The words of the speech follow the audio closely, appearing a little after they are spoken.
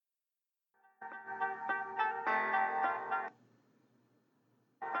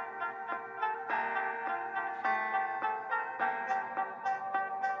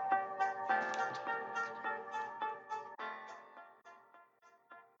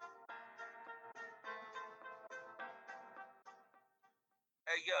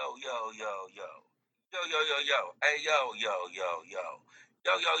Hey yo yo yo yo yo yo yo yo. Hey yo yo yo yo.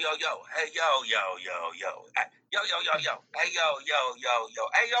 Yo yo yo yo. Hey yo yo yo yo. Yo yo yo yo. Hey yo yo yo yo.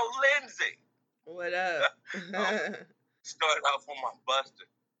 Hey yo Lindsay. What up? um, Started off on my buster.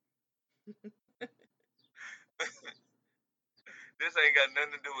 This ain't got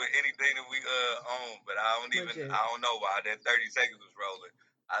nothing to do with anything that we own, but Legit. I don't know why that 30 seconds was rolling.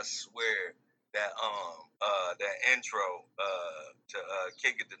 I swear that that intro to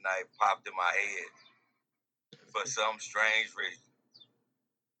Kick It Tonight popped in my head for some strange reason.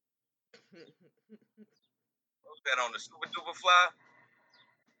 What was that on the Super Duper Fly?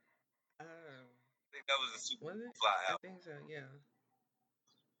 Oh, I think that was a Super was Duper it? Fly I album. think so. Yeah.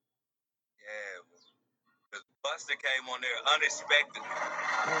 Yeah, because Buster came on there unexpectedly.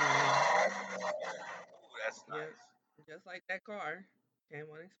 Hmm. Ooh, that's Yep. nice. Just like that car came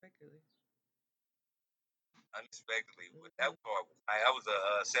unexpectedly. Unexpectedly, but that Hmm. car was nice. That was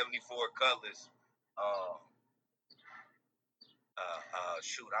a '74 Cutlass. Um,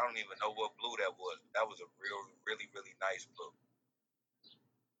 shoot, I don't even know what blue that was. That was a really, really nice blue.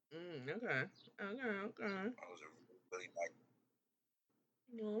 Okay. Okay. Okay. That was a really nice.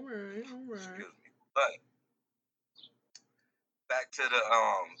 All right. All right. Excuse me. But back to the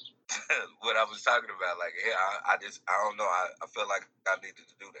what I was talking about. Like, yeah, I don't know. I feel like I needed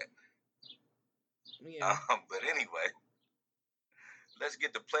to do that. Yeah. But anyway, let's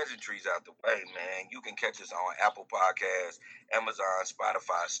get the pleasantries out the way, man. You can catch us on Apple Podcasts, Amazon,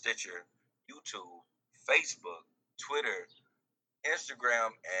 Spotify, Stitcher, YouTube, Facebook, Twitter,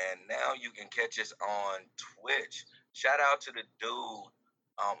 Instagram, and now you can catch us on Twitch. Shout out to the dude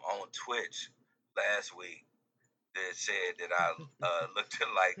on Twitch last week that said that I looked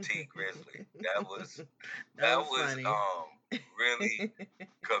like T Grizzly. That That was was funny. really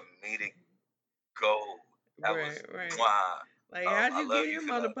comedic gold. That Right. was Right. mwah. Like, how'd I you love get you him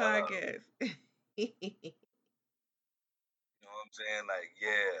for on the that. podcast? You know what I'm saying? Like,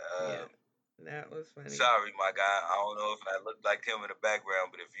 yeah. Yeah. That was funny. Sorry, my guy. I don't know if I look like him in the background,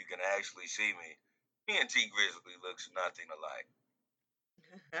 but if you can actually see me, me and T Grizzly looks nothing alike.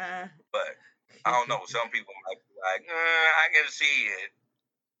 But I don't know. Some people might be like, I can see it.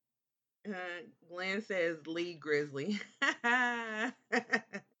 Glenn says Lee Grizzly.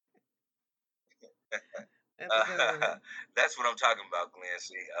 That's a good one. That's what I'm talking about, Glenn.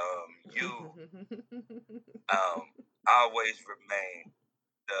 See, you um, always remain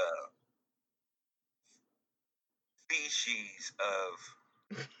the species of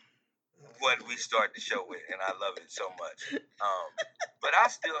what we start the show with, and I love it so much. Um, but I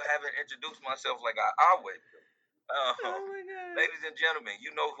still haven't introduced myself like I always do. Oh my god. Ladies and gentlemen,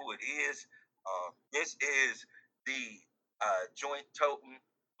 you know who it is. This is the joint toting,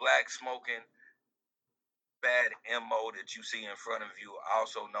 black smoking, bad MO that you see in front of you,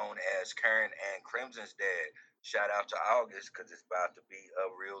 also known as Karen and Crimson's dad. Shout out to August because it's about to be a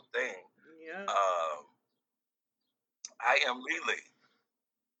real thing. Yeah. Um, I am Lily.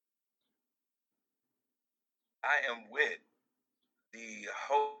 I am with the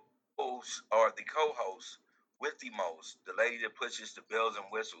host or the co-host with the most, the lady that pushes the bells and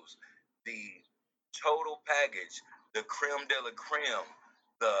whistles, the total package, the creme de la creme,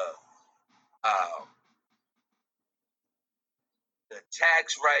 the uh, the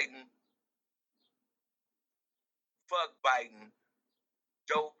tax writing, fuck biting,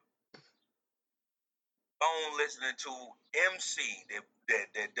 dope bone listening to MC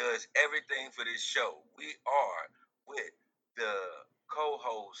that does everything for this show. We are with the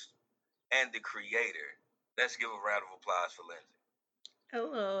co-host and the creator. Let's give a round of applause for Lindsay.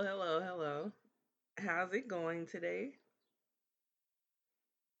 Hello, hello, hello. How's it going today?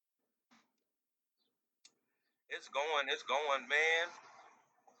 It's going, man.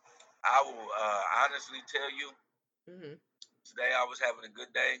 I will honestly tell you, Hmm. today I was having a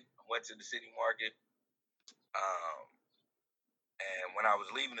good day. I went to the city market, um, and when I was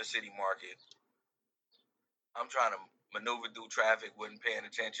leaving the city market, I'm trying to maneuver through traffic, wasn't paying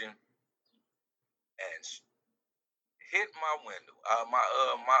attention, and hit my window,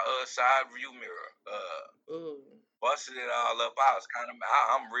 my side view mirror, Ooh. busted it all up.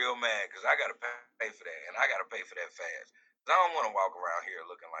 I'm real mad because I gotta pay for that, and I gotta pay for that fast. 'Cause I don't want to walk around here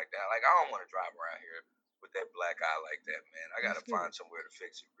looking like that. Like I don't want to drive around here with that black eye like that, man. I gotta Excuse me. find somewhere to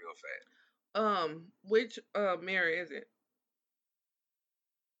fix it real fast. Which mirror is it?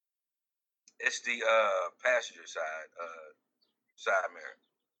 It's the passenger side mirror.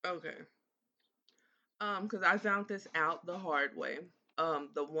 Okay. Because I found this out the hard way.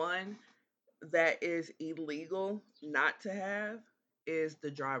 The one that is illegal not to have is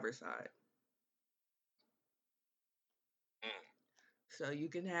the driver's side. Mm. So you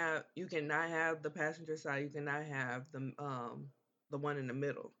cannot have the passenger side, you cannot have the one in the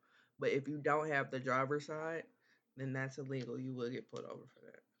middle. But if you don't have the driver's side, then that's illegal. You will get pulled over for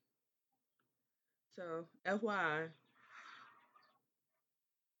that. So FYI.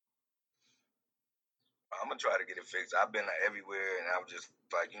 I'm gonna try to get it fixed. I've been everywhere, and I was just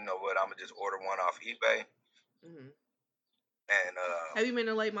like, you know what? I'm gonna just order one off eBay. Hmm. And Have you been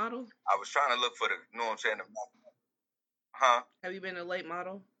a late model? I was trying to look for the, you know what I'm saying? Huh? Have you been a late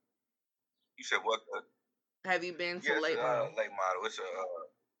model? You said what? Have you been to Yes, late model? late model. It's a.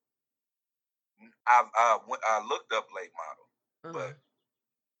 I looked up late model, Uh huh. but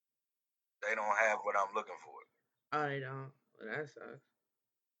they don't have what I'm looking for. Oh, they don't. Well, that sucks.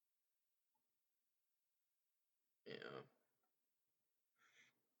 Yeah.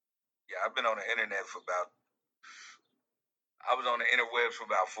 Yeah, I've been on the internet for about. I was on the interwebs for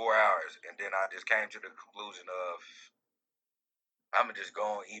about 4 hours, and then I just came to the conclusion of I'm gonna just go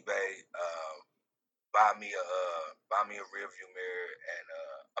on eBay, buy me a rear view mirror, and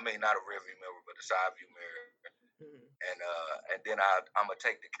I mean not a rear view mirror, but a side view mirror, Hmm. and then I'm gonna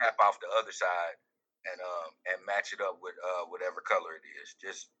take the cap off the other side, and match it up with whatever color it is,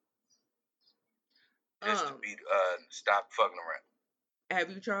 just to Um, be stop fucking around. have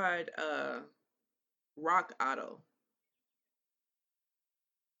you tried Rock Auto?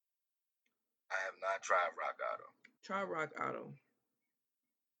 I have not tried Rock Auto. Try Rock Auto.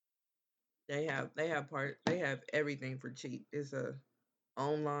 They have everything for cheap. It's a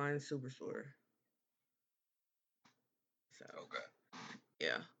online superstore. So Okay.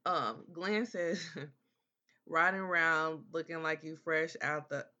 yeah. Glenn says riding around looking like you fresh out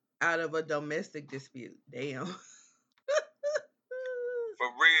of a domestic dispute. Damn. For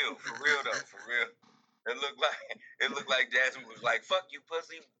real though, for real. It looked like Jasmine was like, "Fuck you,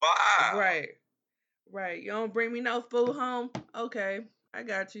 pussy, bye." Right. Right. You don't bring me no food home? Okay. I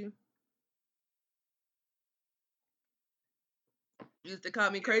got you. Used to call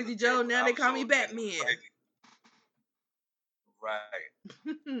me Yeah, Crazy look, Joe, Jasmine, now I they was call so me Jasmine was Batman. crazy.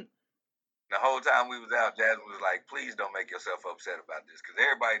 Right. The whole time we was out, Jasmine was like, "Please don't make yourself upset about this," because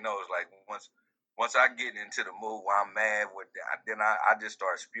everybody knows, like, once I get into the mood where I'm mad with that, then I just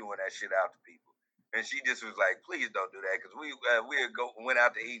start spewing that shit out to people. And she just was like, "Please don't do that," because went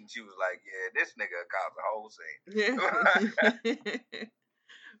out to eat, and she was like, "Yeah, this nigga caused the whole Yeah. scene."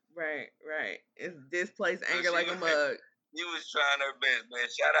 Right. It's displaced So anger like a mug. she was trying her best, man.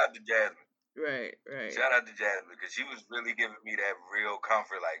 Shout out to Jasmine. Right. Shout out to Jasmine because she was really giving me that real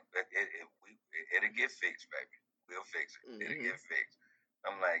comfort. Like it'll get fixed, baby. We'll fix it. It'll Hmm. get fixed.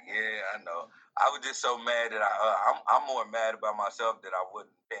 I'm like, yeah, I know. I was just so mad that I'm more mad about myself that I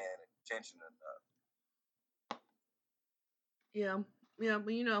wasn't paying attention enough. Yeah. Yeah,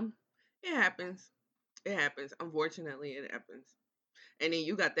 but it happens. It happens. Unfortunately, it happens. And then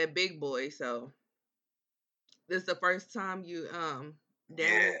you got that big boy, so this is the first time you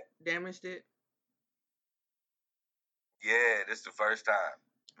Yeah, damaged it. yeah. This is the first time.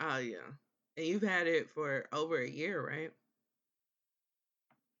 Oh yeah. And you've had it for over a year, right?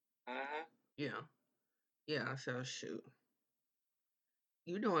 Hmm. Yeah. Yeah, so shoot.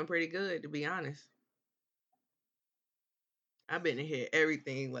 You doing pretty good to be honest. I've been to hit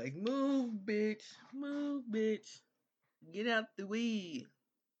everything like move, bitch, get out the weed.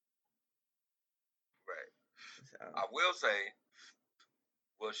 Right. So, I will say,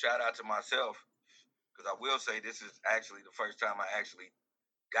 well, shout out to myself because I will say this is actually the first time I actually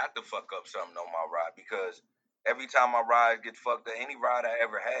got to fuck up something on my ride because every time my ride gets fucked up, any ride I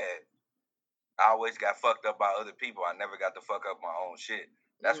ever had, I always got fucked up by other people. I never got to fuck up my own shit.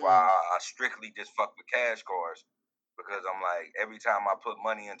 That's why mm, I strictly just fuck with cash cars because I'm like, every time I put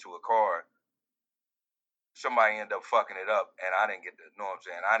money into a car, somebody end up fucking it up, and I didn't get to. Know what I'm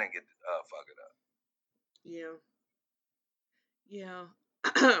saying? I didn't get to fuck it up. yeah,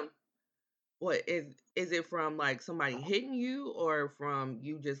 yeah. What is it from like somebody hitting you or from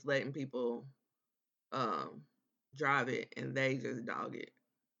you just letting people um drive it and they just dog it?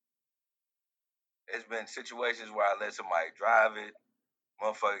 It's been situations where I let somebody drive it,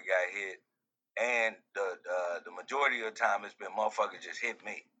 motherfucker got hit, and the majority of the time it's been motherfuckers just hit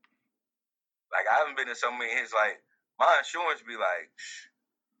me. Like I haven't been in so many hits. Like my insurance be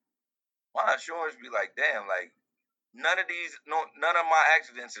like, damn, like none of my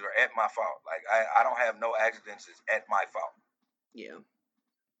accidents are at my fault. Like I don't have no accidents that's at my fault. Yeah,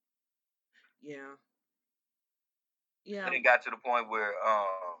 yeah, And yeah. it got to the point where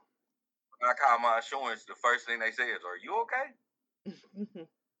when I call my insurance, the first thing they say is, "Are you okay?"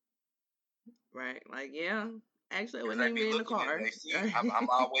 Right, like yeah. Actually, I Because wasn't they even be in the looking and car. they see I'm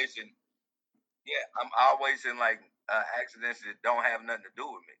always in, yeah, I'm always in like accidents that don't have nothing to do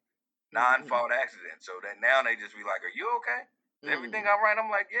with me, Mm-hmm. non-fault accidents. So that now they just be like, "Are you okay? Is everything all right?" I'm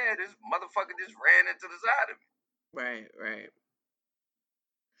like, "Yeah, this motherfucker just ran into the side of me." Right, right.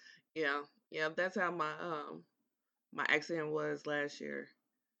 Yeah, yeah. That's how my accident was last year.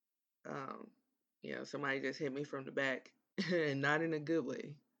 Um, somebody just hit me from the back, and not in a good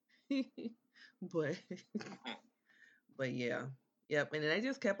way. but but yeah, yep. And then they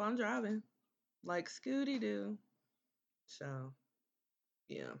just kept on driving like Scooty Doo. So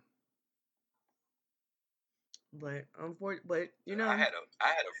yeah, but I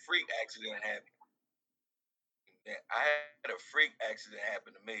had a freak accident happen. I had a freak accident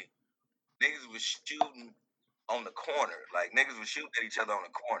happen to me. Niggas was shooting on the corner, like niggas was shooting at each other on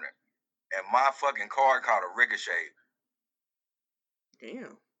the corner, and my fucking car caught a ricochet.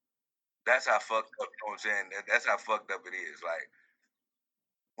 damn. That's how fucked up. You know what I'm saying? That's how fucked up it is. Like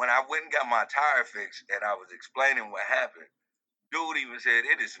when I went and got my tire fixed, and I was explaining what happened, dude even said,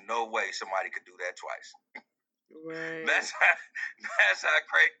 "It is no way somebody could do that twice." Right, That's how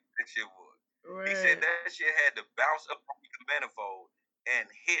crazy that shit was. He said right. that shit had to bounce up on the manifold and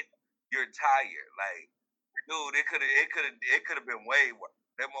hit your tire. Like, dude, it could have been way worse.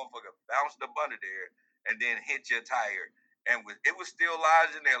 That motherfucker bounced up under there and then hit your tire, and it was still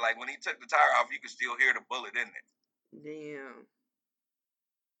lodged in there. Like when he took the tire off, you could still hear the bullet in it. Damn,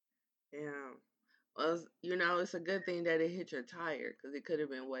 damn. Well, it's a good thing that it hit your tire because it could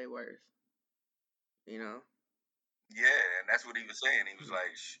have been way worse. You know. Yeah, and that's what he was saying. He was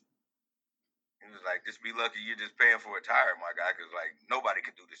like, just be lucky you're just paying for a tire, my guy, because like nobody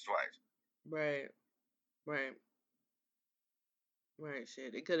could do this twice. Right, right, right.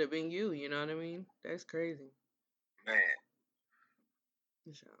 Shit, it could have been you. You know what I mean? That's crazy. Man,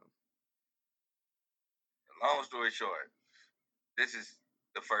 So, long story short, this is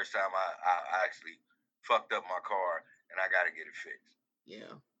the first time I actually fucked up my car and I got to get it fixed.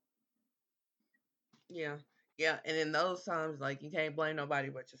 yeah, yeah, yeah. And in those times, like, you can't blame nobody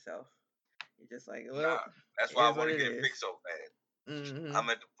but yourself. You're just like, well, Nah, that's it why I is what want to it get it is. fixed so bad. Mm-hmm. I'm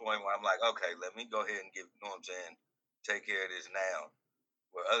at the point where I'm like, okay, let me go ahead and you know what I'm saying, take care of this now.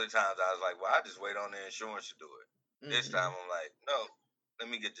 Where other times I was like, well, I just wait on the insurance to do it. This time Mm-hmm. I'm like, no, let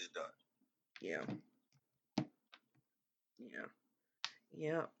me get this done. Yeah, yeah,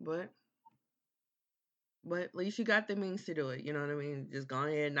 yeah. But at least you got the means to do it. You know what I mean? Just go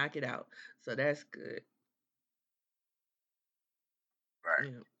ahead and knock it out. So that's good. Right.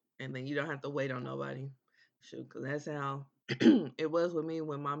 You know, and then you don't have to wait on nobody. Shoot, because that's how it was with me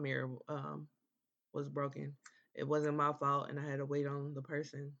when my mirror was broken. It wasn't my fault, and I had to wait on the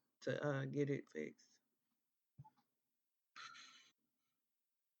person to get it fixed.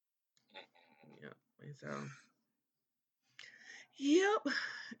 Yep. And so, yep.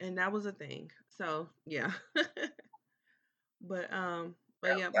 And that was a thing. So yeah. but but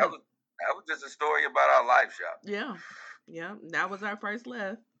That, yeah, that but was that was just a story about our life, shop. yeah, yeah. That was our first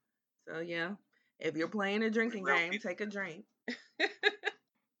left. So yeah, if you're playing a We drinking real game, people. take a drink. Yeah.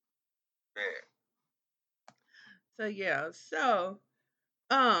 So yeah. So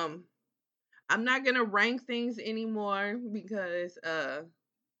um, I'm not gonna rank things anymore because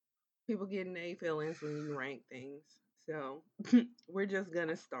people get in their feelings when you rank things. So we're just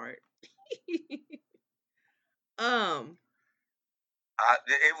gonna start. um,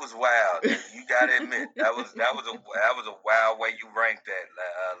 It was wild. You gotta admit that was a wild way you ranked that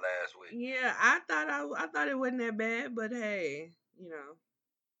last week. yeah, I thought it wasn't that bad, but hey,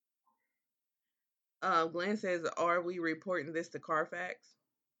 Glenn says, "Are we reporting this to Carfax?"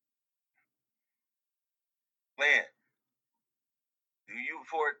 Glenn, do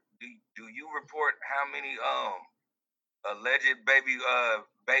you report how many alleged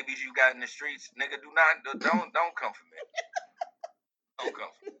babies you got in the streets? Nigga, don't come for me. Don't come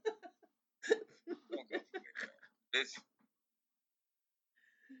for me. Don't come for me. This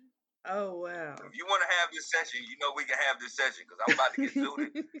Oh wow. If you want to have this session, you know we can have this session because I'm about to get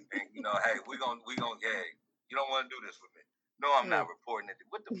suited, and hey, we gonna yeah. You don't want to do this with me. No, I'm not reporting it.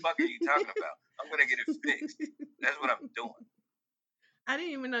 What the fuck are you talking about? I'm gonna get it fixed. That's what I'm doing. I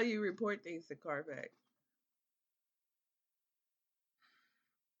didn't even know you report things to Carfax.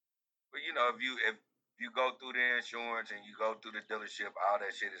 But if you go through the insurance and you go through the dealership, all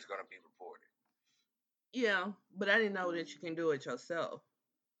that shit is gonna be reported. Yeah, but I didn't know that you can do it yourself.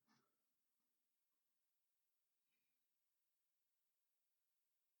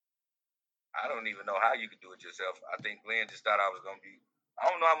 I don't even know how you could do it yourself. I think Glenn just thought I was gonna be. I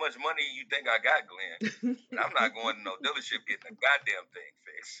don't know how much money you think I got, Glenn, but I'm not going to no dealership getting a goddamn thing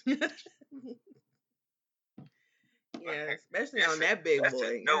fixed. Yeah, especially on that big That's a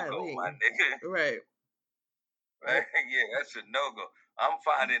boy. no go, my Golly. nigga. Right. Yeah, that's a no go. I'm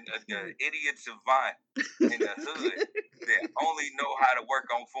finding the idiot savant in the hood that only know how to work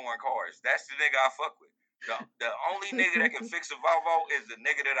on foreign cars. That's the nigga I fuck with. The only nigga that can fix a Volvo is the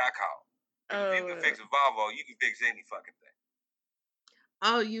nigga that I call. Because if you can fix a Volvo, you can fix any fucking thing.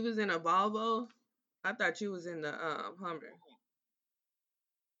 Oh, you was in a Volvo? I thought you was in the Hummer.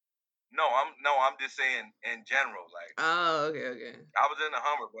 No, I'm just saying in general. Like, Oh, okay. I was in the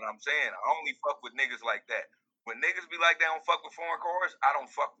Hummer, but I'm saying I only fuck with niggas like that. When niggas be like they don't fuck with foreign cars, I don't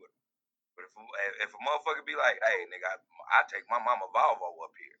fuck with them. But if a motherfucker be like, hey, nigga, I take my mama Volvo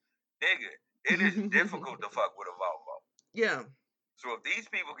up here, nigga, it is difficult to fuck with a Volvo. Yeah. So if these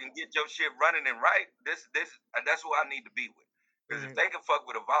people can get your shit running and right, that's who I need to be with. Because if they can fuck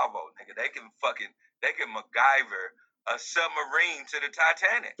with a Volvo, nigga, they can MacGyver a submarine to the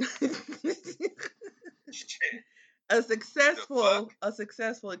Titanic. Shit. A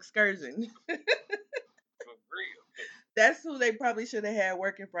successful excursion. For real. That's who they probably should have had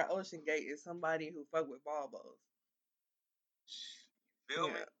working for Ocean Gate, is somebody who fuck with Volvos. Feel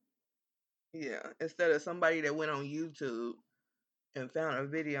me? Yeah. Instead of somebody that went on YouTube and found a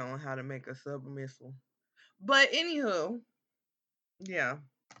video on how to make a submissile. But anywho, yeah.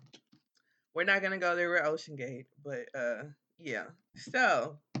 We're not gonna go there with Ocean Gate, but yeah.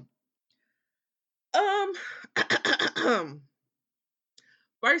 So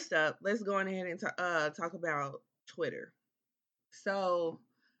first up, let's go on ahead and talk about Twitter. So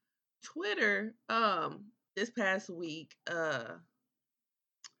Twitter, this past week,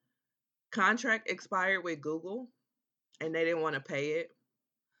 contract expired with Google and they didn't want to pay it.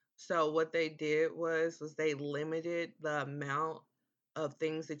 So what they did was they limited the amount of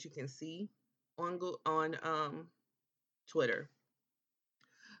things that you can see on Twitter.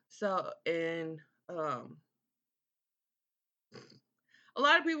 So and a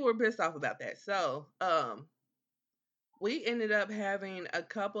lot of people were pissed off about that. So we ended up having a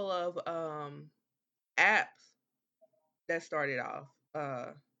couple of apps that started off.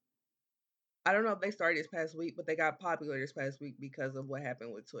 I don't know if they started this past week, but they got popular this past week because of what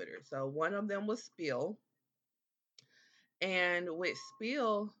happened with Twitter. So one of them was Spill. And with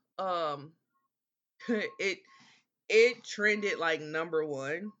Spill, it trended like number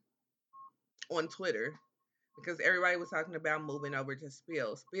one on Twitter because everybody was talking about moving over to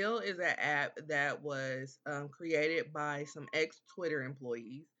Spill. Spill is an app that was created by some ex-Twitter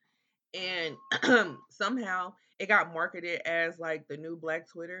employees, and somehow it got marketed as like the new Black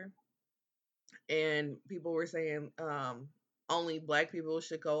Twitter, and people were saying only Black people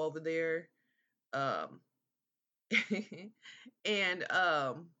should go over there, um, and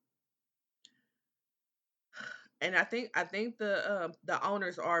and I think the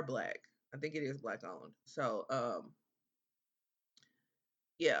owners are Black. I think it is Black owned. So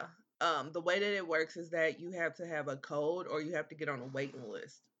yeah. The way that it works is that you have to have a code or you have to get on a waiting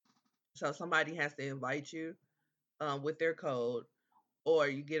list. So somebody has to invite you with their code, or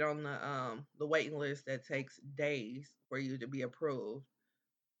you get on the waiting list that takes days for you to be approved.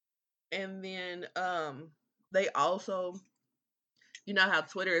 And then they also, you know how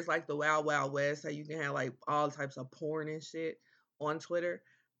Twitter is like the wild wild west, so you can have like all types of porn and shit on Twitter.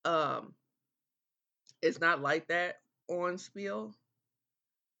 Um it's not like that on Spiel,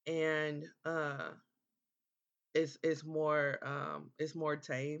 and it's more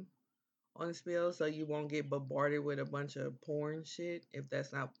tame on Spill, so you won't get bombarded with a bunch of porn shit if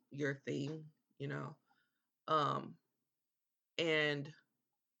that's not your thing, you know. Um, and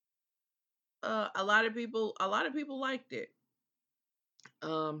a lot of people liked it.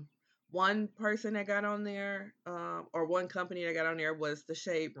 Um, one person that got on there, or one company that got on there was the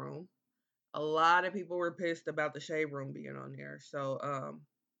Shade Room. A lot of people were pissed about the Shade Room being on there, so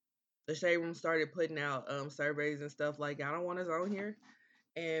the Shade Room started putting out surveys and stuff like, I don't want us on here,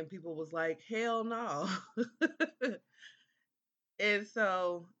 and people was like, hell no. And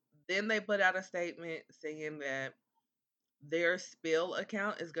so then they put out a statement saying that their Spill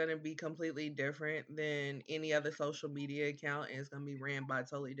account is going to be completely different than any other social media account, and it's going to be ran by a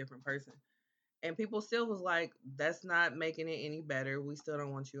totally different person. And people still was like, that's not making it any better. We still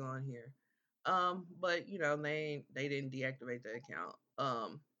don't want you on here. But you know, they didn't deactivate the account.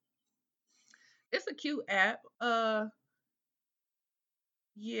 It's a cute app.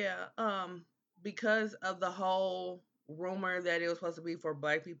 Yeah, because of the whole rumor that it was supposed to be for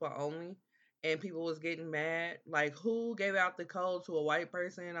Black people only, and people was getting mad, like who gave out the code to a white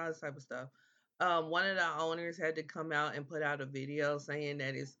person and all this type of stuff. One of the owners had to come out and put out a video saying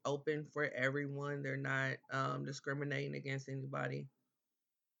that it's open for everyone. They're not discriminating against anybody.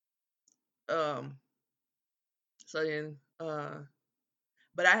 Um, so then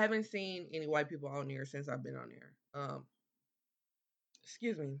But I haven't seen any white people on there since I've been on there.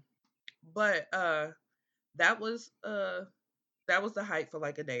 Excuse me. But that was uh that was the hype for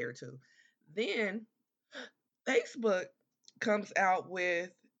like a day or two. Then Facebook comes out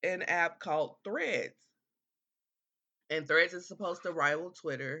with an app called Threads. And Threads is supposed to rival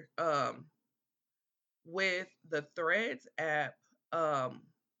Twitter. With the Threads app, um,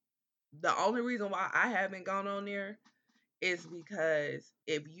 the only reason why I haven't gone on there is because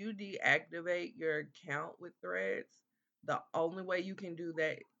if you deactivate your account with Threads, the only way you can do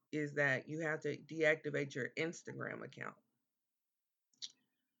that is that you have to deactivate your Instagram account.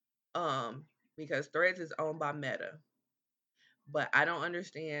 Um, because Threads is owned by Meta. But I don't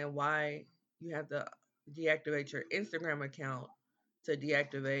understand why you have to deactivate your Instagram account to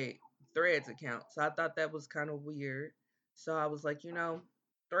deactivate Threads account. So I thought that was kind of weird. So I was like,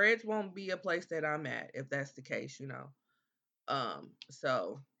 Threads won't be a place that I'm at if that's the case.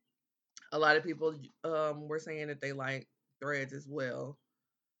 So a lot of people were saying that they like Threads as well.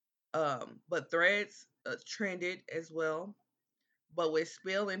 But Threads trended as well. But with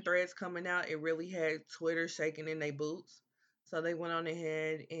Spill and Threads coming out, it really had Twitter shaking in their boots. So they went on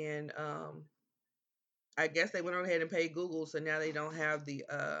ahead and I guess they went on ahead and paid Google, so now they don't have the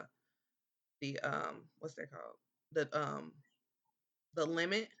what's that called? The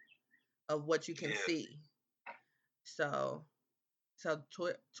limit of what you can Yeah. see. So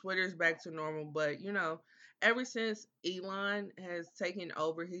Twitter's back to normal, but ever since Elon has taken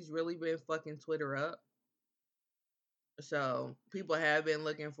over, he's really been fucking Twitter up. So people have been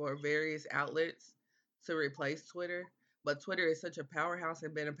looking for various outlets to replace Twitter. But Twitter is such a powerhouse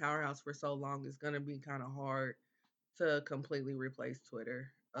and been a powerhouse for so long, it's gonna be kind of hard to completely replace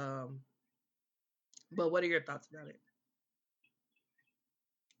Twitter. But what are your thoughts about it?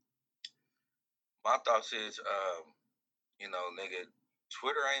 My thoughts is, nigga,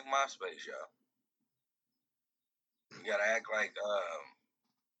 Twitter ain't MySpace, y'all. You gotta act like,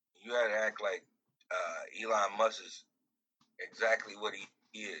 Elon Musk is exactly what he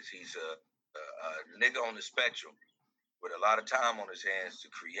is. He's a nigga on the spectrum with a lot of time on his hands to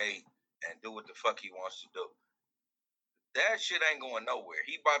create and do what the fuck he wants to do. That shit ain't going nowhere.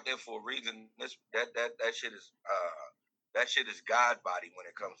 He bought that for a reason. That shit is God body when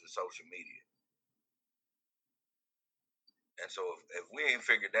it comes to social media. And so if we ain't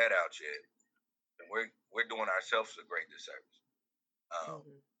figured that out yet, then we're doing ourselves a great disservice.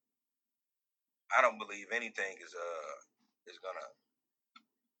 Mm-hmm. I don't believe anything is gonna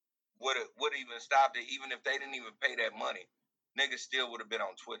would even stop it. Even if they didn't even pay that money, niggas still would have been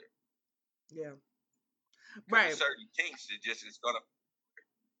on Twitter. Yeah. Because Right. there's certain kinks that just is gonna.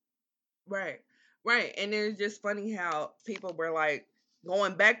 Right. And it's just funny how people were like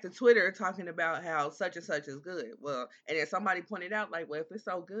going back to Twitter talking about how such and such is good. Well, and then somebody pointed out, like, well, if it's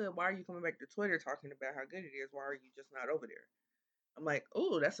so good, why are you coming back to Twitter talking about how good it is? Why are you just not over there? I'm like,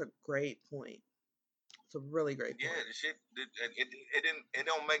 oh, that's a great point. It's a really great point. Yeah, the shit. It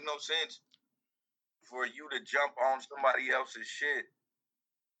don't make no sense for you to jump on somebody else's shit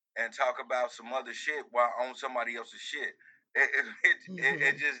and talk about some other shit while on somebody else's shit.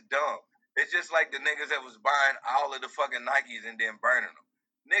 It's just dumb. It's just like the niggas that was buying all of the fucking Nikes and then burning them.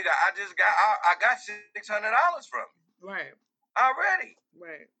 Nigga, I got $600 from you. Right. Already.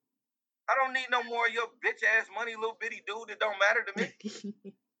 Right. I don't need no more of your bitch ass money, little bitty dude that don't matter to me.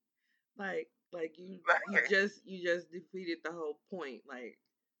 like you just defeated the whole point. Like,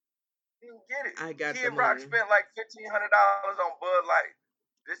 you get it. I got Kid the Rock money. spent like $1,500 on Bud Light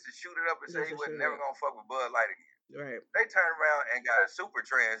just to shoot it up and say he was never gonna fuck with Bud Light again. Right. They turned around and got a super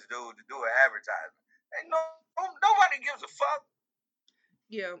trans dude to do an advertisement. Ain't nobody gives a fuck.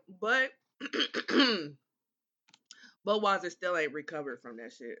 Yeah, but Budweiser still ain't recovered from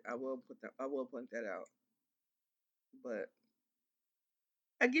that shit. I will point that out. But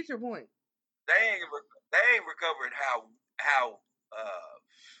I get your point. They ain't recovered how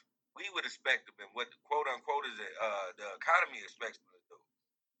we would expect them and what the quote unquote is the economy expects them to do.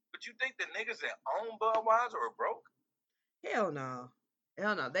 But you think the niggas that own Budweiser are broke? Hell no.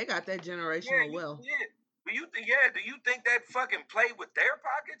 Hell no. They got that generational wealth. Yeah. Do you think that fucking played with their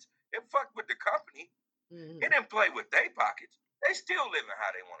pockets? It fucked with the company. Mm-hmm. It didn't play with their pockets. They still living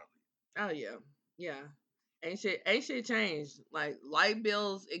how they want to live. Oh yeah. Yeah. Ain't shit changed. Like light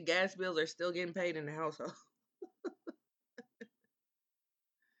bills and gas bills are still getting paid in the household.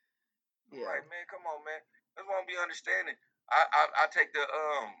 Yeah. Right, man. Come on, man. That's what be understanding. I take the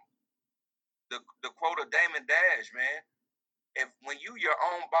quote of Damon Dash, man. If when you your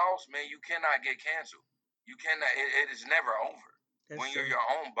own boss, man, you cannot get canceled. You cannot. It is never over. That's when true. You're your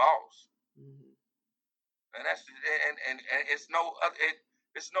own boss. Mm-hmm. And that's and it's no other.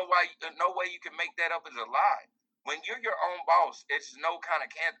 There's no way you can make that up as a lie. When you're your own boss, it's no kind of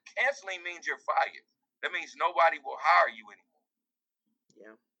canceling means you're fired. That means nobody will hire you anymore.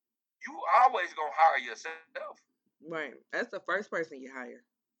 Yeah. You always gonna hire yourself. Right. That's the first person you hire.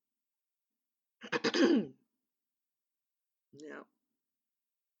 Yeah.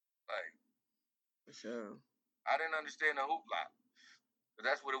 Like, For sure. I didn't understand the hoopla. But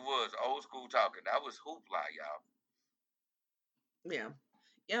that's what it was. Old school talking. That was hoopla, y'all. Yeah.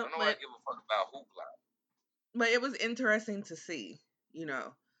 Yeah, Don't nobody give a fuck about hoopla. but it was interesting to see, you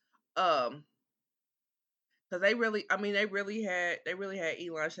know. Because they really had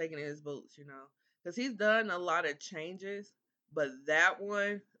Elon shaking in his boots, you know. Because he's done a lot of changes, but that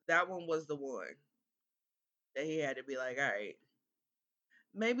one was the one that he had to be like, all right,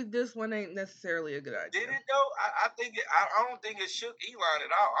 maybe this one ain't necessarily a good idea. Did it though? I don't think it shook Elon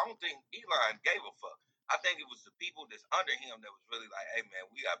at all. I don't think Elon gave a fuck. I think it was the people that's under him that was really like, hey man,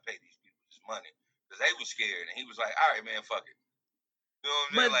 we gotta pay these people this money. Because they were scared and he was like, all right man, fuck it. You know what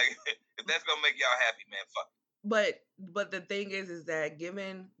I'm saying? Like if that's gonna make y'all happy, man, fuck it. But the thing is that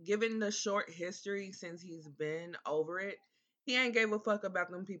given the short history since he's been over it, he ain't gave a fuck about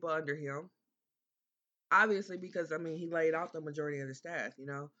them people under him. Obviously, because I mean he laid off the majority of the staff, you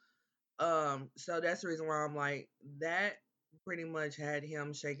know. So that's the reason why I'm like that pretty much had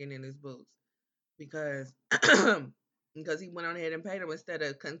him shaking in his boots because because he went on ahead and paid him instead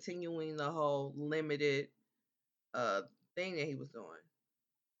of continuing the whole limited uh thing that he was doing.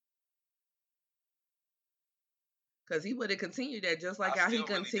 Because he would have continued that just like how he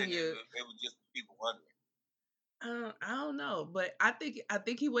continued. It was just people wondering. I don't know, but I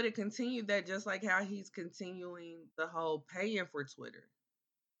think he would have continued that just like how he's continuing the whole paying for Twitter.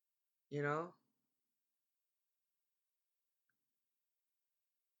 You know.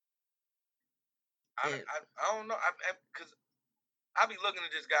 I don't know. Because I be looking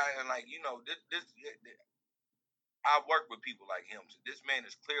at this guy and like, you know, this I work with people like him. So this man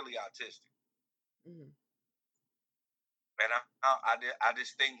is clearly autistic. Mm-hmm. And I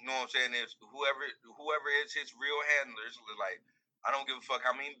just think, you know what I'm saying, is whoever is his real handlers, like, I don't give a fuck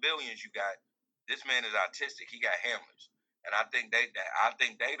how many billions you got. This man is autistic. He got handlers. And I think they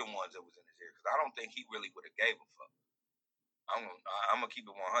the ones that was in his ear because I don't think he really would have gave a fuck. I'm gonna keep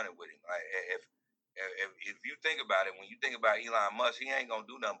it 100 with him. Like if you think about it, when you think about Elon Musk, he ain't gonna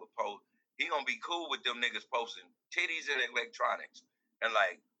do nothing but post. He gonna be cool with them niggas posting titties and electronics and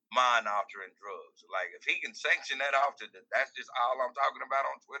like mind altering drugs. Like if he can sanction that off to that's just all I'm talking about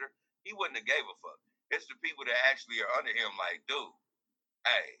on Twitter. He wouldn't have gave a fuck. It's the people that actually are under him. Like, dude,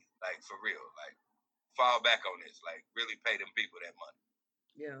 hey, like for real, like fall back on this. Like really pay them people that money.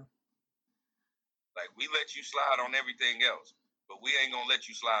 Yeah. Like we let you slide on everything else, but we ain't gonna let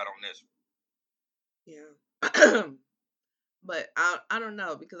you slide on this one. Yeah. But I don't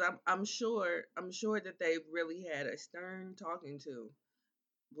know because I'm sure that they really had a stern talking to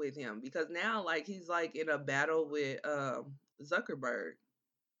with him because now like he's like in a battle with Zuckerberg.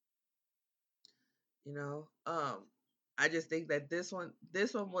 You know, I just think that this one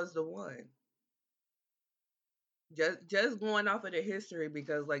was the one. Just going off of the history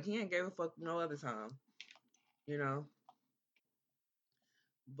because like he ain't gave a fuck no other time. You know,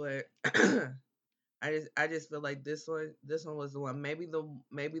 but I just feel like this one was the one. Maybe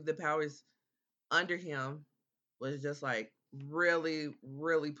the powers under him was just like really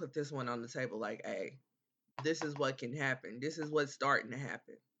put this one on the table. Like, hey, this is what can happen. This is what's starting to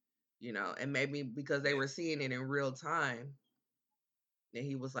happen. You know, and maybe because they were seeing it in real time, then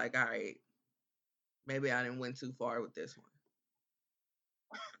he was like, all right, maybe I didn't went too far with this one.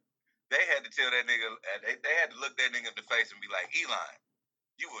 They had to tell that nigga. They had to look that nigga in the face and be like, Elon,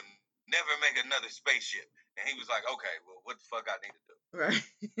 you will never make another spaceship. And he was like, okay, well, what the fuck I need to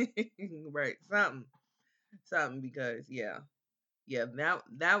do? Right, right, something because yeah,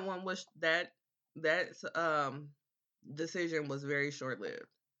 that one was that decision was very short lived.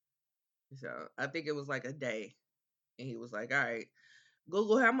 So I think it was like a day, and he was like, all right,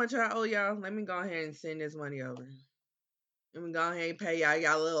 Google, how much I owe y'all? Let me go ahead and send this money over. Let me go ahead and pay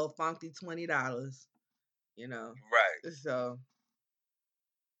y'all little funky $20. You know, right? So,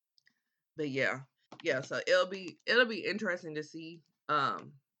 but yeah. So it'll be interesting to see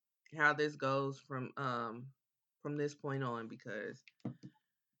how this goes from this point on because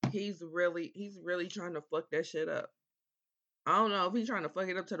he's really trying to fuck that shit up. I don't know if he's trying to fuck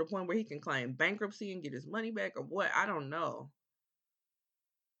it up to the point where he can claim bankruptcy and get his money back or what. I don't know.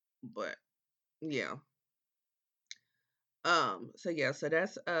 But yeah. So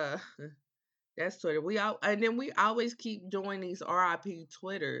that's Twitter. And then we always keep doing these RIP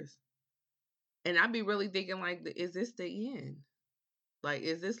Twitters. And I be really thinking like, is this the end? Like,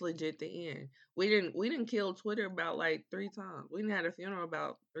 is this legit the end? We didn't kill Twitter about like 3 times. We didn't had a funeral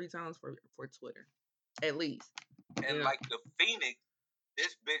about 3 times for Twitter, at least. And You know. like the Phoenix,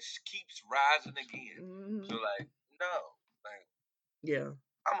 this bitch keeps rising again. Hmm. So like, no, like Yeah.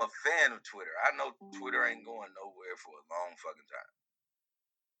 I'm a fan of Twitter. I know Twitter ain't going nowhere for a long fucking time.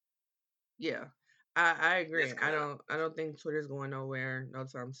 Yeah. I agree. Just I cause don't think Twitter's going nowhere no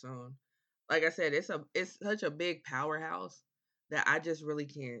time soon. Like I said, it's such a big powerhouse that I just really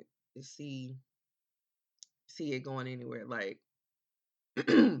can't see see it going anywhere. Like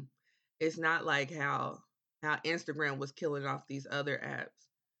it's not like how Instagram was killing off these other apps.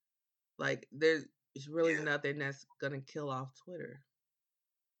 Like there's really yeah, nothing that's gonna kill off Twitter.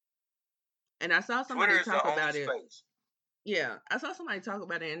 And I saw Twitter somebody is the talk only about it. space. Yeah, I saw somebody talk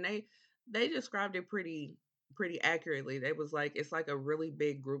about it, and they described it pretty accurately. They was like it's like a really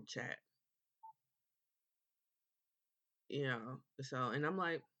big group chat, you know. So, and I'm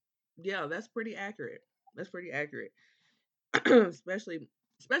like, yeah, that's pretty accurate. That's pretty accurate, especially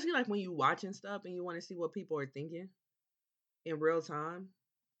especially like when you watching stuff and you want to see what people are thinking in real time,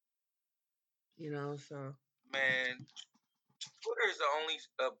 you know. So, Man, Twitter is the only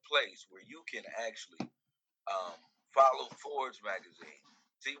place where you can actually um, follow Forbes magazine,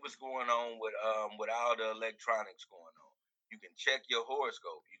 see what's going on with all the electronics going on. You can check your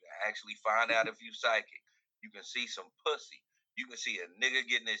horoscope. You can actually find out if you psychic. You can see some pussy. You can see a nigga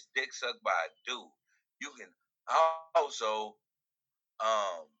getting his dick sucked by a dude. You can also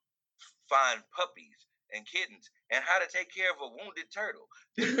um, find puppies and kittens and how to take care of a wounded turtle.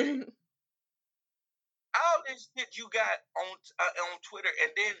 All this shit you got on Twitter,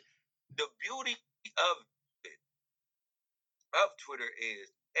 and then the beauty of of Twitter is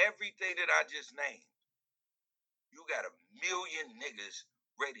everything that I just named. You got a million niggas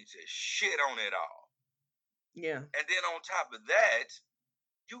ready to shit on it all. yeah, And then on top of that,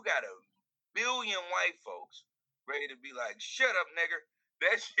 you got a billion white folks ready to be like, shut up, nigger.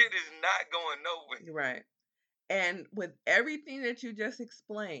 That shit is not going nowhere. right. And with everything that you just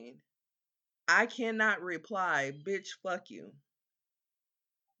explained, I cannot reply, bitch, fuck you.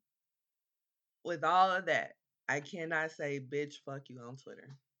 With all of that, I cannot say, bitch, fuck you on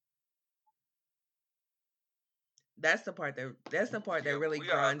Twitter. That's the part that Yeah, really we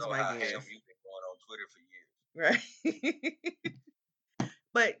all grinds know my how ham gears. you've been going on Twitter for years.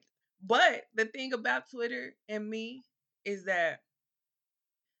 Right. but the thing about Twitter and me is that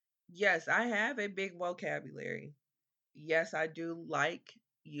yes, I have a big vocabulary. Yes, I do like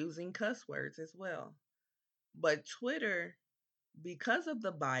using cuss words as well. But Twitter, because of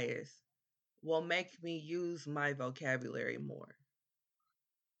the bias, will make me use my vocabulary more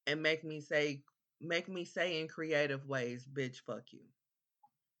and make me say in creative ways, bitch, fuck you.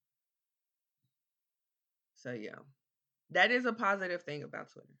 So yeah. That is a positive thing about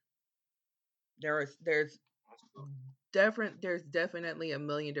Twitter. There's That's cool. there's definitely a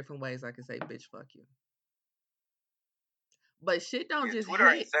million different ways I can say bitch fuck you. But shit don't Yeah, just Twitter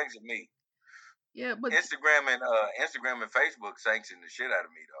ain't hit. sanctioned me. Yeah, but Instagram and Facebook sanction the shit out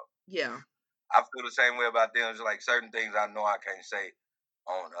of me though. yeah. I feel the same way about them. It's like certain things I know I can't say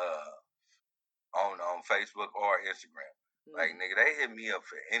on on Facebook or Instagram. Like Mm. nigga, they hit me up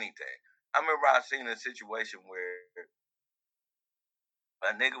for anything. I remember I seen a situation where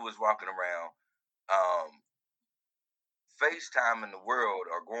a nigga was walking around um FaceTiming the world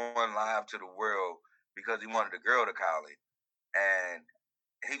or going live to the world because he wanted a girl to call him. And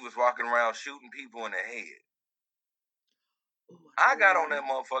he was walking around shooting people in the head. Ooh, I I got on remember that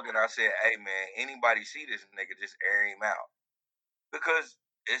motherfucker and I said, hey man, anybody see this nigga, just air him out. Because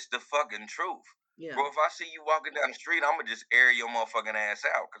it's the fucking truth. yeah. Bro, if I see you walking down the street, I'ma just air your motherfucking ass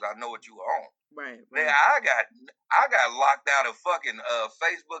out because I know what you on. Right, Nigga, right. I got locked out of fucking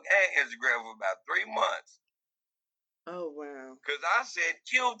Facebook and Instagram for about 3 months. Oh wow. Cause I said,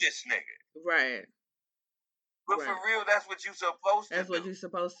 kill this nigga. Right. But for Right. real, that's what you supposed to That's what do. you're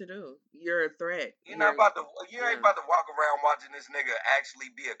supposed to do. You're a threat. You ain't about to Yeah. walk around watching this nigga actually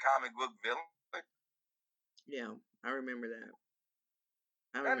be a comic book villain. Yeah. I remember that.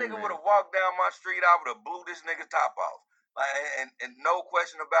 I That nigga remember would that. have walked down my street, I would have blew this nigga's top off. Like, and no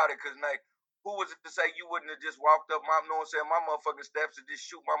question about it, cause like, who was it to say you wouldn't have just walked up my, no one said my motherfucking steps and just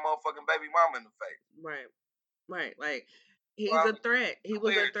shoot my motherfucking baby mama in the face? Right. Right. Like he's Well, a threat. He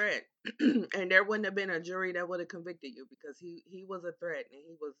was a clear. threat. And there wouldn't have been a jury that would have convicted you because he was a threat and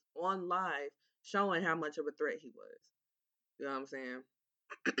he was on live showing how much of a threat he was. You know what I'm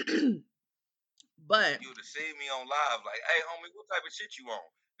saying? But You would have seen me on live, like, hey homie, what type of shit you on?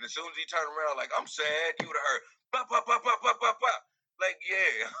 And as soon as he turned around, like, I'm sad, you would have heard pop pop pop pop pop pop pop. Like,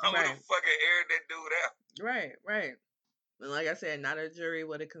 yeah, I would right, have fucking aired that dude out. right, right. And like I said, not a jury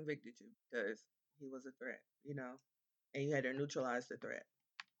would have convicted you because he was a threat, you know, and you had to neutralize the threat.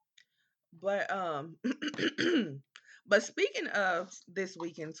 But but speaking of this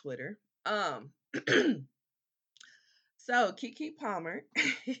week in Twitter, um so Kiki Palmer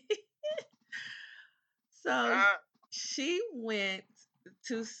so Ah, she went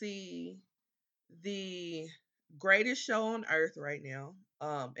to see the greatest show on earth right now.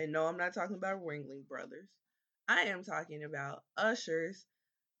 And no, I'm not talking about Ringling Brothers. I am talking about Usher's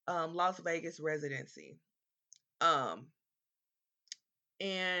Las Vegas residency. Um,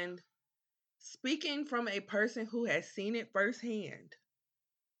 and speaking from a person who has seen it firsthand,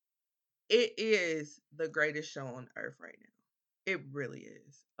 it is the greatest show on earth right now. It really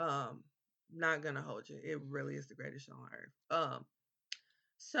is. Not gonna hold you. It really is the greatest show on earth.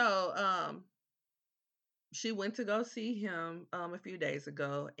 So she went to go see him a few days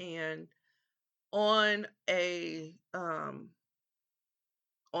ago, and on a um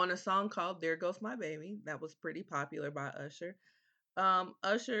on a song called "There Goes My Baby" that was pretty popular by Usher.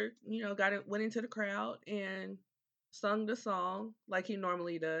 Usher, you know, went into the crowd and sung the song like he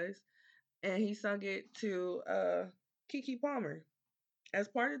normally does, and he sung it to Kiki Palmer as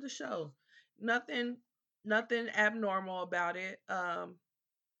part of the show. Nothing, nothing abnormal about it.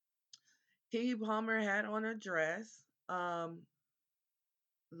 Kiki Palmer had on a dress.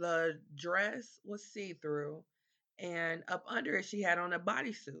 The dress was see through, and up under it, she had on a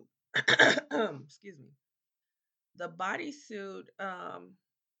bodysuit. Excuse me. The bodysuit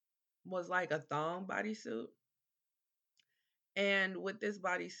was like a thong bodysuit, and with this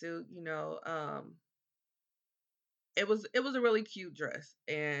bodysuit, you know, it was a really cute dress,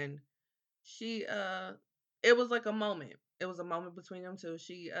 and she it was like a moment. It was a moment between them two.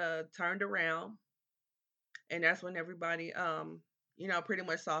 She turned around, and that's when everybody you know, pretty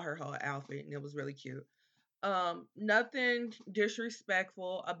much saw her whole outfit, and it was really cute. Nothing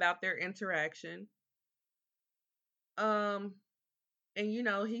disrespectful about their interaction. Um, and you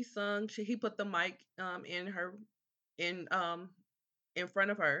know, he put the mic in in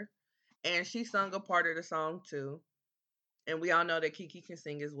front of her, and she sung a part of the song too. And we all know that Kiki can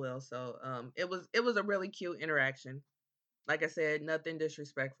sing as well, so it was a really cute interaction. Like I said, nothing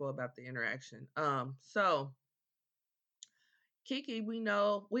disrespectful about the interaction. So Kiki, we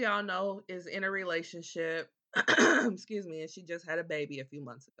all know, is in a relationship. Excuse me, and she just had a baby a few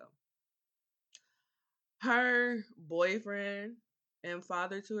months ago. Her boyfriend and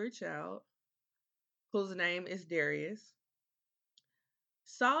father to her child, whose name is Darius,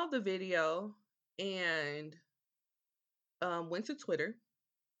 saw the video and went to Twitter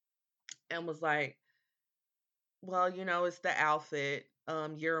and was like, "Well, you know, it's the outfit.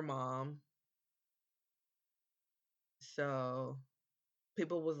 Your mom." So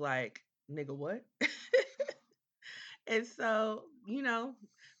people was like, "Nigga, what?" And so, you know,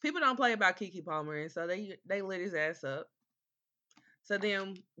 people don't play about Kiki Palmer, and so they lit his ass up. So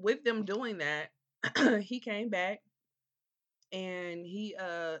then, with them doing that, he came back and he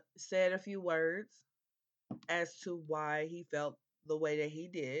said a few words as to why he felt the way that he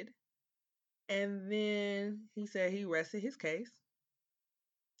did. And then he said he rested his case.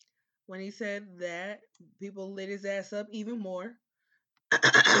 When he said that, people lit his ass up even more.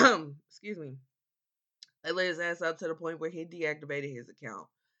 Excuse me. They lit his ass up to the point where he deactivated his account.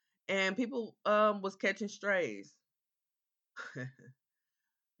 And people was catching strays.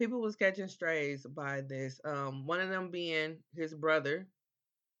 People was catching strays by this. One of them being his brother.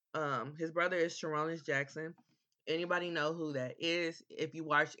 His brother is Sharonis Jackson. Anybody know who that is? If you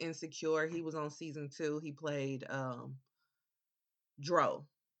watch Insecure, he was on season 2. He played Dro.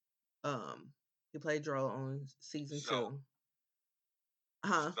 Um, he played Dro on season so, 2.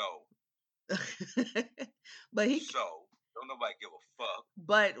 Huh? so, But he so, don't nobody give a fuck,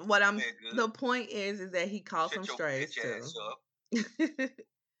 but what I'm nigga. the point is that he caught some Shut your strays bitch too. ass up.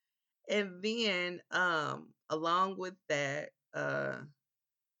 And then along with that,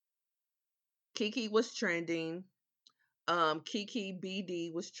 Kiki was trending. Kiki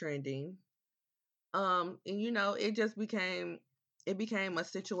BD was trending. And you know, it became a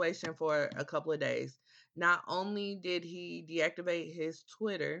situation for a couple of days. Not only did he deactivate his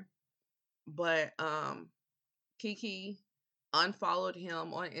Twitter, but Kiki unfollowed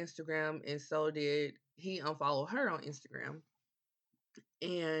him on Instagram, and so did he unfollow her on Instagram.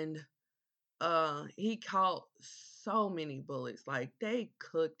 And he caught so many bullets. Like, they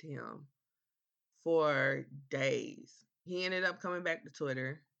cooked him for days. He ended up coming back to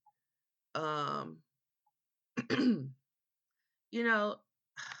Twitter. Um you know,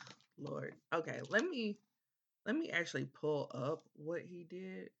 Lord. Okay, let me actually pull up what he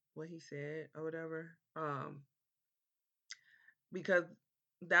did, what he said or whatever. because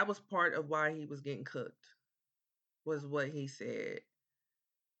that was part of why he was getting cooked, was what he said.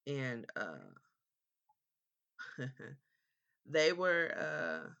 And they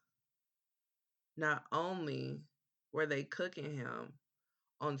were not only were they cooking him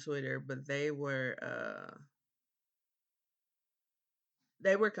on Twitter, but they were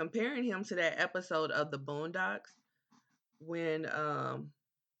comparing him to that episode of the Boondocks when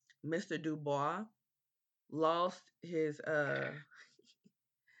Mr. Dubois lost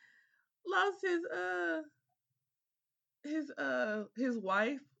lost his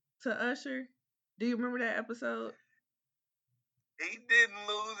wife to Usher. Do you remember that episode? He didn't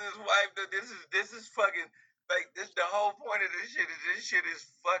lose his wife. Though. This is fucking like this. The whole point of this shit is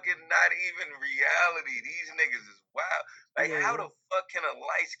fucking not even reality. These niggas is wild. Like how Yeah. the fuck can a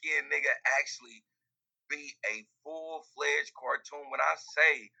light skinned nigga actually be a full fledged cartoon? When I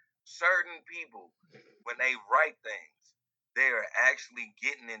say certain people, when they write things, they are actually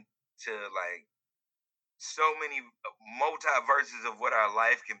getting into like so many multiverses of what our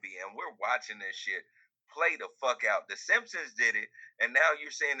life can be, and we're watching this shit play the fuck out. The Simpsons did it, and now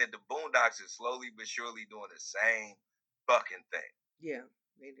you're saying that the Boondocks is slowly but surely doing the same fucking thing. Yeah,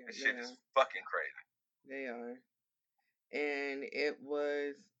 they This did. They shit are. is fucking crazy. They are. And it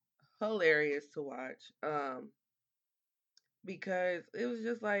was hilarious to watch. Because it was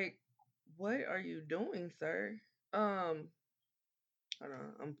just like, what are you doing, sir? Um, hold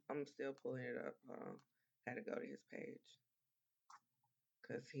on, I'm still pulling it up. Hold on. Had to go to his page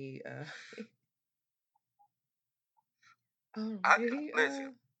because he oh I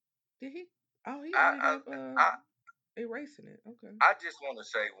listen. did he oh he ended I up I erasing it. Okay. I just want to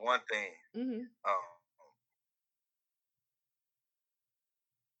say one thing. Mhm. Um,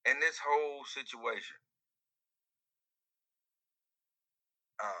 in this whole situation,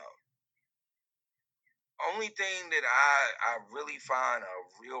 um, only thing that I really find a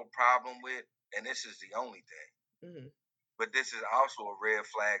real problem with, and this is the only thing, Mhm. but this is also a red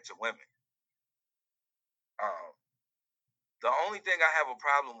flag to women. Um, the only thing I have a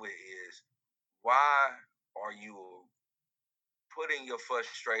problem with is why are you putting your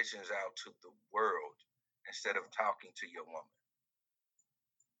frustrations out to the world instead of talking to your woman?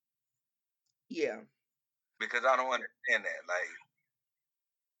 Yeah. Because I don't understand that. Like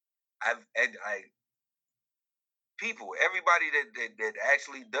I people, everybody that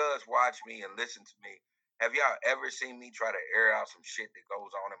actually does watch me and listen to me, have y'all ever seen me try to air out some shit that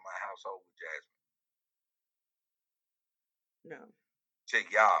goes on in my household with Jasmine? No. To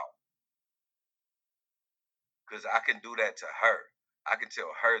y'all, because I can do that to her. I can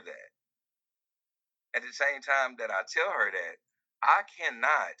tell her that. At the same time that I tell her that, I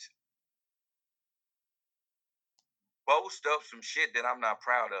cannot boast up some shit that I'm not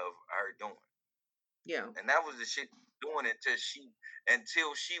proud of her doing. Yeah. And that was the shit doing it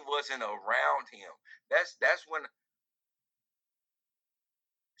until she wasn't around him. That's when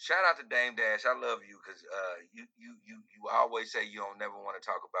shout out to Dame Dash. I love you because you always say you don't never want to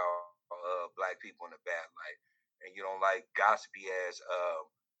talk about black people in a bad light, and you don't like gossipy ass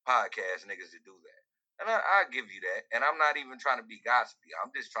podcast niggas that do that. And I give you that. And I'm not even trying to be gossipy. I'm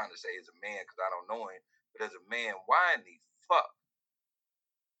just trying to say as a man because I don't know him. But as a man, why in the fuck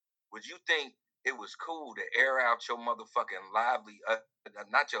would you think it was cool to air out your motherfucking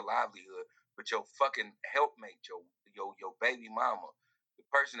not your livelihood, but your fucking helpmate, your baby mama, the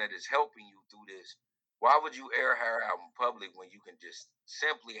person that is helping you through this? Why would you air her out in public when you can just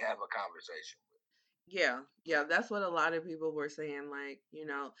simply have a conversation with Yeah. Yeah. That's what a lot of people were saying. Like,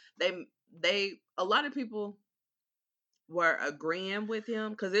 they a lot of people were agreeing with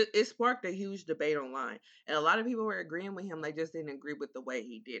him because it sparked a huge debate online, and a lot of people were agreeing with him. They just didn't agree with the way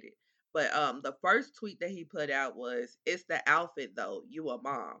he did it. But the first tweet that he put out was, "It's the outfit though. You a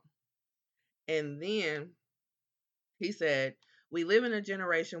mom." And then he said, "We live in a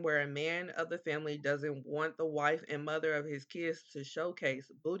generation where a man of the family doesn't want the wife and mother of his kids to showcase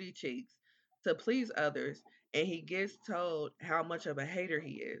booty cheeks to please others, and he gets told how much of a hater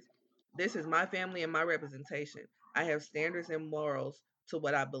he is. This is my family and my representation. I have standards and morals to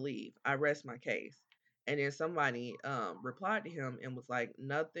what I believe. I rest my case." And then somebody replied to him and was like,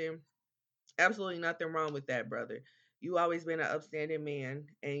 "Nothing, absolutely nothing wrong with that, brother. You always been an upstanding man,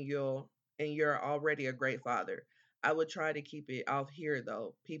 and you're already a great father. I would try to keep it off here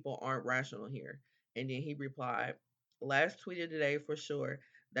though. People aren't rational here." And then he replied, "Last tweet of the day for sure.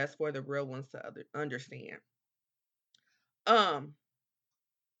 That's for the real ones to understand." Um,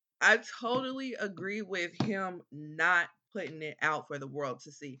 I totally agree with him not putting it out for the world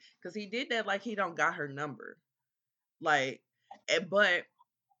to see because he did that like he don't got her number. Like, but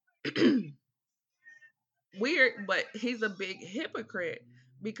weird, but he's a big hypocrite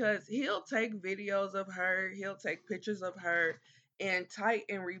because he'll take videos of her, he'll take pictures of her in tight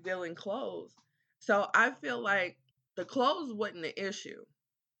and revealing clothes. So I feel like the clothes wasn't the issue.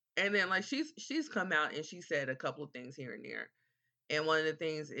 And then like she's come out and she said a couple of things here and there. And one of the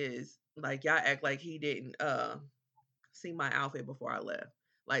things is like y'all act like he didn't see my outfit before I left.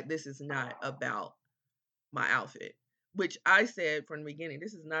 Like this is not about my outfit. Which I said from the beginning,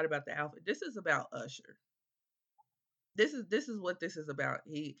 this is not about the outfit. This is about Usher. This is what this is about.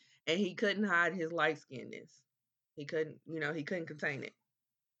 He couldn't hide his light skinness. He couldn't, he couldn't contain it.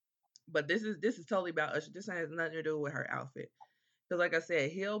 But this is totally about Usher. This has nothing to do with her outfit. Because like I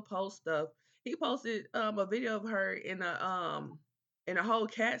said, he'll post stuff. He posted a video of her in a whole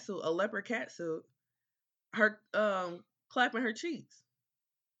cat suit, a leopard cat suit, her clapping her cheeks.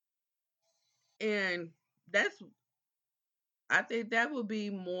 And that's I think that would be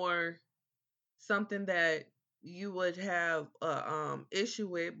more something that you would have a issue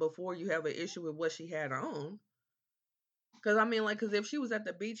with before you have an issue with what she had on. Because I mean, like, because if she was at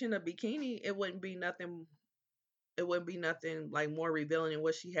the beach in a bikini, it wouldn't be nothing. It wouldn't be nothing like more revealing than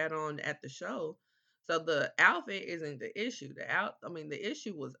what she had on at the show. So the outfit isn't the issue. I mean, the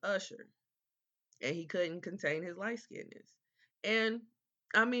issue was Usher, and he couldn't contain his light skinness. And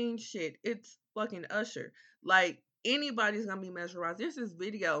I mean, shit, it's fucking Usher. Like anybody's gonna be mesmerized. There's this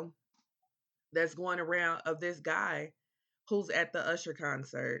video that's going around of this guy who's at the Usher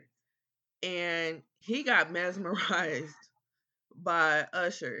concert, and he got mesmerized by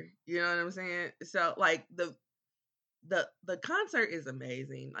Usher. You know what I'm saying? So like the concert is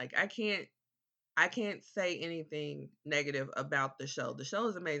amazing. Like I can't say anything negative about the show. The show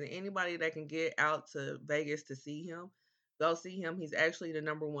is amazing. Anybody that can get out to Vegas to see him, go see him. He's actually the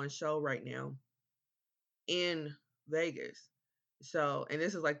number one show right now in Vegas. So, and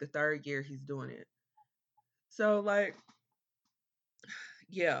this is like the third year he's doing it. So like,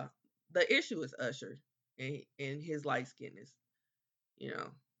 yeah, the issue is Usher and his light skinness. You know,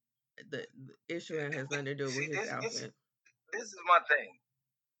 the issue has nothing to do with See, his this outfit. this is my thing.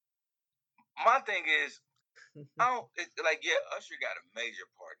 My thing is, I don't like. Yeah, Usher got a major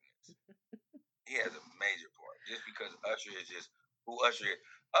part in this. He has a major part just because Usher is just who Usher is.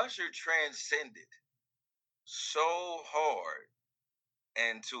 Usher transcended so hard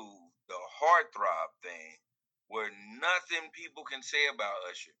into the heartthrob thing where nothing people can say about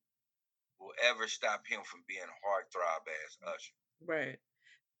Usher will ever stop him from being heartthrob as Usher. Right.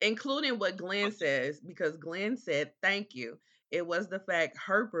 Including what Glenn But says, because Glenn said, thank you. It was the fact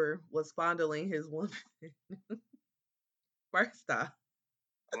Herper was fondling his woman. First off.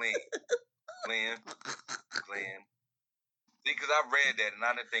 Glenn, Glenn, Glenn. See, because I read that and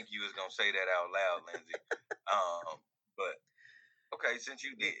I didn't think you was gonna say that out loud, Lindsay. But okay, since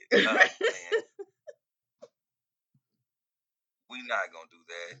you did, Glenn, we not gonna do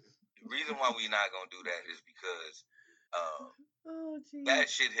that. The reason why we not gonna do that is because Oh, that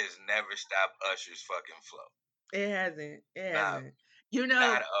geez. shit has never stopped Usher's fucking flow. It hasn't. It Not, hasn't. You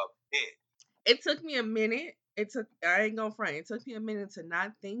not know, a bit. it took me a minute. I ain't gonna front. It took me a minute to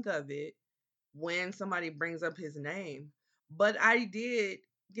not think of it when somebody brings up his name. But I did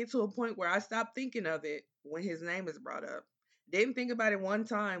get to a point where I stopped thinking of it when his name is brought up. Didn't think about it one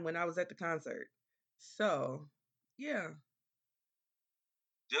time when I was at the concert. So, yeah.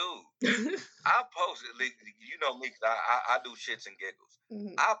 Dude, I posted, you know me, 'cause I do shits and giggles.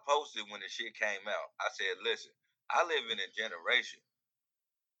 Mhm. I posted when the shit came out. I said, listen, I live in a generation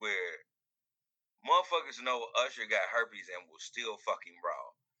where motherfuckers know Usher got herpes and will still fucking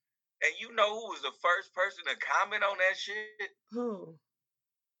brawl. And you know who was the first person to comment on that shit? Who?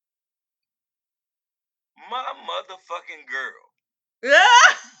 My motherfucking girl.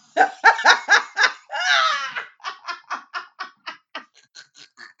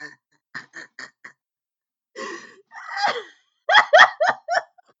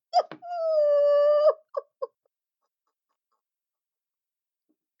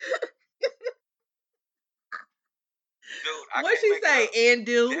 Dude, I What can't she make it say? up. And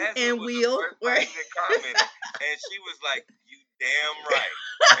do Jasmine and was the will. first Right. person that commented, and she was like, "You damn right."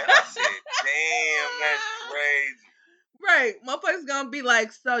 And I said, "Damn, that's crazy." Right. Motherfuckers gonna be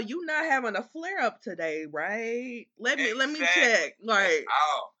like, so you not having a flare up today, right? Let me Exactly. check. That's Right.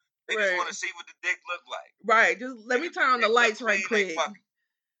 all. They just Right. want to see what the dick look like. Right. Just let And me if the turn on the dick look lights right clean, they quick. fucking.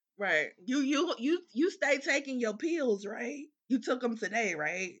 Right. You stay taking your pills, right? You took them today,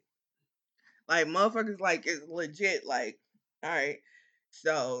 right? Like motherfuckers like it's legit like, all right.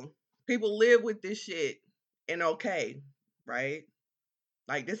 So people live with this shit and okay, right?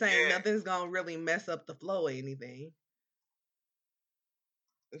 Like this ain't Yeah. nothing's gonna really mess up the flow or anything.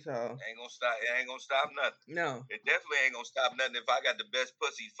 So Ain't gonna stop. It ain't gonna stop nothing. no, It definitely ain't gonna stop nothing if I got the best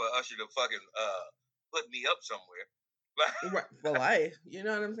pussy for Usher to fucking put me up somewhere. right, for life. You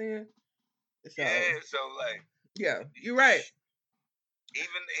know what I'm saying? So Yeah, so like yeah, you're right.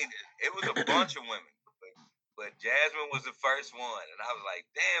 even it was a bunch of women, but Jasmine was the first one, and I was like,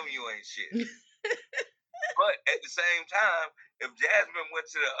 damn, you ain't shit. But at the same time, if Jasmine went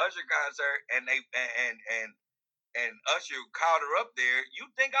to the Usher concert and they and Usher called her up there, you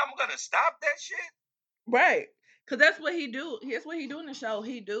think I'm gonna stop that shit? Right. Cause that's what he do. That's what he do in the show.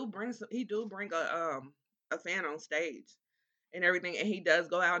 He do bring a fan on stage and everything, and he does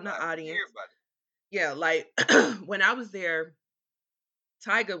go out I'm in the not audience. here about it. Yeah, like when I was there,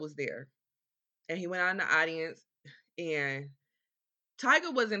 Tyga was there, and he went out in the audience, and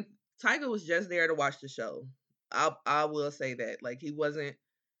Tyga wasn't. Tyga was just there to watch the show. I will say that. Like he wasn't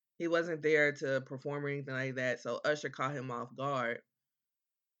there to perform or anything like that. So Usher caught him off guard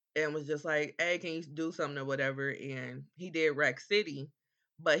and was just like, "Hey, can you do something or whatever?" And he did Rack City,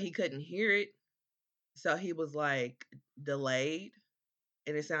 but he couldn't hear it, so he was like delayed,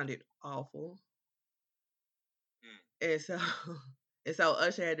 and it sounded awful. Hmm. And so, and so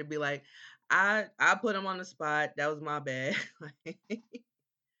Usher had to be like, "I put him on the spot. That was my bad."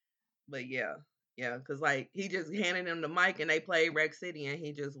 But yeah, yeah, because like he just handed him the mic and they played Rack City and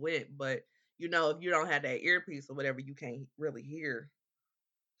he just went. But if you don't have that earpiece or whatever, you can't really hear.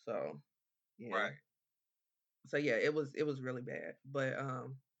 So yeah. Right. So yeah, it was really bad. But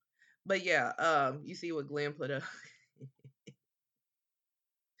yeah, you see what Glenn put up.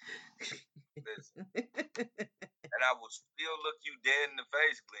 Listen, and I will still look you dead in the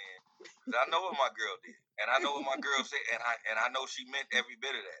face, Glenn, because I know what my girl did, and I know what my girl said, and I know she meant every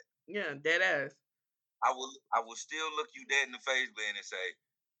bit of that. Yeah, dead ass. I will still look you dead in the face, Glenn, and say,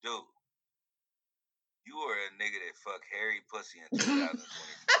 dude, you were a nigga that fucked hairy pussy in 2023.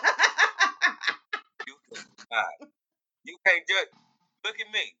 You cannot. You can't just look at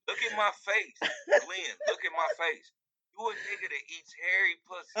me. Look at my face, Glenn. Look at my face. You a nigga that eats hairy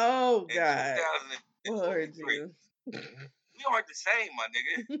pussy Oh in God, Lord 2023. Jesus. We aren't the same, my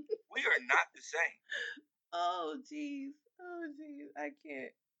nigga. We are not the same. Oh jeez. Oh jeez. I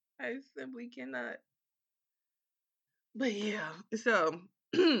can't. I simply cannot. But yeah. So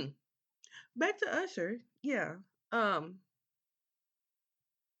back to Usher. Yeah. Um.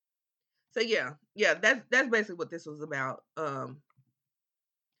 So yeah. Yeah. That's basically what this was about.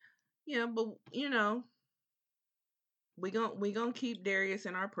 Yeah. But we gonna keep Darius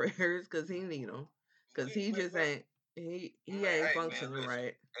in our prayers because he need them because he just ain't he Man, ain't hey man, functioning listen.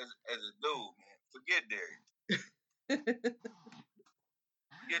 right. As a dude, man, forget Darius.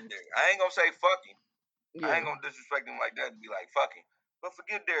 Forget Darius. I ain't gonna say fuck him. I Yeah. ain't gonna disrespect him like that and be like fuck him. But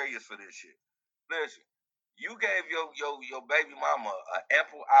forget Darius for this shit. Listen, you gave your baby mama an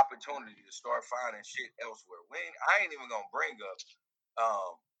ample opportunity to start finding shit elsewhere. I ain't even gonna bring up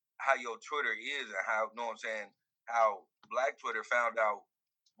how your Twitter is and how you know what I'm saying, how Black Twitter found out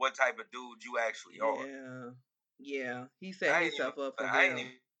what type of dude you actually are. Yeah. Yeah. He set himself up for I ain't them.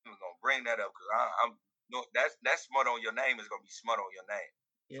 even gonna bring that up because I'm no that's smut on your name is gonna be smut on your name.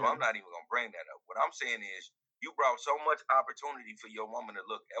 So Yeah. I'm not even gonna bring that up. What I'm saying is you brought so much opportunity for your woman to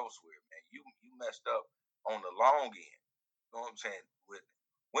look elsewhere, man. You messed up on the long end. You know what I'm saying? With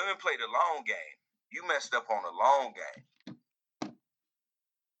women play the long game. You messed up on the long game.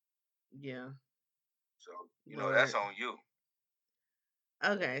 Yeah. So, that's Lord. on you.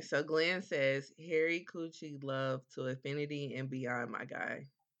 Okay, so Glenn says Harry Coochie love to infinity and beyond, my guy.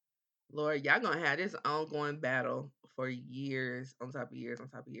 Lord, y'all gonna have this ongoing battle for years on top of years on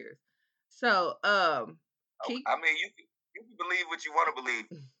top of years. So, keep I mean, you can believe what you want to believe.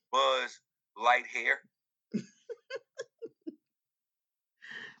 Buzz, light hair.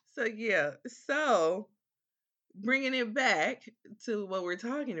 so yeah, so bringing it back to what we're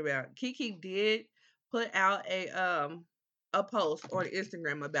talking about, Kiki did put out a post on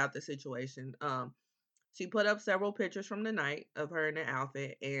Instagram about the situation. She put up several pictures from the night of her in the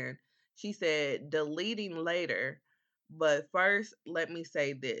outfit, and she said, "Deleting later, but first, let me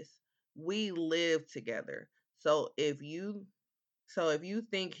say this: we live together. So if you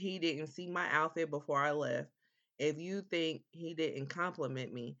think he didn't see my outfit before I left, if you think he didn't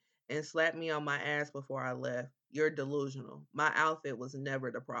compliment me and slap me on my ass before I left, you're delusional. My outfit was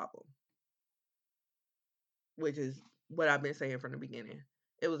never the problem," which is what I've been saying from the beginning.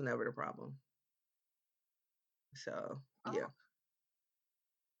 It was never the problem. So, yeah.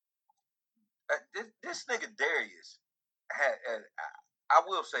 This nigga Darius had. I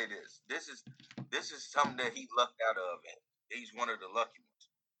will say this. This is something that he lucked out of, and he's one of the lucky ones.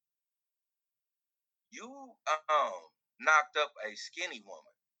 You knocked up a skinny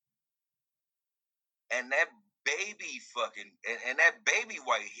woman and that baby fucking and that baby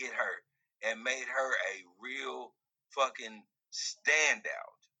white hit her and made her a real fucking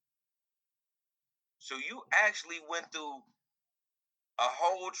standout. So you actually went through a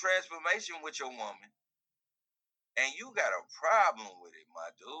whole transformation with your woman, and you got a problem with it, my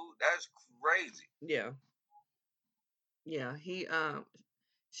dude. That's crazy. Yeah. Yeah.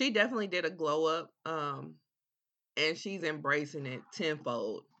 She definitely did a glow up. And she's embracing it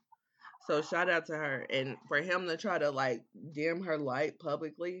tenfold. So shout out to her. And for him to try to like dim her light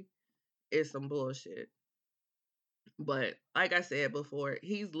publicly is some bullshit. But like I said before,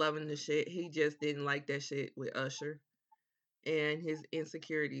 he's loving the shit. He just didn't like that shit with Usher. And his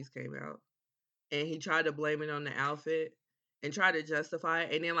insecurities came out. And he tried to blame it on the outfit and try to justify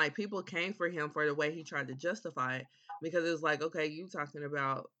it. And then like people came for him for the way he tried to justify it because it was like, okay, you talking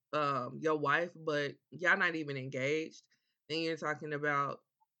about your wife, but y'all not even engaged. Then you're talking about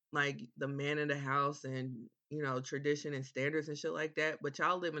like the man in the house and tradition and standards and shit like that. But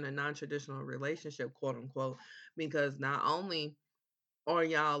y'all live in a non-traditional relationship, quote unquote, because not only are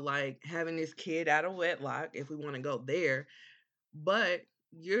y'all like having this kid out of wedlock, if we want to go there, but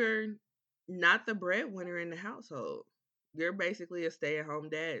you're not the breadwinner in the household. You're basically a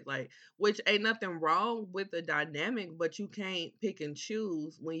stay-at-home dad, like, which ain't nothing wrong with the dynamic, but you can't pick and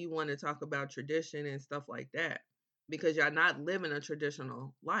choose when you want to talk about tradition and stuff like that because you're not living a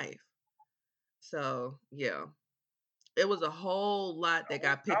traditional life. So yeah, it was a whole lot that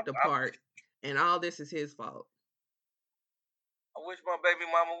got picked apart, and all this is his fault. I wish my baby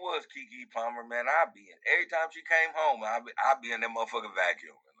mama was Keke Palmer, man. I'd be in every time she came home. I'd be in that motherfucking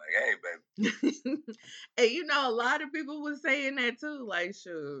vacuum. Like, hey, baby. And a lot of people was saying that too. Like,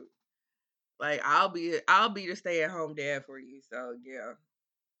 shoot, like I'll be the stay at home dad for you. So yeah,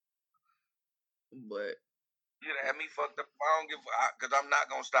 but you had me fucked up. I don't give because I'm not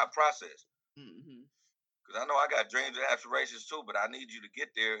gonna stop processing. mm-hmm. Because I know I got dreams and aspirations too, but I need you to get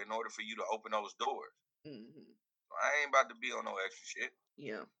there in order for you to open those doors. Mm-hmm. So I ain't about to be on no extra shit.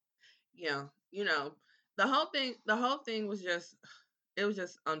 Yeah, yeah. The whole thing was just it was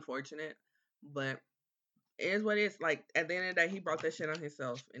just unfortunate, but it is what it is. Like at the end of the day, he brought that shit on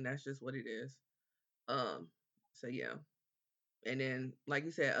himself, and that's just what it is. Um. So yeah, and then like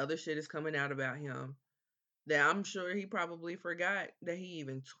you said, other shit is coming out about him that I'm sure he probably forgot that he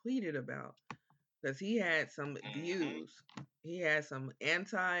even tweeted about because he had some views. He had some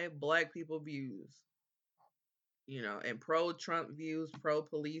anti-black people views, and pro-Trump views,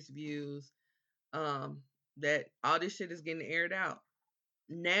 pro-police views. That all this shit is getting aired out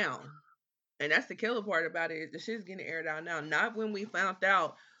now, and that's the killer part about it. Is the shit's getting aired out now, not when we found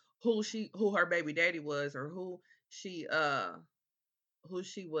out who her baby daddy was or she uh who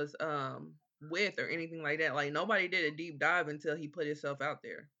she was with or anything like that. Like nobody did a deep dive until he put himself out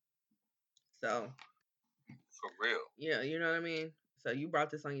there. So for real. yeah, you know what I mean? So you brought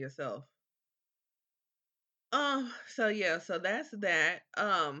this on yourself. So yeah, so that's that.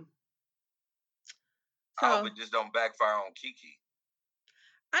 I hope So it just don't backfire on Keke.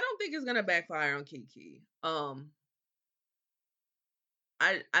 I don't think it's gonna backfire on Keke.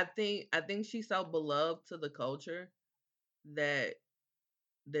 I think she's so beloved to the culture that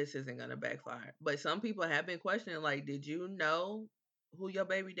this isn't gonna backfire. But some people have been questioning, like, did you know who your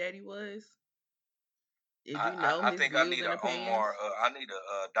baby daddy was? Did you know I his think I views need and a opinions? Omar. I need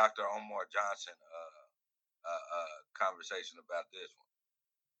a Dr. Omar Johnson conversation about this one.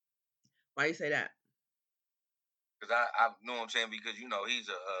 Why you say that? Because I know what I'm saying, because he's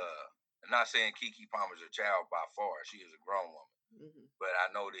I'm not saying Keke Palmer's a child by far. She is a grown woman. Mm-hmm. But I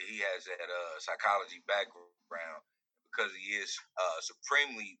know that he has that psychology background because he is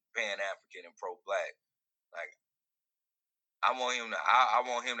supremely Pan African and pro black. Like I want him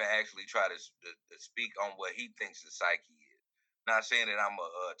to actually try to speak on what he thinks the psyche is. Not saying that I'm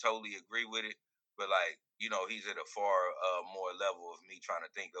totally agree with it, but like he's at a far more level of me trying to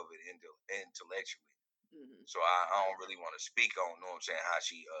think of it intellectually. Mm-hmm. So I don't really want to speak on, know what I'm saying, how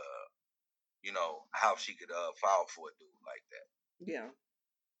she how she could fall for a dude like that. Yeah.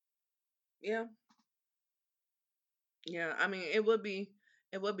 Yeah. Yeah. I mean, it would be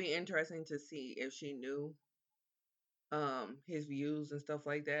interesting to see if she knew his views and stuff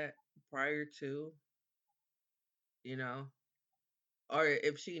like that prior to, you know, or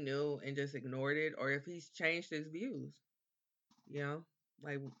if she knew and just ignored it, or if he's changed his views,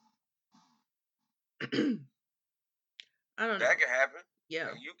 like I don't know. That can happen.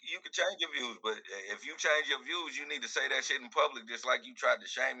 Yeah. You can change your views, but if you change your views, you need to say that shit in public, just like you tried to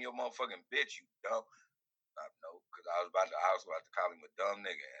shame your motherfucking bitch. You dumb. I know, because I was about to call him a dumb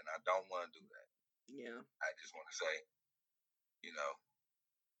nigga, and I don't want to do that. Yeah. I just want to say, you know,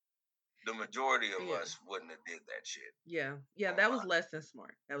 the majority of Yeah. us wouldn't have did that shit Yeah. Yeah, that was online. less than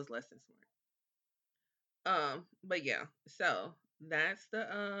smart. That was less than smart. But yeah, so that's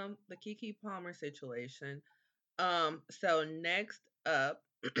the Kiki Palmer situation. So next up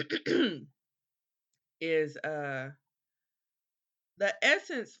is the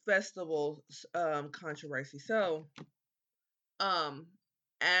Essence Festival controversy. So um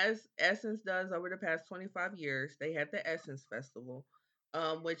as Essence does over the past 25 years, they had the Essence Festival,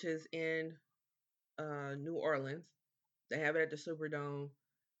 which is in New Orleans. They have it at the Superdome,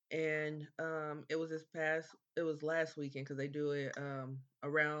 and it was last weekend because they do it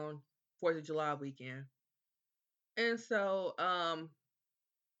around 4th of July weekend. And so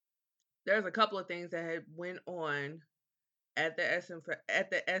there's a couple of things that had went on at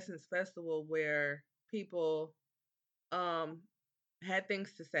the Essence Festival where people um had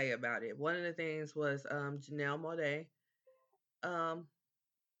things to say about it. One of the things was Janelle Monáe, um,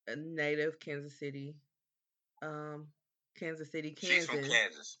 a native um, Kansas City, She's from Kansan.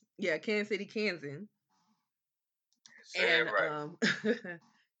 Kansas. Yeah, Kansas City, Kansan. Say it And right.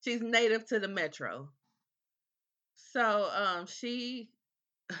 she's native to the metro. So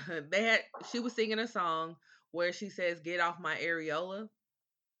they had she was singing a song where she says "Get off my areola,"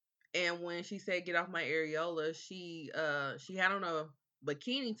 and when she said "Get off my areola," she had on a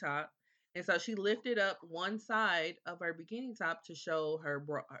bikini top, and so she lifted up one side of her bikini top to show her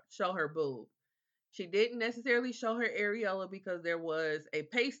boob. She didn't necessarily show her areola because there was a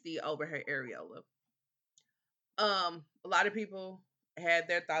pasty over her areola. A lot of people had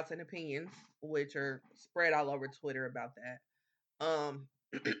their thoughts and opinions, which are spread all over Twitter about that.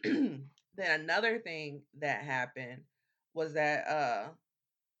 Then another thing that happened was that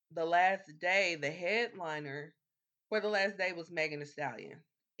the last day, the headliner for the last day was Megan Thee Stallion,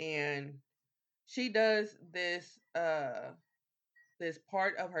 and she does this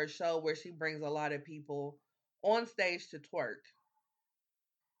part of her show where she brings a lot of people on stage to twerk,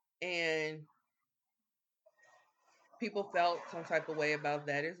 and people felt some type of way about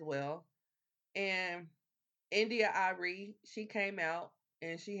that as well. And India Ari, she came out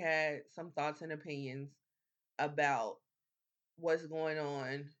and she had some thoughts and opinions about what's going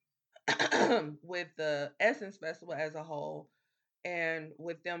on with the Essence Festival as a whole and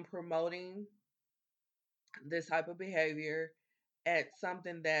with them promoting this type of behavior at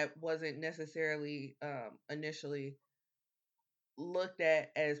something that wasn't necessarily initially looked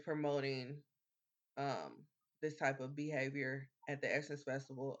at as promoting um, this type of behavior at the Essence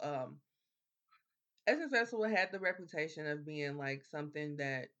Festival. Essence Festival had the reputation of being like something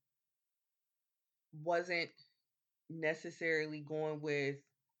that wasn't necessarily going with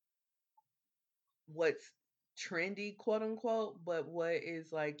what's trendy, quote unquote, but what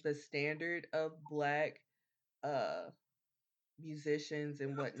is like the standard of black uh musicians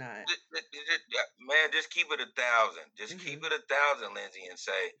and whatnot. Man, just keep it 1,000. Just keep Hmm. it 1,000, Lindsay, and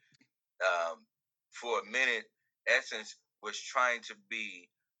say, um, for a minute, Essence was trying to be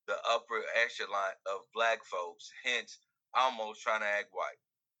the upper echelon of black folks, hence almost trying to act white.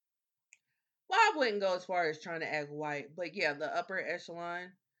 Well, I wouldn't go as far as trying to act white, but yeah, the upper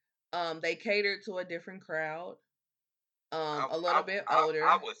echelon. They catered to a different crowd, I, a I, little bit I older.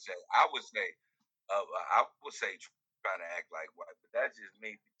 would say trying to act like white, but that's just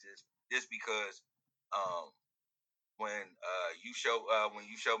me. Just because um, when you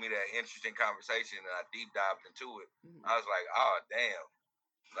showed me that interesting conversation and I deep dived into it, Mhm. I was like, oh damn,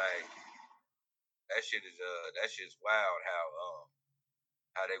 like that shit's wild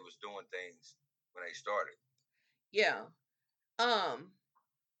how they was doing things when they started. Yeah. Um,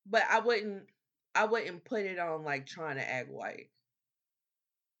 but I wouldn't put it on like trying to act white.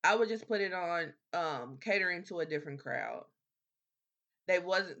 I would just put it on catering to a different crowd. They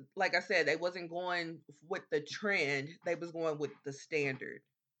wasn't, like I said, they wasn't going with the trend. They was going with the standard.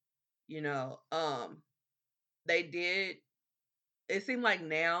 You know, they did. It seemed like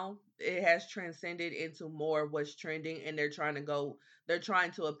now it has transcended into more of what's trending, and they're trying to go. They're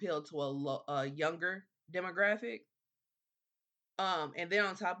trying to appeal to a younger demographic. And then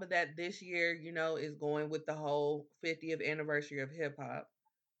on top of that, this year, you know, is going with the whole 50th anniversary of hip hop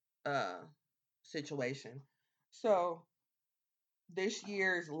uh situation. So this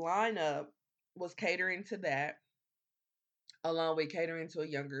year's lineup was catering to that, along with catering to a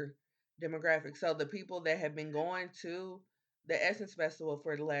younger demographic. So the people that have been going to the Essence Festival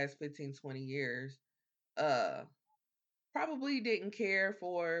for the last 15, 20 years, uh, probably didn't care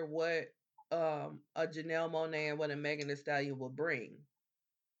for what a Janelle Monáe and what a Megan Thee Stallion will bring.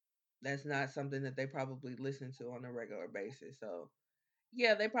 That's not something that they probably listen to on a regular basis. So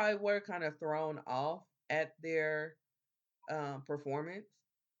yeah, they probably were kind of thrown off at their performance.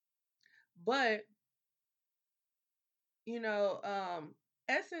 But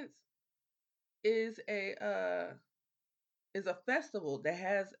Essence is a festival that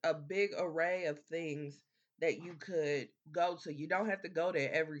has a big array of things that you could go to. You don't have to go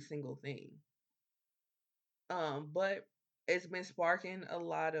to every single thing. But it's been sparking a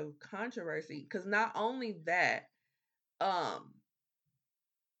lot of controversy because not only that, um,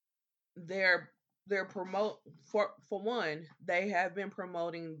 they're they're promote for one, they have been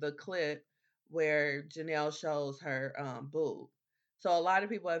promoting the clip where Janelle shows her boob. So a lot of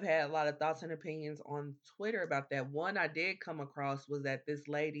people have had a lot of thoughts and opinions on Twitter about that. One I did come across was that this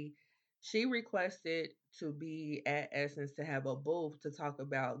lady, she requested to be at Essence to have a booth to talk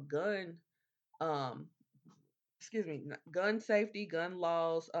about um gun safety, gun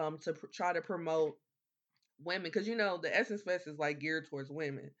laws, to try to promote women, because the Essence Fest is like geared towards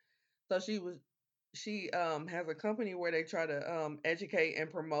women. So she has a company where they try to educate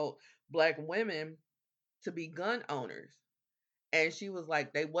and promote black women to be gun owners. And she was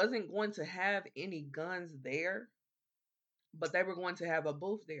like, they wasn't going to have any guns there, but they were going to have a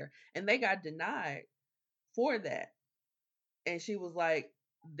booth there. And they got denied for that. And she was like,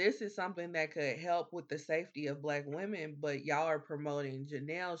 this is something that could help with the safety of black women, but y'all are promoting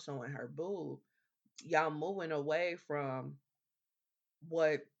Janelle showing her boob. Y'all moving away from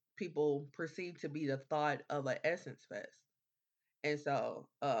what people perceive to be the thought of an Essence Fest. And so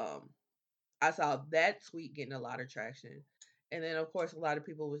I saw that tweet getting a lot of traction. And then of course a lot of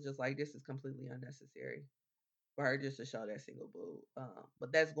people was just like, this is completely unnecessary for her just to show that single boob.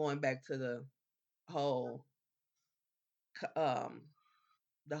 But that's going back to whole um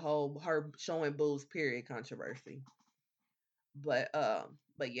the whole her showing boobs period controversy. But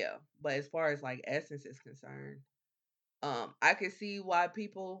yeah. But as far as like Essence is concerned, I can see why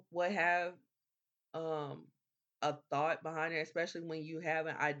people would have um a thought behind it, especially when you have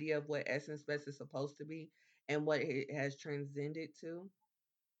an idea of what Essence Fest is supposed to be and what it has transcended to.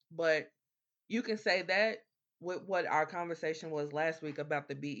 But you can say that with what our conversation was last week about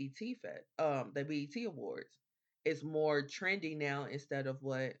the the BET Awards. It's more trendy now instead of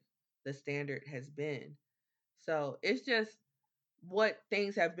what the standard has been. So it's just what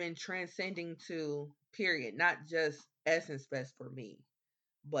things have been transcending to, period, not just Essence Fest for me.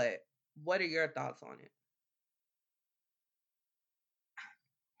 But what are your thoughts on it?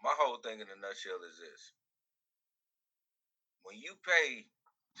 My whole thing in a nutshell is this: when you pay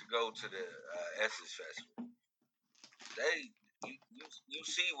to go to the Essence Festival, they you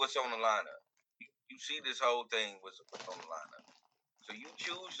see what's on the lineup. You see this whole thing what's on the lineup. So you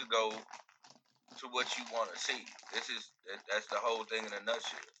choose to go to what you want to see. That's the whole thing in a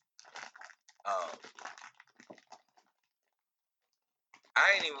nutshell. Um,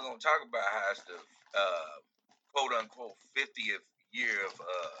 I ain't even gonna talk about how it's the quote unquote 50th year of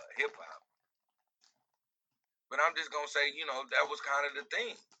hip hop, but I'm just gonna say, that was kind of the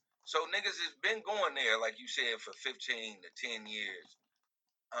thing. So niggas has been going there, like you said, for 15 to 10 years.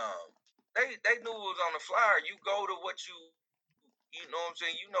 Um, they knew it was on the flyer. You go to what you know what I'm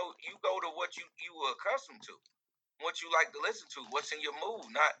saying. You go to what you were accustomed to, what you like to listen to, what's in your mood,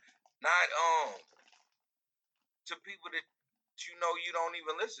 not to people that you don't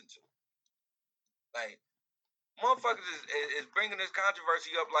even listen to. Like motherfuckers is bringing this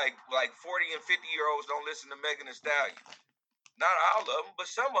controversy up like 40 and 50-year-olds don't listen to Megan Thee Stallion. Not all of them, but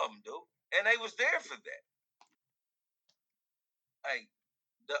some of them do, and they was there for that. Like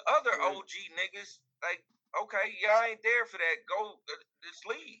the other Right. OG niggas, like okay, y'all ain't there for that. Go, just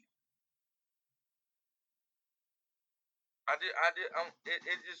leave.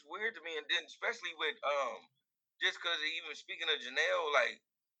 It's just weird to me, and then especially with just because even speaking of Janelle, like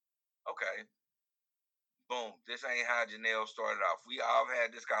okay, boom, this ain't how Janelle started off. We all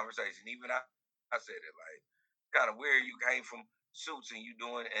had this conversation. Even I said it like kind of weird. You came from suits and you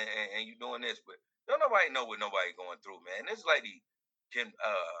doing and you doing this, but don't nobody know what nobody going through, man. This lady can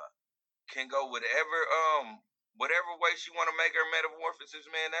go whatever way she want to make her metamorphosis,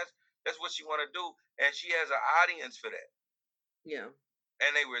 man. That's what she want to do, and she has an audience for that, Yeah.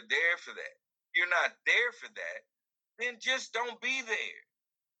 and they were there for that. If you're not there for that, then just don't be there.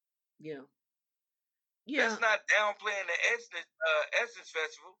 Yeah. That's Yeah. not downplaying the Essence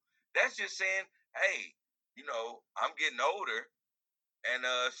Festival. That's just saying, hey, I'm getting older, and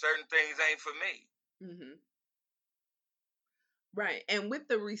certain things ain't for me. Hmm. Right. And with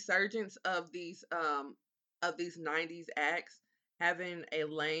the resurgence of these 90s acts having a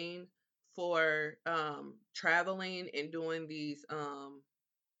lane for traveling and doing these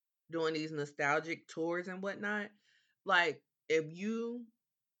nostalgic tours and whatnot, like if you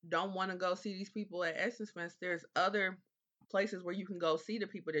don't want to go see these people at Essence Fest, there's other places where you can go see the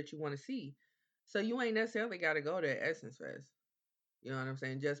people that you want to see. So you ain't necessarily got to go to Essence Fest. You know what I'm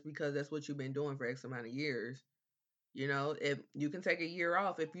saying? Just because that's what you've been doing for X amount of years. You know, if you can take a year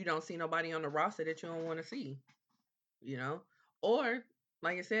off if you don't see nobody on the roster that you don't want to see, you know? Or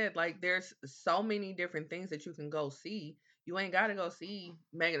like I said, like there's so many different things that you can go see. You ain't gotta go see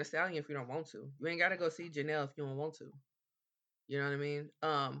Megan Thee Stallion if you don't want to. You ain't gotta go see Janelle if you don't want to. You know what I mean?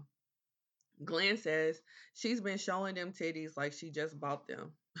 Glenn says she's been showing them titties like she just bought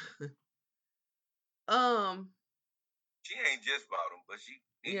them. um, She ain't just bought them, but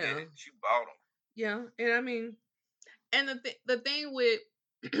he yeah, get it. She bought them. yeah, and I mean, and the thing with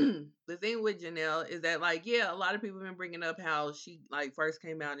the thing with Janelle is that like yeah, a lot of people have been bringing up how she like first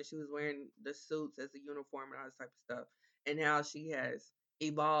came out and she was wearing the suits as a uniform and all this type of stuff, and how she has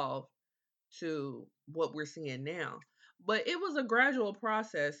evolved to what we're seeing now. But it was a gradual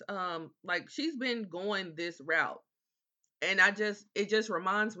process. Like she's been going this route, and it just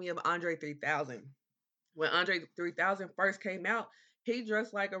reminds me of Andre 3000. When Andre 3000 first came out, he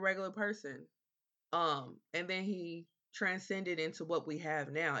dressed like a regular person. And then he transcended into what we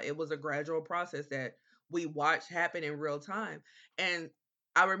have now. It was a gradual process that we watched happen in real time. And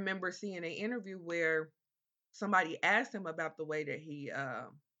I remember seeing an interview where somebody asked him about the way that he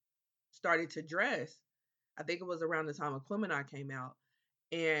started to dress. I think it was around the time Aquemini came out.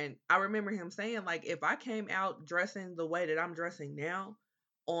 And I remember him saying, like, if I came out dressing the way that I'm dressing now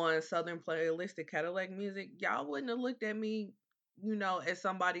on Southern Playalistic Cadillac music, y'all wouldn't have looked at me, you know, as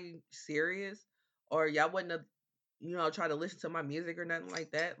somebody serious, or y'all wouldn't have, you know, try to listen to my music or nothing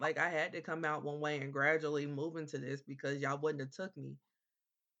like that. Like I had to come out one way and gradually move into this because y'all wouldn't have took me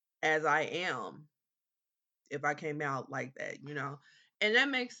as I am if I came out like that, you know. And that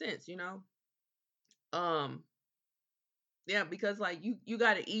makes sense, you know. Um yeah, because like you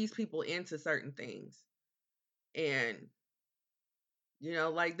got to ease people into certain things. And you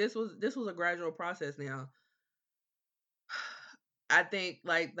know, like this was a gradual process now. I think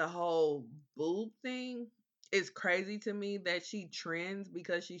like the whole boob thing is crazy to me that she trends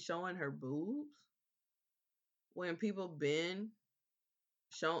because she's showing her boobs when people been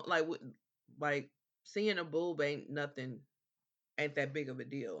shown like seeing a boob ain't that big of a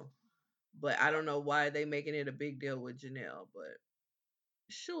deal. But I don't know why they making it a big deal with Janelle, but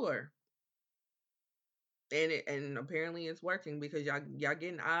sure. And apparently it's working because y'all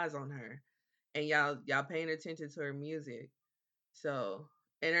getting eyes on her and y'all paying attention to her music. So,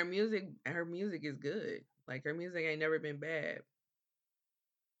 and her music is good. Like her music ain't never been bad.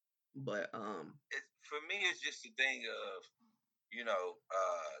 But For me, it's just a thing of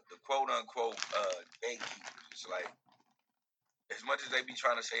the quote unquote gatekeepers. It's like as much as they be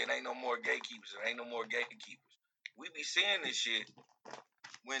trying to say it ain't no more gatekeepers, it ain't no more gatekeepers. We be seeing this shit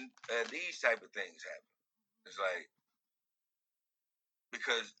when these type of things happen. It's like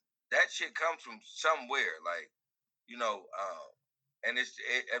because that shit comes from somewhere, like you know, and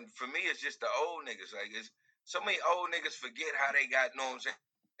for me it's just the old niggas. Like it's so many old niggas forget how they got. Know what I'm saying?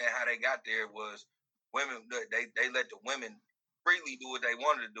 And how they got there was women. They let the women freely do what they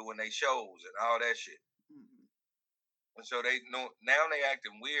wanted to do in they shows and all that shit. Mm-hmm. And so they know now they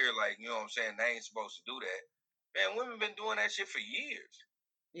acting weird, like you know what I'm saying. They ain't supposed to do that. Man, women been doing that shit for years.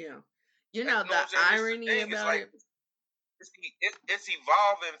 Yeah, you know the irony about it. It's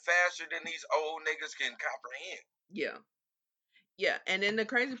evolving faster than these old niggas can comprehend. Yeah, yeah, and then the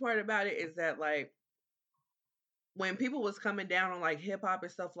crazy part about it is that like when people was coming down on like hip hop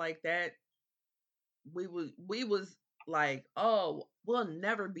and stuff like that, we was like, oh, we'll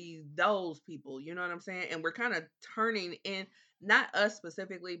never be those people. You know what I'm saying? And we're kind of turning in, not us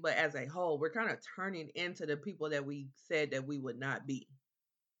specifically, but as a whole, we're kind of turning into the people that we said that we would not be.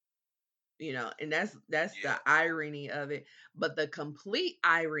 You know, and that's the irony of it. But the complete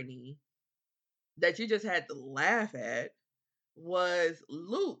irony that you just had to laugh at was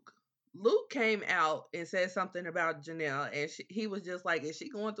Luke. Luke came out and said something about Janelle, and he was just like, "Is she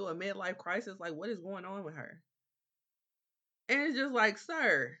going through a midlife crisis? Like, what is going on with her?" And it's just like,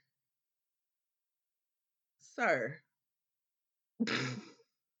 sir, sir,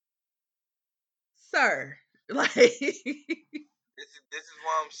 like, this is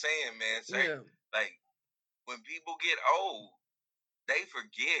what I'm saying, man. Yeah. Like, when people get old, they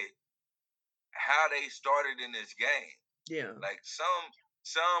forget how they started in this game. Yeah. Like some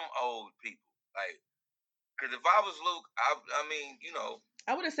old people, like, because if I was Luke, I mean, you know,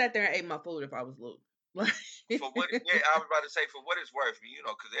 I would have sat there and ate my food if I was Luke. For what? Yeah, I was about to say for what it's worth, you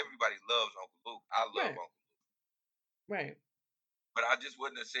know, because everybody loves Uncle Luke. I love Uncle Luke. Right. But I just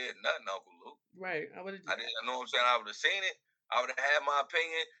wouldn't have said nothing, Uncle Luke. Right. I would have. I didn't know what I'm saying. I would have seen it. I would have had my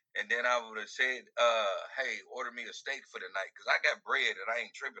opinion, And then I would have said, hey, order me a steak for the night because I got bread and I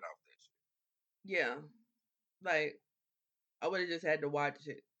ain't tripping off this. Yeah. Like, I would have just had to watch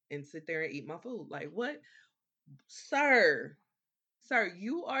it and sit there and eat my food. Like, what? Sir,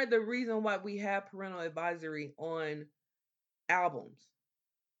 you are the reason why we have parental advisory on albums.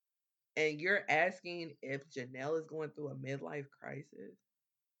 And you're asking if Janelle is going through a midlife crisis.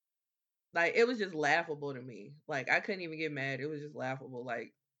 Like, it was just laughable to me. Like, I couldn't even get mad. It was just laughable.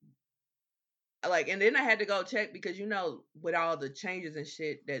 Like, and then I had to go check because with all the changes and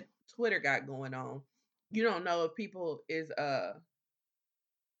shit that Twitter got going on, you don't know if people is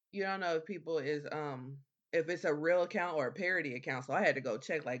you don't know if people is if it's a real account or a parody account. So I had to go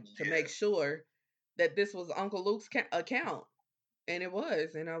check to make sure that this was Uncle Luke's account, and it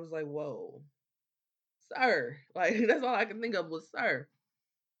was, and I was like, whoa, sir, like that's all I can think of was sir,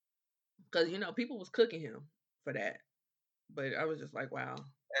 because people was cooking him for that, but I was just like, wow.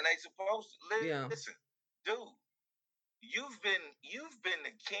 And they supposed to Yeah. listen, dude. You've been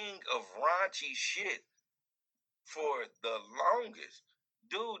the king of raunchy shit for the longest.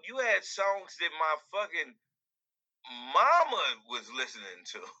 Dude, you had songs that my fucking mama was listening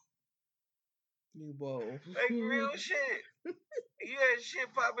to. Whoa. Like real shit. You had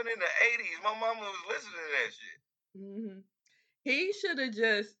shit popping in the 80s. My mama was listening to that shit. Mm-hmm. He should have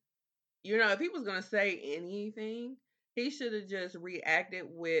just, if he was gonna say anything, he should have just reacted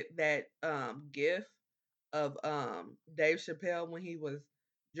with that gif of Dave Chappelle when he was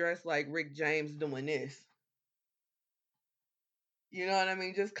dressed like Rick James doing this. You know what I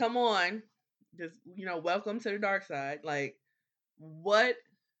mean? Just come on. Just welcome to the dark side. Like, what,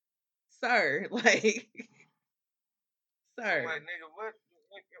 sir? Like, sir. Like, nigga, what?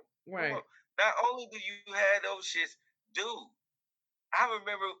 Right. Not only do you have those shits, dude, I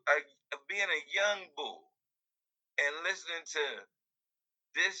remember being a young bull and listening to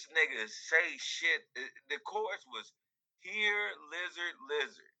this nigga say shit. The chorus was, here, lizard,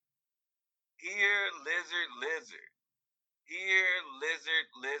 lizard. Here, lizard, lizard. Here, lizard,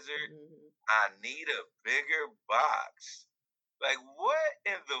 lizard. Mm-hmm. I need a bigger box. Like, what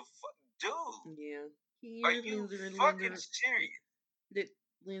in the fuck? Dude. Yeah. Here, Are you fucking serious?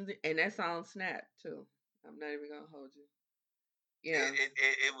 And that song snapped too. I'm not even gonna hold you. Yeah.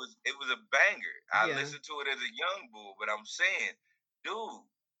 It was a banger. I listened to it as a young bull, but I'm saying, dude,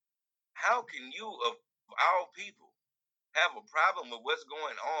 how can you of all people have a problem with what's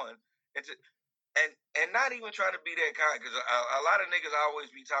going on and not even trying to be that kind? Because a lot of niggas always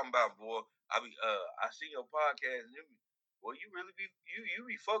be talking about, boy, I see your podcast and boy, you really be you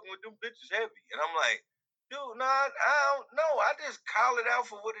be fucking with them bitches heavy, and I'm like, dude, nah, I don't know. I just call it out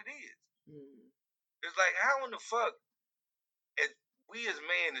for what it is. Mm. It's like, how in the fuck we as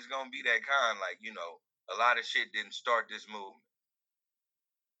men is gonna be that kind? Like, a lot of shit didn't start this movement.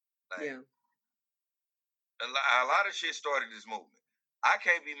 Like, yeah. A lot of shit started this movement. I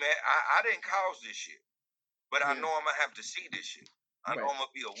can't be mad. I didn't cause this shit, but I know I'm gonna have to see this shit. I know I'm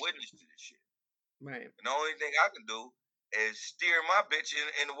gonna be a witness to this shit. Right. And the only thing I can do is steer my bitch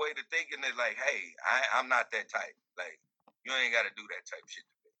in a way to thinking that, like, hey, I'm not that type. Like, you ain't got to do that type shit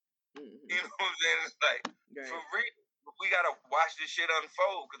to me. Mm-hmm. You know what I'm saying? It's like, for real, we got to watch this shit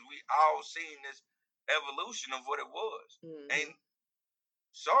unfold because we all seen this evolution of what it was. Mm-hmm. And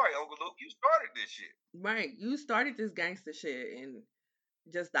sorry, Uncle Luke, you started this shit. Right. You started this gangster shit, and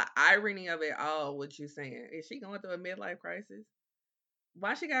just the irony of it all, what you saying. Is she going through a midlife crisis?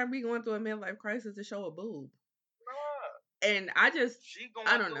 Why she gotta be going through a midlife crisis to show a boob? And I don't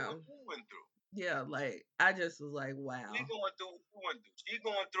know. What you went through. Yeah, like I just was like, wow. She going through what you went through. She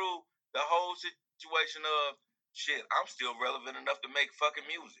going through the whole situation of shit. I'm still relevant enough to make fucking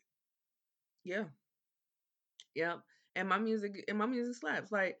music. Yeah. Yep. And my music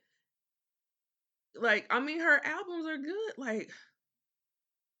slaps. Like I mean, her albums are good. Like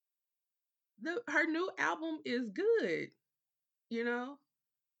her new album is good.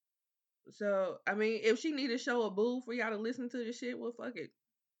 So I mean, if she need to show a boob for y'all to listen to the shit, well, fuck it.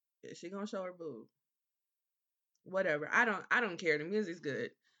 She gonna show her boob. Whatever. I don't care. The music's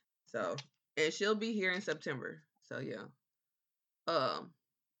good. So, and she'll be here in September. So yeah.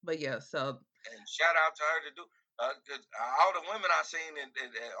 But yeah. So. And shout out to her to do. Cause all the women I seen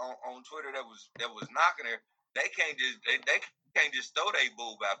on Twitter that was knocking her, they can't just throw their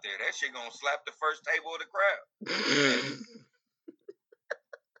boob out there. That shit gonna slap the first table of the crowd.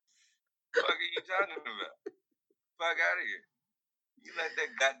 Fuck are you talking about? Fuck out of here. You let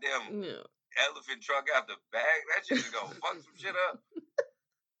that goddamn elephant truck out the bag, that shit is gonna fuck some shit up.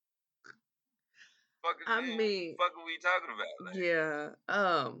 Fuck are we talking about? Yeah.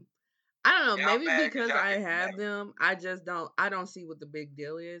 don't know. Y'all Maybe mad because because y'all I get have mad. them, I just don't. I don't see what the big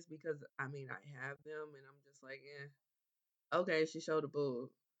deal is because I mean I have them, and I'm just like, okay, she showed a boob,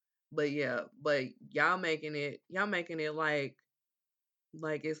 but yeah, but y'all making it like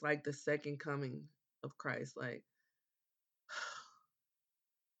it's like the second coming of Christ. Like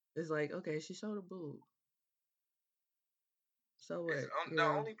it's like okay, she showed a boob, so It's what? You the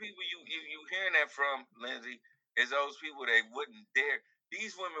know? only people you hearing that from, Lindsay, is those people that wouldn't dare.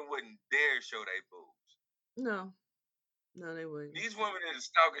 These women wouldn't dare show their boobs. No, no, they wouldn't. These women that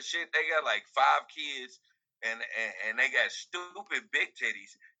is talking shit, they got like 5 kids and they got stupid big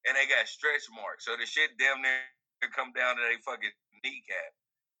titties and they got stretch marks. So the shit damn near come down to their fucking kneecap.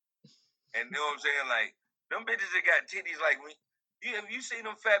 And you know what I'm saying? Like them bitches that got titties like when have you seen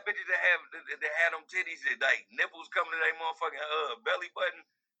them fat bitches that have them titties that like nipples coming to their motherfucking belly button?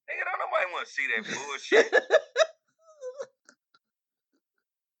 Nigga, don't nobody want to see that bullshit.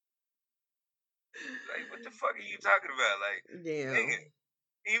 Like, what the fuck are you talking about? Like, nigga, Damn.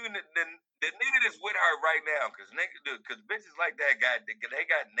 even the nigga that's with her right now, cause bitches like that they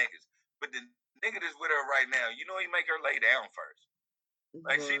got niggas, but the nigga that's with her right now, you know he make her lay down first.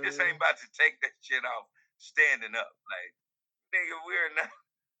 Like she just ain't Boy. about to take that shit off standing up. Like, nigga, we're not.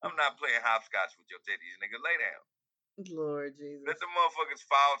 I'm not playing hopscotch with your titties, nigga. Lay down. Lord Let Jesus. the motherfuckers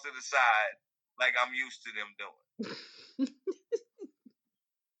fall to the side like I'm used to them doing.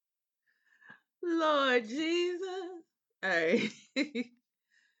 Lord Jesus. All right.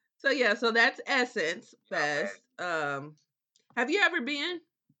 So yeah, so that's Essence Y'all mad? Fest. Have you ever been?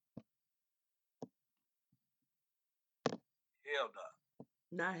 Hell no.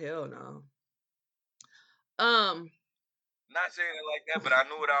 Not hell no. Um, Not saying it like that, but I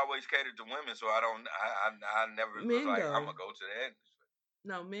knew it always catered to women, so I don't. I never was men like I'm go. gonna go to that.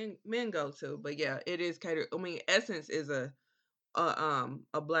 No, men go too, but yeah, it is catered. I mean, Essence is a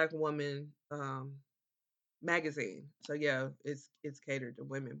black woman magazine. So yeah, it's catered to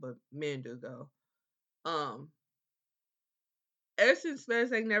women, but men do go. Um Essence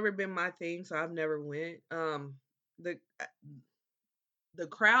Fest ain't never been my thing, so I've never went. The the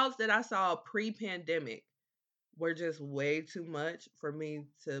crowds that I saw pre-pandemic were just way too much for me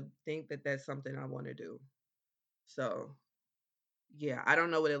to think that that's something I want to do. So yeah, I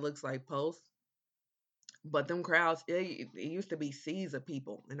don't know what it looks like post, but them crowds, it used to be seas of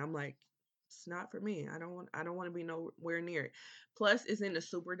people, and I'm like, it's not for me. I don't want to be nowhere near it. Plus, it's in the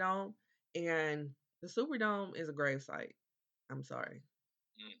Superdome, and the Superdome is a grave site. I'm sorry,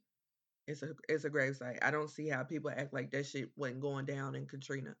 Mm. it's a grave site. I don't see how people act like that shit wasn't going down in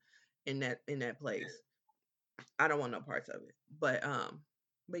Katrina, in that place. Yeah. I don't want no parts of it. But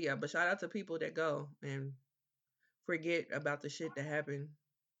yeah, but shout out to people that go and forget about the shit that happened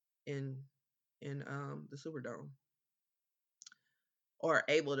in the Superdome, or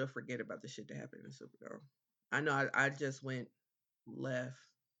able to forget about the shit that happened in the Superdome. I know I just went left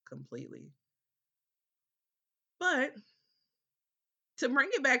completely. But to bring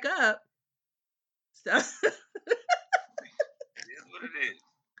it back up, so It is what it is.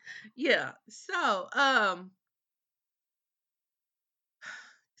 yeah.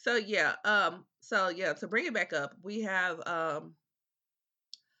 So yeah, to bring it back up, we have a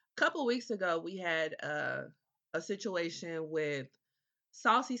couple weeks ago we had a situation with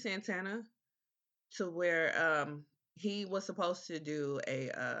Saucy Santana, to where he was supposed to do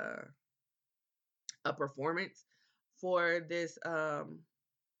a performance for this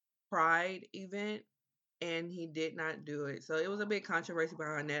Pride event, and he did not do it. So it was a big controversy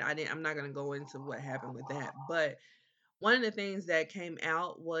behind that. I'm not gonna go into what happened with that, but one of the things that came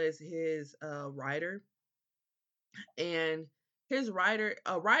out was his writer, and his writer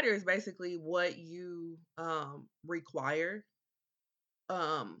a writer is basically what you require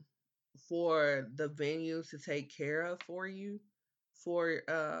um for the venue to take care of for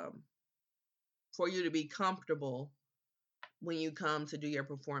um for you to be comfortable when you come to do your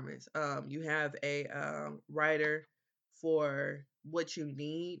performance. You have a writer for what you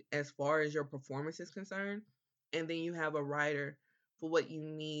need as far as your performance is concerned, and then you have a writer for what you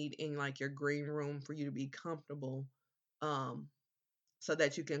need in like your green room for you to be comfortable, um, so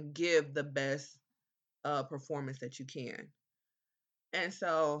that you can give the best performance that you can. And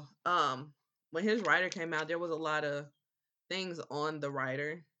so, when his writer came out, there was a lot of things on the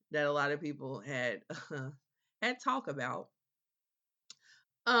writer that a lot of people had had talk about.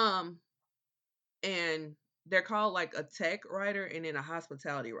 Um, and they're called like a tech writer and then a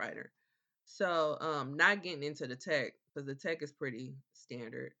hospitality writer. So not getting into the tech because the tech is pretty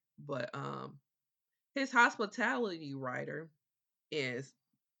standard, but his hospitality writer is,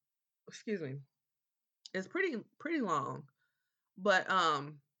 excuse me, is pretty long. But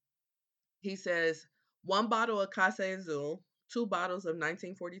He says 1 bottle of Casa Azul, 2 bottles of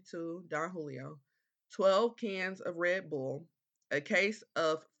 1942 Don Julio, 12 cans of Red Bull, a case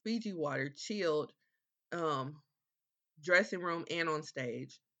of Fiji water chilled, um, dressing room and on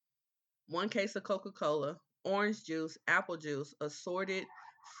stage, 1 case of Coca Cola, orange juice, apple juice, assorted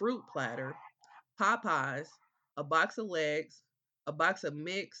fruit platter, Popeyes, a box of legs, a box of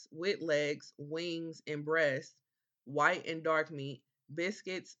mix with legs, wings, and breast, white and dark meat,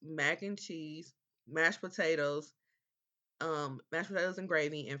 biscuits, mac and cheese, mashed potatoes and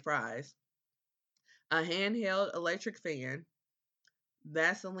gravy, and fries, a handheld electric fan,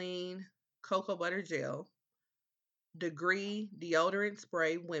 Vaseline cocoa butter gel, Degree deodorant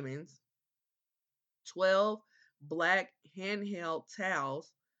spray women's, 12 black handheld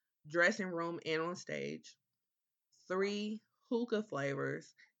towels, dressing room and on stage, 3 hookah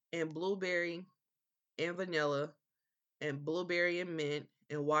flavors, and blueberry and vanilla, and blueberry and mint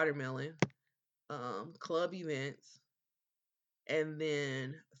and watermelon, club events, and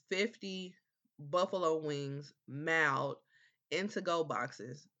then 50 buffalo wings, mild, in to go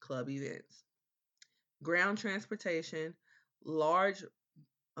boxes, club events. Ground transportation, large,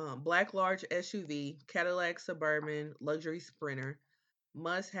 black large SUV, Cadillac Suburban, luxury Sprinter,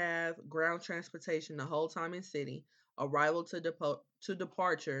 must have ground transportation the whole time in city, arrival to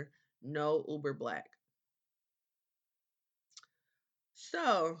departure, no Uber Black.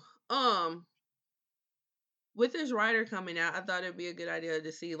 So, um, with this writer coming out, I thought it'd be a good idea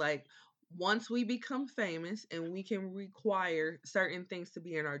to see like once we become famous and we can require certain things to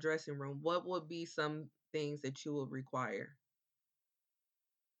be in our dressing room, what would be some things that you would require?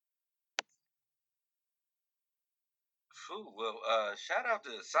 Phew, well, shout out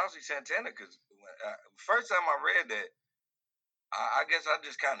to Saucy Santana because first time I read that, I guess I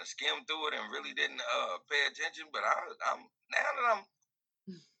just kind of skimmed through it and really didn't pay attention. But I'm now that I'm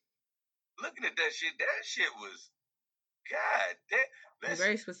looking at that shit was God. That, listen,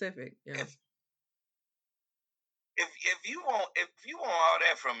 Very specific, yeah. if if you want all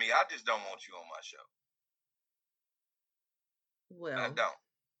that from me, I just don't want you on my show. I Well, don't.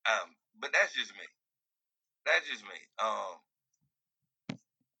 But that's just me. That's just me.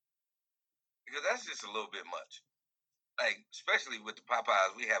 Because that's just a little bit much. Like especially with the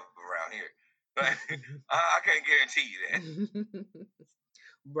Popeyes we have around here. Like I can't guarantee you that.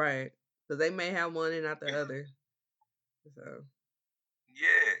 right, because they may have one and not the other. So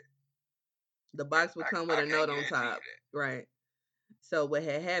Yeah, the box would come with I a can't note on guarantee you top, that. right? So what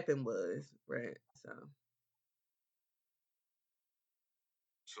had happened was right. So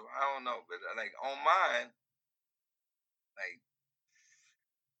So I don't know, but like on mine, like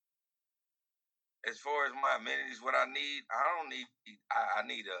as far as my amenities, what I need, I don't need. I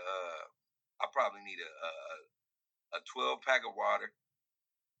need a. I probably need a 12 pack of water.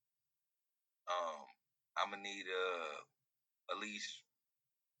 Um, I'm gonna need at least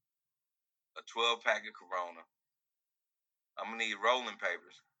a 12 pack of Corona. I'm gonna need rolling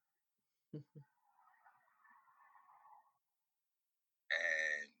papers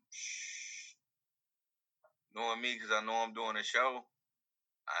and knowing me, because I know I'm doing a show.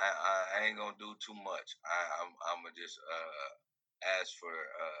 I ain't gonna do too much. I'm gonna just ask for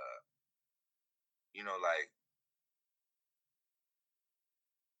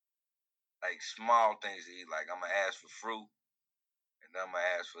like small things to eat. Like I'm gonna ask for fruit, and then I'm gonna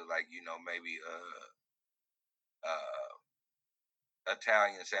ask for like maybe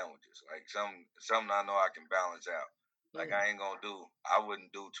Italian sandwiches, like something I know I can balance out. Like mm, I ain't gonna do. I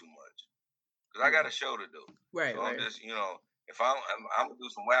wouldn't do too much because I got mm, a show to do. right, So I'm right, just if I'm gonna do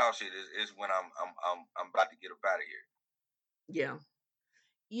some wild shit, is when I'm about to get up out of here. yeah,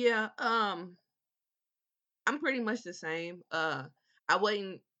 yeah. I'm pretty much the same. I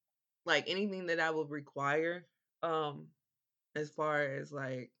wouldn't like anything that I would require. As far as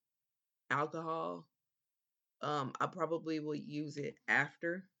like alcohol, I probably would use it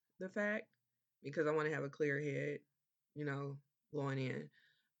after the fact because I want to have a clear head, you know, going in.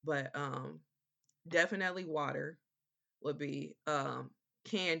 But definitely water would be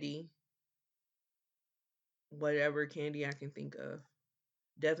candy, whatever candy I can think of.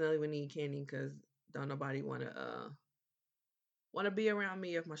 Definitely would need candy because don't nobody want to be around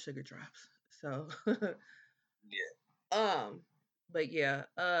me if my sugar drops. So Yeah. um but yeah,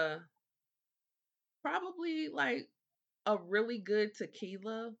 probably like a really good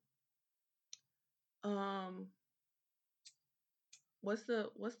tequila. Um what's the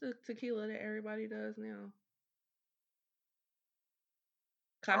tequila that everybody does now?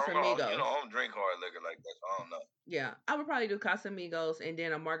 I Casamigos. don't drink hard liquor like that, so I don't know. Yeah, I would probably do Casamigos and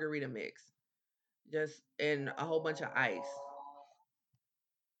then a margarita mix. Just and a whole bunch of ice.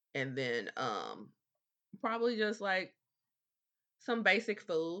 and then probably just like some basic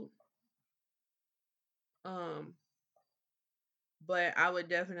food. Um, but I would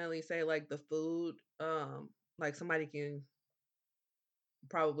definitely say like the food, like somebody can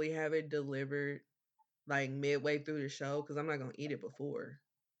probably have it delivered like midway through the show because I'm not gonna eat it before,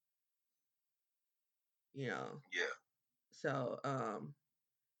 you know. Yeah. So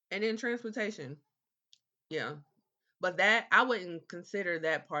and then transportation, yeah. But that I wouldn't consider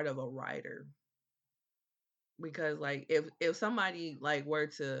that part of a rider because like if somebody like were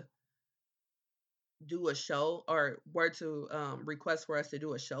to do a show or were to request for us to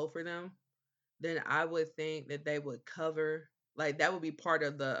do a show for them, then I would think that they would cover like that would be part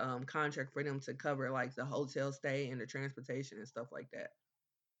of the contract for them to cover like the hotel stay and the transportation and stuff like that.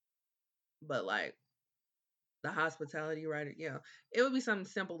 But like the hospitality rider, yeah, it would be something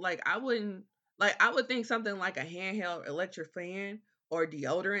simple. Like I would think something like a handheld electric fan or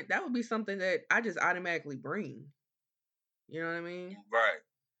deodorant. That would be something that I just automatically bring. You know what I mean? Right.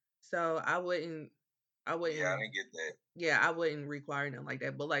 So I Yeah, I wouldn't, didn't get that. yeah, I wouldn't require nothing like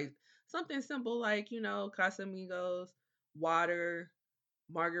that. But like something simple, like Casamigos, water,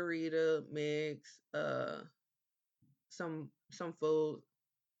 margarita mix, some food,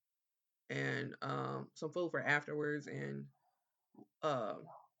 and some food for afterwards, um,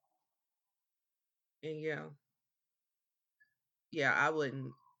 and yeah, yeah, I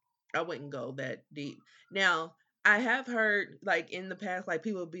wouldn't go that deep. Now I have heard like in the past, like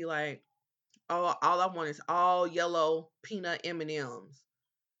people be like, "Oh, all I want is all yellow peanut M and M's."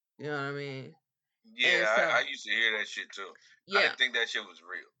 You know what I mean? Yeah, And I so, used to hear that shit too. I yeah. didn't think that shit was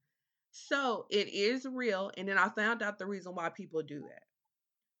real. So it is real. And then I found out the reason why people do that.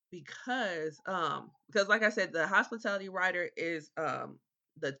 Because like I said, the hospitality writer is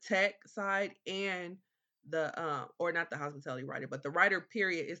the tech side and the or not the hospitality writer, but the writer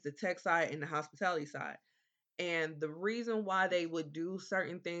period is the tech side and the hospitality side. And the reason why they would do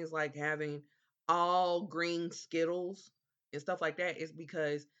certain things like having all green Skittles and stuff like that is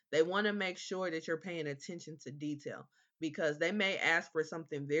because they want to make sure that you're paying attention to detail. Because they may ask for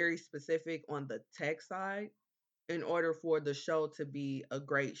something very specific on the tech side in order for the show to be a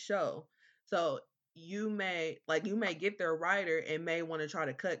great show. So you may get their writer and may want to try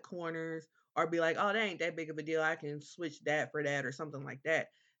to cut corners or be like, oh, that ain't that big of a deal. I can switch that for that or something like that.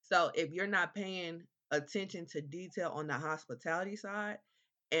 So if you're not paying attention to detail on the hospitality side,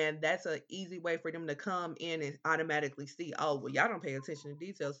 and that's an easy way for them to come in and automatically see, oh, well, y'all don't pay attention to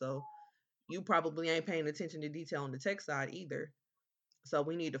detail, so you probably ain't paying attention to detail on the tech side either. So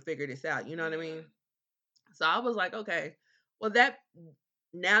we need to figure this out. You know what I mean? So I was like, okay, well that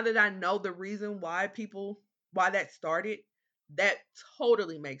now that I know the reason why that started, that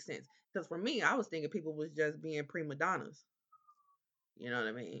totally makes sense. Because for me, I was thinking people was just being prima donnas. You know what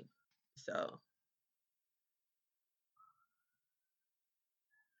I mean? So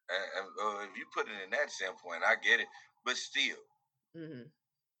And if you put it in that standpoint, I get it. But still, hmm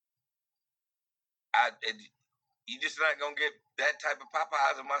I you just not gonna get that type of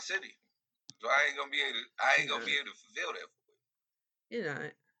Popeyes in my city. So I ain't you gonna know, be able to fulfill that. you know,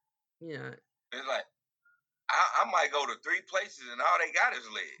 you know, It's like I might go to 3 places and all they got is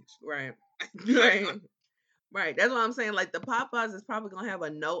legs. right, Like, right, right. That's what I'm saying. Like the Popeyes is probably gonna have a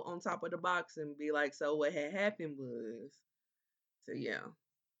note on top of the box and be like, "So what had happened was." So yeah,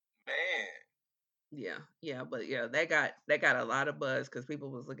 man, yeah, but yeah, that got a lot of buzz because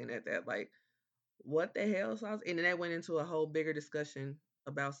people was looking at that like, what the hell sauce? And then that went into a whole bigger discussion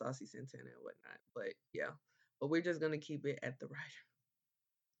about Saucy Santana and whatnot. But yeah, but we're just gonna keep it at the writer.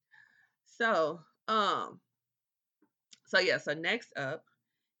 So so yeah, so next up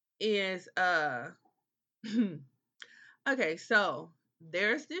is okay, so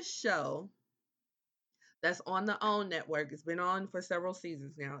there's this show that's on the OWN network. It's been on for several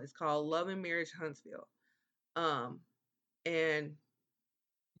seasons now. It's called Love and Marriage Huntsville. Um and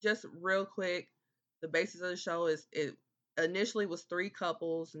just real quick, the basis of the show is it initially was three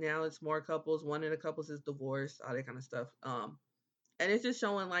couples, now it's more couples. One of the couples is divorced, all that kind of stuff. And it's just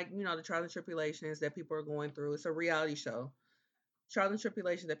showing like, the trials and tribulations that people are going through. It's a reality show. Trials and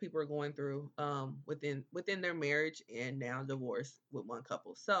tribulations that people are going through within their marriage and now divorce with one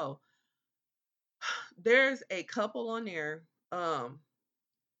couple. So there's a couple on there. I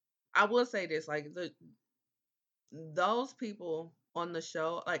will say this, like those people on the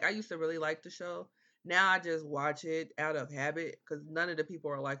show, like I used to really like the show. Now I just watch it out of habit because none of the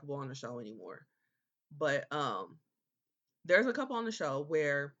people are likable on the show anymore. But there's a couple on the show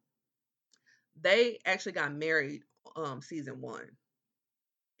where they actually got married season one,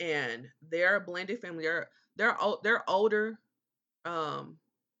 and they're a blended family. They're older. Um,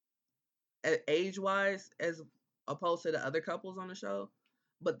 age wise as opposed to the other couples on the show,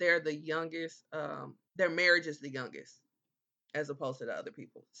 but they're the youngest. Their marriage is the youngest as opposed to the other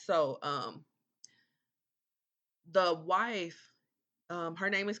people. So the wife, her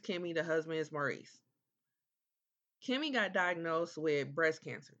name is Kimmy. The husband is Maurice. Kimmy got diagnosed with breast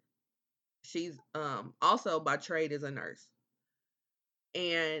cancer. She's also by trade is a nurse,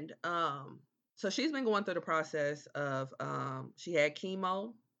 and so she's been going through the process of she had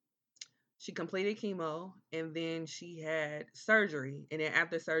chemo. She completed chemo and then she had surgery, and then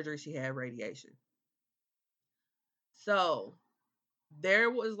after surgery she had radiation. So there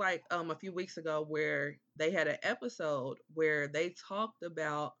was like a few weeks ago where they had an episode where they talked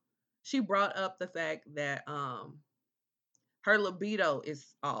about, she brought up the fact that her libido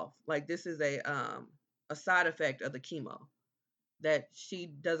is off. Like this is a side effect of the chemo, that she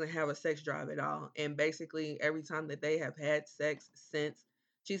doesn't have a sex drive at all. And basically every time that they have had sex since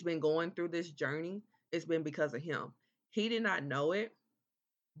she's been going through this journey, it's been because of him. He did not know it,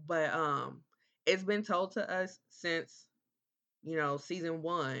 but it's been told to us since, season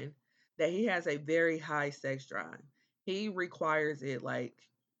 1, that he has a very high sex drive. He requires it like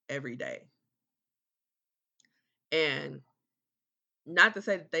every day. And not to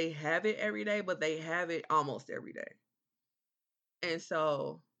say that they have it every day, but they have it almost every day. And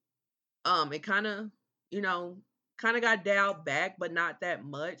so it kind of, you know, kind of got dialed back, but not that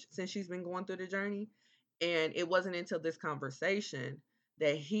much since she's been going through the journey. And it wasn't until this conversation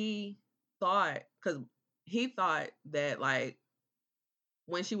that he thought, because he thought that like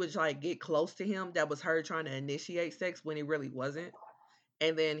when she would like get close to him, that was her trying to initiate sex when it really wasn't.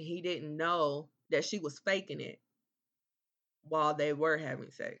 And then he didn't know that she was faking it while they were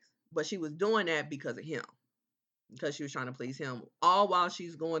having sex, but she was doing that because of him, because she was trying to please him, all while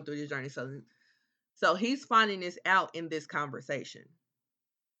she's going through this journey. So he's finding this out in this conversation.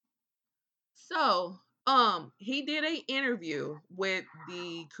 So he did a interview with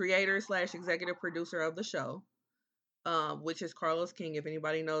the creator slash executive producer of the show, which is Carlos King. If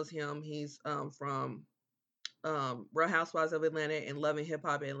anybody knows him, he's from Real Housewives of Atlanta and Love and Hip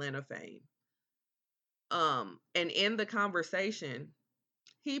Hop Atlanta fame. And in the conversation,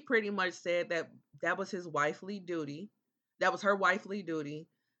 he pretty much said that that was his wifely duty. That was her wifely duty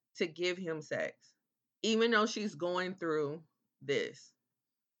to give him sex, even though she's going through this.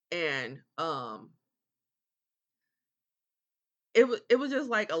 And it was just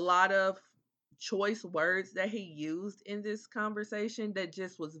like a lot of choice words that he used in this conversation that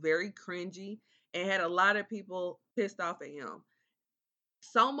just was very cringy and had a lot of people pissed off at him.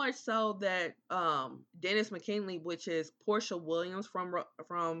 So much so that Dennis McKinley, which is Portia Williams from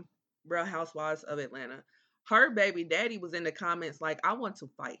Real Housewives of Atlanta, her baby daddy was in the comments like, I want to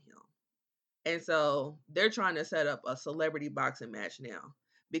fight him. And so they're trying to set up a celebrity boxing match now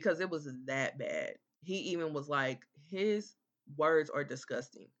because it was that bad. He even was like, his words are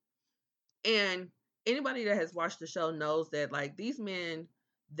disgusting. And anybody that has watched the show knows that like these men,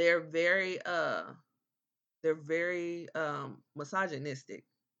 they're very misogynistic.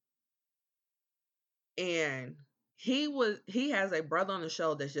 And he has a brother on the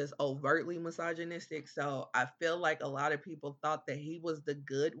show that's just overtly misogynistic. So I feel like a lot of people thought that he was the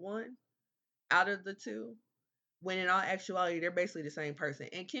good one out of the two, when in all actuality they're basically the same person.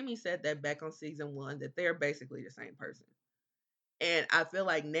 And Kimmy said that back on season 1, that they're basically the same person. And I feel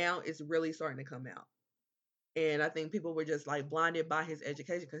like now it's really starting to come out. And I think people were just like blinded by his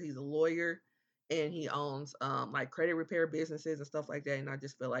education because he's a lawyer and he owns like credit repair businesses and stuff like that. And I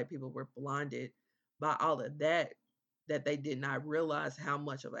just feel like people were blinded by all of that, that they did not realize how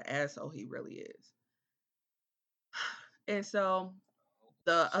much of an asshole he really is. And so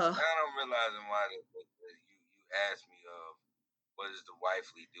the Now I'm realizing why you asked me what is the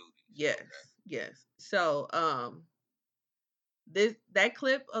wifely duty. yes, Okay. yes. So that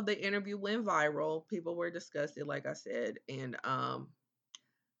clip of the interview went viral. People were disgusted, like I said, and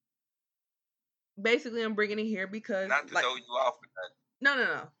basically I'm bringing it here because Not to like throw you off, but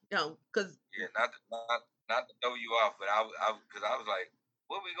no, because yeah, not to throw you off, but because I was like,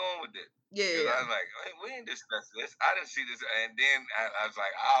 where we going with this? Because yeah, I was like, hey, we ain't discussed this. I didn't see this, and then I was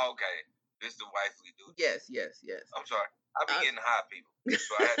like, oh, okay, this is the wifely duty. yes. I'm sorry, I be getting high, people,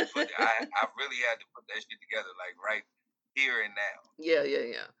 so I had to put I really had to put that shit together, like right here and now. Yeah.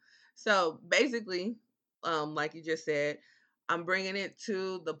 So basically, like you just said, I'm bringing it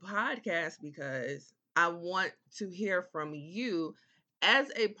to the podcast because I want to hear from you as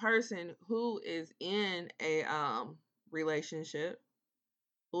a person who is in a relationship,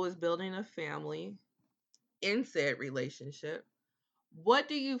 who is building a family in said relationship. What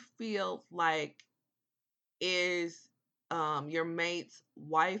do you feel like is your mate's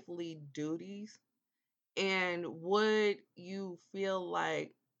wifely duties, and would you feel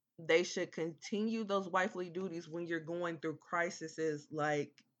like they should continue those wifely duties when you're going through crises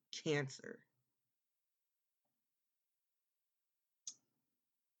like cancer?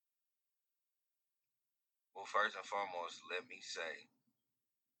 Well, first and foremost, let me say,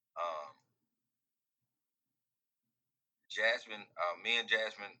 um, Jasmine, me and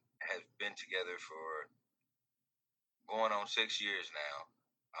Jasmine have been together for going on 6 years now.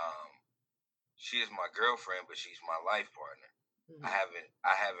 She is my girlfriend, but she's my life partner. Mm-hmm.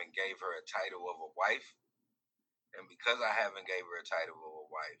 I haven't gave her a title of a wife, and because I haven't gave her a title of a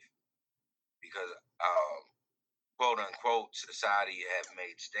wife, because quote unquote society have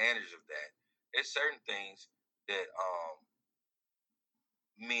made standards of that. There's certain things that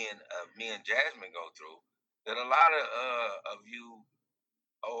me and Jasmine go through that a lot of you,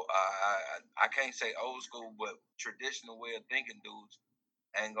 I can't say old school, but traditional way of thinking dudes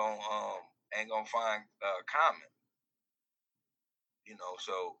ain't gonna find common,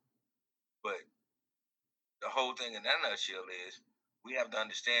 so, but the whole thing in that nutshell is we have to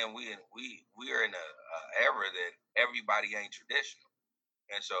understand we are in a era that everybody ain't traditional,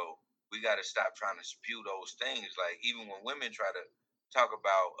 and so we got to stop trying to spew those things. Like, even when women try to talk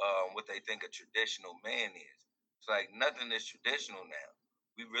about what they think a traditional man is, it's like nothing is traditional now.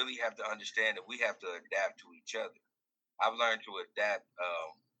 We really have to understand that we have to adapt to each other. I've learned to adapt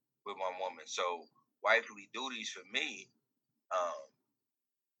with my woman. So wifely duties for me um,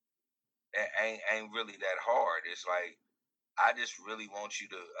 ain't really that hard. It's like I just really want you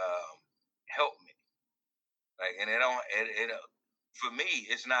to help me. Like, and it don't for me,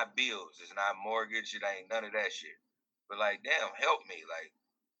 it's not bills, it's not mortgage, it ain't none of that shit. But like, damn, help me. Like,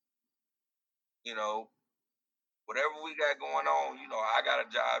 you know, whatever we got going on, I got a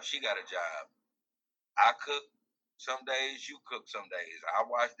job, she got a job. I cook some days, you cook some days. I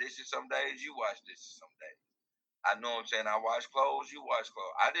wash dishes some days, you wash dishes some days. I know what I'm saying. I wash clothes, you wash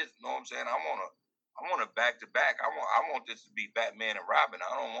clothes. I just know what I'm saying. I want a back to back. I want this to be Batman and Robin.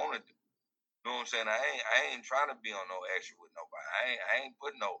 I don't want it to. You know what I'm saying? I ain't trying to be on no extra with nobody. I ain't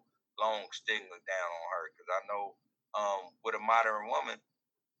putting no long stigma down on her because I know with a modern woman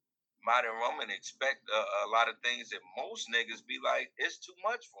expect a lot of things that most niggas be like it's too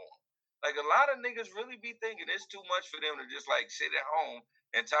much for them. Like, a lot of niggas really be thinking it's too much for them to just like sit at home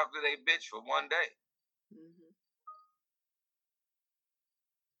and talk to their bitch for one day. Mm-hmm.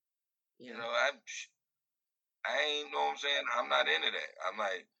 You Yeah. know, I ain't know what I'm saying. I'm not into that. I'm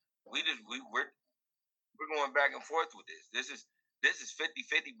like, we're going back and forth with this. This is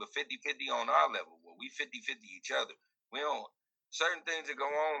 50-50, but 50-50 on our level. Well, we 50-50 each other. We don't certain things that go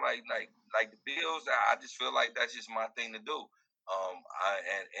on like the bills. I just feel like that's just my thing to do.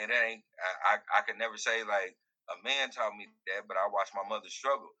 And it ain't. I could never say like a man taught me that, but I watched my mother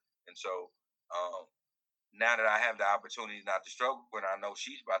struggle, and so um, now that I have the opportunity not to struggle, when I know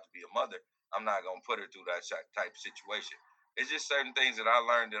she's about to be a mother, I'm not gonna put her through that type of situation. It's just certain things that I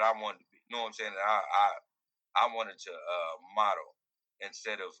learned that I wanted to be. You know what I'm saying? That I wanted to model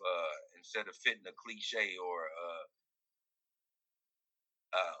instead of fitting a cliche or uh,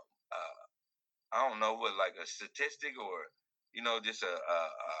 uh, I don't know what, like a statistic, or just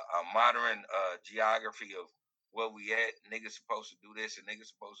a modern geography of where we at. Niggas supposed to do this and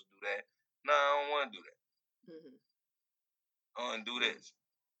niggas supposed to do that. No, I don't want to do that. Mm-hmm. I want to do Yeah. this.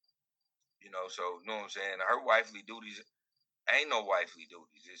 So you know what I'm saying. Her wifely duties ain't no wifely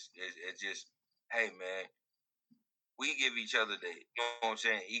duties. It's just, hey man, we give each other the, you know what I'm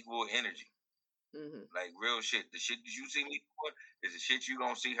saying, equal energy. Mm-hmm. Like, real shit. The shit that you see me doing is the shit you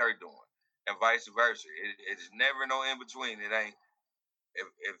gonna see her doing, and vice versa. It's never no in between. It ain't.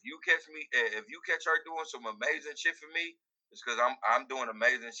 If you catch me, if you catch her doing some amazing shit for me, it's because I'm doing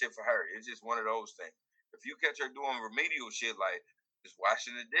amazing shit for her. It's just one of those things. If you catch her doing remedial shit like just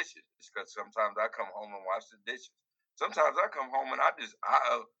washing the dishes, it's because sometimes I come home and wash the dishes. Sometimes I come home and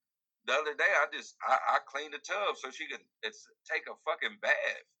the other day I cleaned the tub so she could take a fucking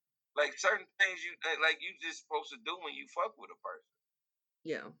bath. Like, certain things you just supposed to do when you fuck with a person.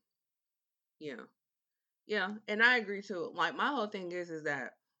 Yeah. Yeah. Yeah. And I agree too. Like, my whole thing is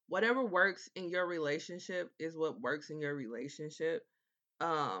that whatever works in your relationship is what works in your relationship.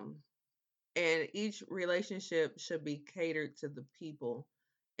 Um, and each relationship should be catered to the people,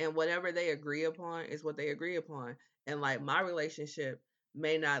 and whatever they agree upon is what they agree upon. And like, my relationship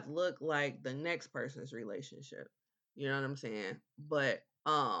may not look like the next person's relationship, you know what I'm saying? But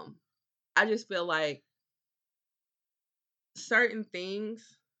I just feel like certain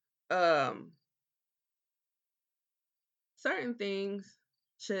things um certain things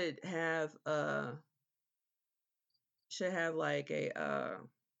should have should have like a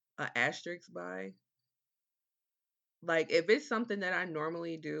asterisk by. Like if it's something that I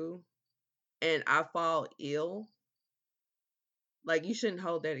normally do and I fall ill, like you shouldn't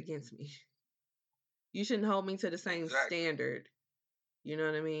hold that against me. You shouldn't hold me to the same Exactly. standard. You know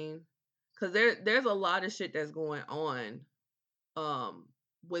what I mean? Cuz there's a lot of shit that's going on um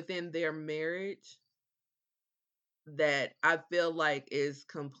within their marriage that I feel like is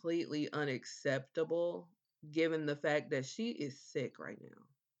completely unacceptable given the fact that she is sick right now.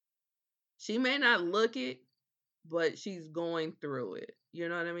 She may not look it, but she's going through it. You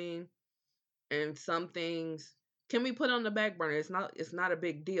know what I mean? And some things can be put on the back burner. It's not a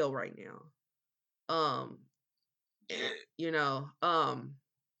big deal right now. Um Yeah. you know,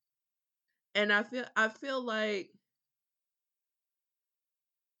 and I feel like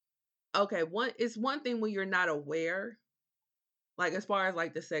okay, one thing when you're not aware, like as far as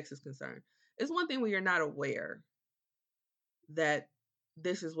like the sex is concerned. It's one thing when you're not aware that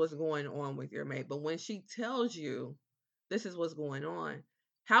this is what's going on with your mate. But when she tells you this is what's going on,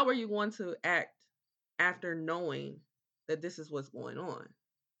 how are you going to act after knowing that this is what's going on?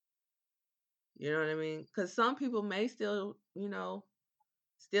 You know what I mean? Because some people may still,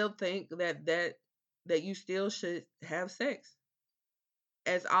 still think that you still should have sex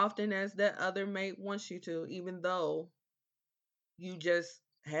as often as that other mate wants you to, even though you just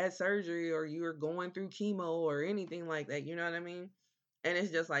had surgery or you're going through chemo or anything like that. You know what I mean? And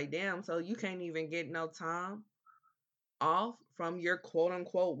it's just like, damn, so you can't even get no time off from your quote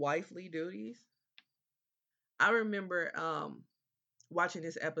unquote wifely duties. I remember watching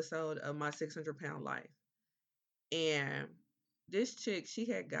this episode of My 600 Pound Life. And this chick, she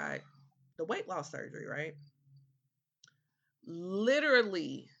had got the weight loss surgery, right?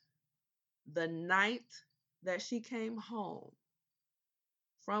 Literally the night that she came home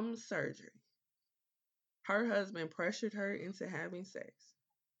from surgery, her husband pressured her into having sex.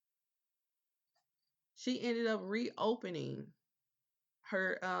 She ended up reopening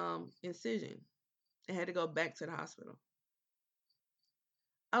her incision and had to go back to the hospital.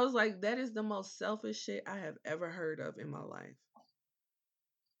 I was like, that is the most selfish shit I have ever heard of in my life.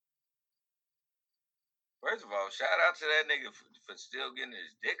 First of all, shout out to that nigga for still getting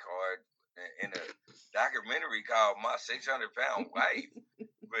his dick hard in a documentary called My 600 Pound Wife.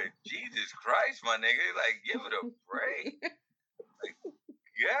 But Jesus Christ, my nigga, like give it a break. Like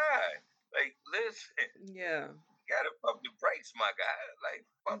God, like listen, Yeah. you gotta pump the brakes, my guy. Like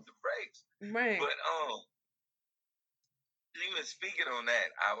pump the brakes. Right. But even speaking on that,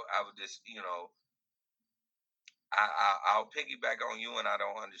 I would just I'll piggyback on you, and I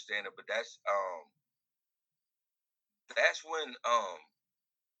don't understand it, but that's when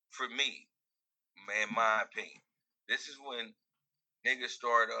for me, in my opinion, this is when niggas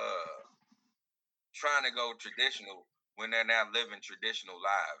start trying to go traditional when they're not living traditional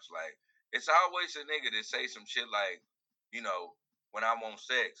lives. Like it's always a nigga that say some shit like, when I want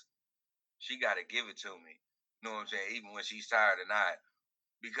sex, she gotta give it to me. You know what I'm saying? Even when she's tired or not,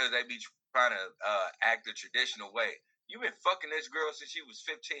 because they be trying to act the traditional way. You been fucking this girl since she was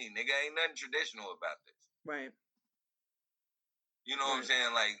 15, nigga. Ain't nothing traditional about this. Right. You know what I'm Right.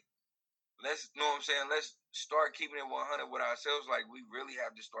 saying? Like, let's know what I'm saying. Let's start keeping it 100 with ourselves. Like, we really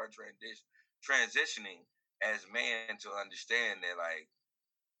have to start transitioning as men to understand that, like,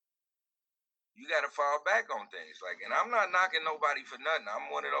 you got to fall back on things. Like, and I'm not knocking nobody for nothing. I'm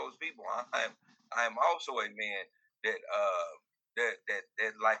one of those people. I'm also a man that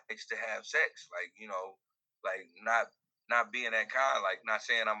likes to have sex. Like, like not being that kind. Like, not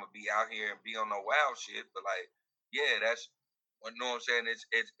saying I'm gonna be out here and be on no wild shit, but like, yeah, that's you know what I'm saying.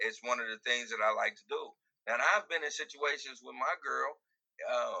 It's one of the things that I like to do. And I've been in situations with my girl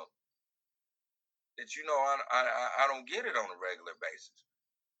uh, that I don't get it on a regular basis.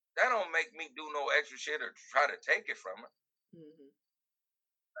 That don't make me do no extra shit or try to take it from her. Mm-hmm.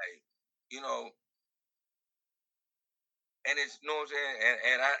 Like, you know, and it's you know what I'm saying,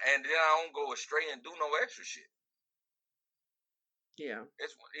 and then I don't go astray and do no extra shit. Yeah.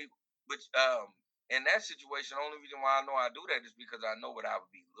 It's which in that situation, the only reason why I know I do that is because I know what I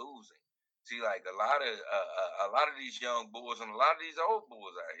would be losing. See, like a lot of these young bulls and a lot of these old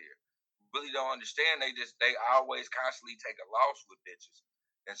bulls out here really don't understand. They always constantly take a loss with bitches,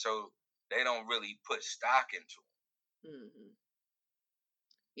 and so they don't really put stock into them. Mm-hmm.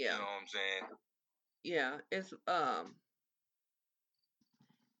 You Yeah. know what I'm saying? Yeah.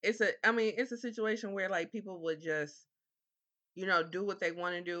 It's a situation where like people would just, do what they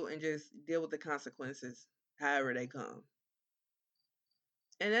want to do and just deal with the consequences however they come.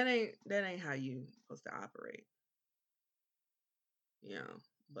 And that ain't how you supposed to operate, you know.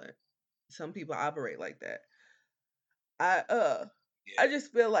 But some people operate like that. I uh I Yeah.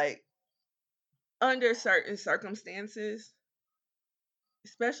 just feel like under certain circumstances,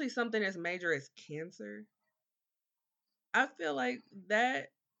 especially something as major as cancer, I feel like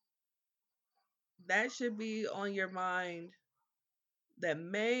that should be on your mind, that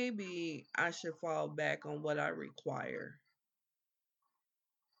maybe I should fall back on what I require,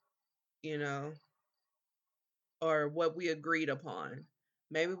 you know, or what we agreed upon.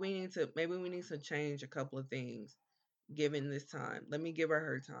 Maybe we need to change a couple of things given this time. Let me give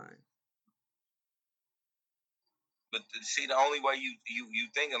her time. But see, the only way you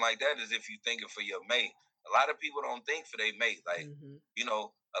thinking like that is if you thinking for your mate. A lot of people don't think for their mate. Like, Mhm.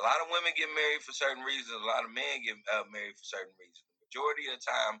 a lot of women get married for certain reasons. A lot of men get married for certain reasons. The majority of the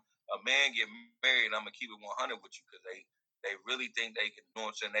time, a man get married. I'm gonna keep it 100 with you because they really think they can. You know what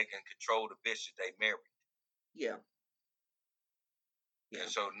I'm saying? They can control the bitch that they marry. Yeah. Yeah.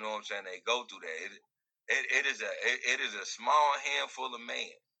 And so, you know what I'm saying? They go through that. It is a small handful of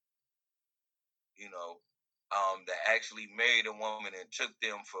men, that actually married a woman and took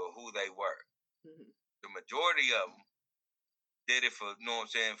them for who they were. Mhm. The majority of them did it for, you know what I'm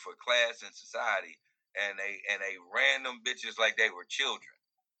saying, for class and society, and they ran them bitches like they were children.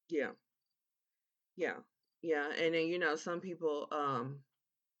 Yeah. Yeah. Yeah. And then some people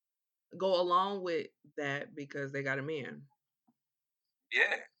go along with that because they got a man,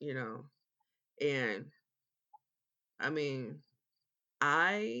 Yeah, you know. And I mean,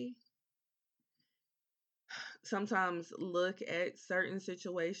 I sometimes look at certain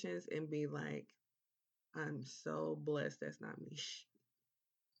situations and be like, I'm so blessed that's not me.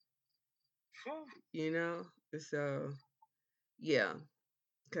 you know? So, yeah,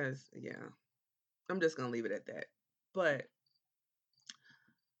 cuz yeah, I'm just going to leave it at that. But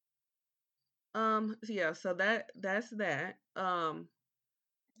so yeah, so that's that.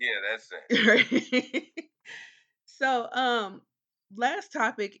 yeah, that's it. so last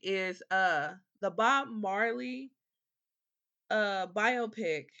topic is the Bob Marley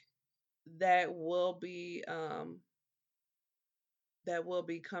biopic that will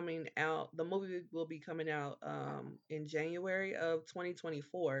be coming out. The movie will be coming out in January of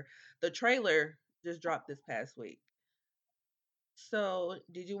 2024. The trailer just dropped this past week. So,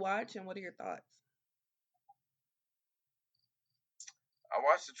 did you watch, and what are your thoughts? I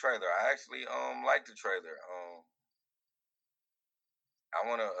watched the trailer. I actually like the trailer. I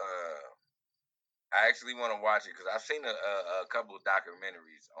wanna I actually want to watch it because I've seen a couple of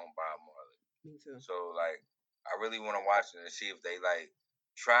documentaries on Bob Marley. Me too. So like, I really want to watch it and see if they like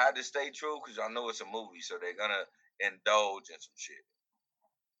tried to stay true because I know it's a movie, so they're gonna indulge in some shit.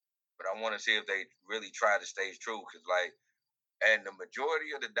 But I want to see if they really try to stay true because like, and the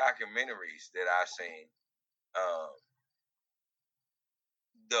majority of the documentaries that I've seen, um,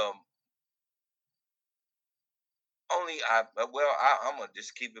 the only I'm gonna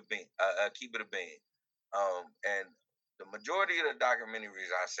just keep it a bean. And the majority of the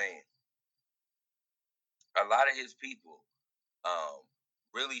documentaries I've seen, a lot of his people um,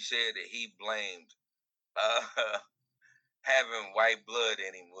 really said that he blamed uh, having white blood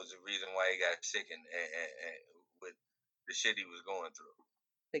in him was the reason why he got sick and with the shit he was going through.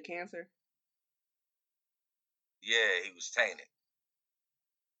 The cancer. Yeah, he was tainted.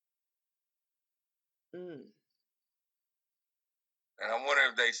 Mm. And I wonder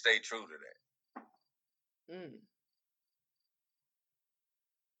if they stay true to that. Mm.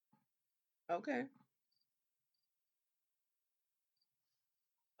 Okay.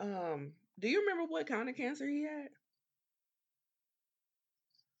 Do you remember what kind of cancer he had?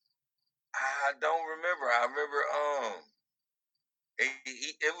 I don't remember. I remember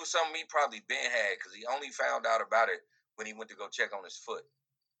it was something he probably been had because he only found out about it when he went to go check on his foot.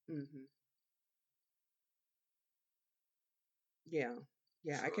 Mhm. Yeah.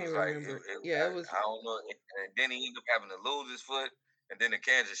 Yeah, So I it can't was like remember. Yeah, it was I don't know. And then he ended up having to lose his foot, and then the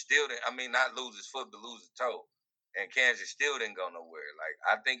cancer still didn't. I mean, not lose his foot, but lose his toe. And cancer still didn't go nowhere. Like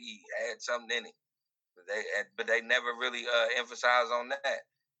I think he had something in him, but they never really emphasized on that.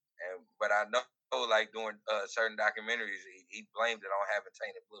 But I know like during certain documentaries, he blamed it on having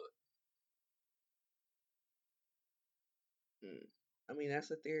tainted blood. mm. I mean,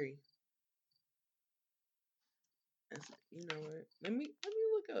 that's a theory. You know what? Let me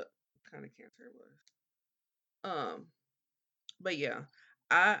look up what kind of cancer it was. Um, but yeah,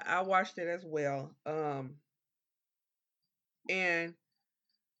 I watched it as well. And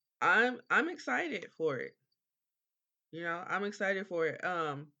I'm excited for it. I'm excited for it.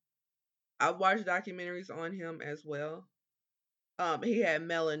 I watched documentaries on him as well. He had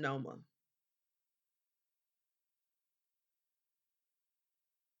melanoma.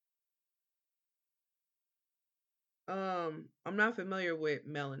 I'm not familiar with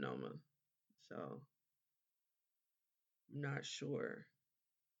melanoma, so I'm not sure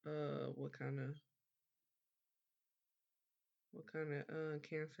what kind of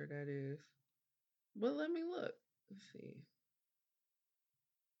cancer that is. But let me look. Let's see.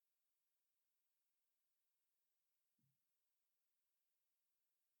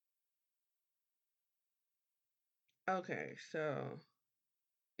 Okay, so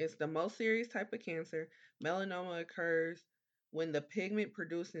it's the most serious type of cancer. Melanoma occurs when the pigment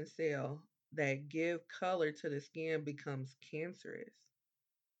producing cell that give color to the skin becomes cancerous.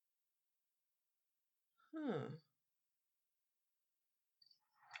 Huh.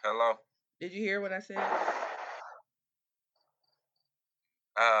 Hello. Did you hear what I said?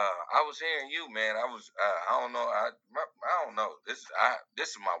 I was hearing you, man. I don't know. I don't know. This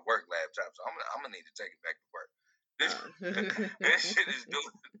is my work laptop, so I'm gonna need to take it back to work. This this shit is doing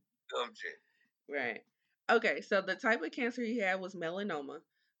dumb shit. Right. Okay, so the type of cancer he had was melanoma.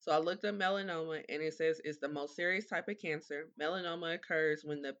 So I looked up melanoma and it says it's the most serious type of cancer. Melanoma occurs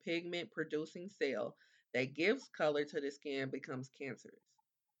when the pigment producing cell that gives color to the skin becomes cancerous.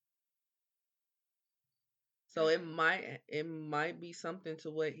 So Mm, it might be something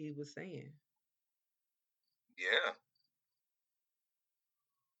to what he was saying. yeah,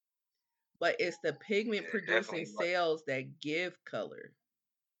 But it's the pigment yeah, producing definitely. cells that give color.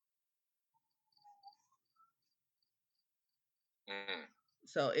 Mm,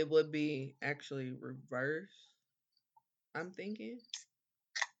 So it would be actually reverse, I'm thinking.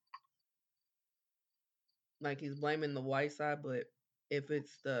 Like he's blaming the white side, but if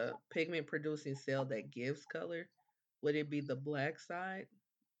it's the pigment producing cell that gives color, would it be the black side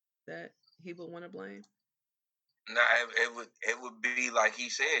that he would want to blame? nah, it would be like he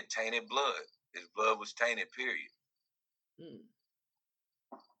said, tainted blood. His blood was tainted. Period. Mm.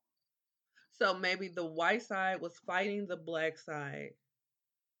 So maybe the white side was fighting the black side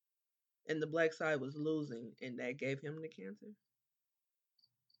and the black side was losing and that gave him the cancer.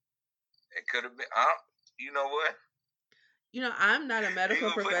 It could have been. You know what? I'm not a He medical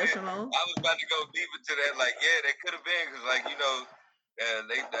was putting it. professional. I was about to go deep into that. Like, yeah, that could have been because, like,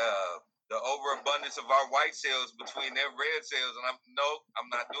 they the overabundance of our white cells between their red cells, and I'm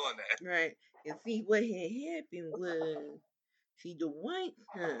not doing that. Right. And see what had happened was see the white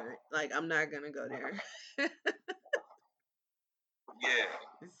side. Like I'm not gonna go there. Yeah,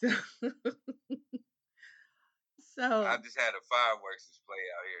 so I so just had a fireworks display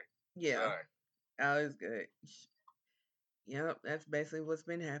out here. yeah, Sorry. that was good. Yep, that's basically what's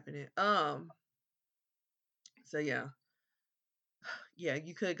been happening. So yeah,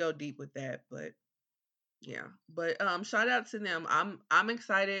 you could go deep with that, but yeah. But shout out to them. I'm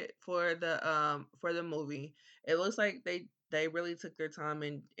excited for the movie. It looks like they really took their time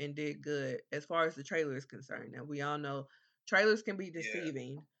and did good as far as the trailer is concerned. Now we all know trailers can be Yeah.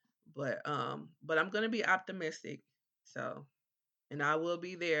 deceiving, but I'm gonna be optimistic. So and I will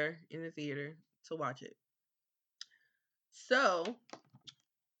be there in the theater to watch it. So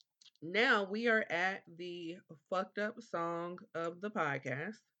now we are at the fucked up song of the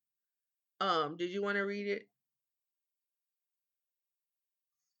podcast. Did you want to read it?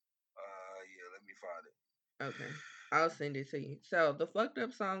 Yeah. Let me find it. Okay. I'll send it to you. So the fucked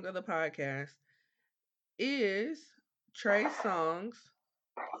up song of the podcast is Trey Songz,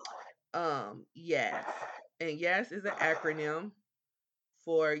 Yes. And Yes is an acronym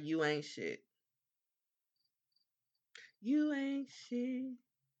for You Ain't Shit. You ain't shit.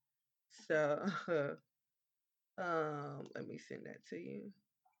 So let me send that to you.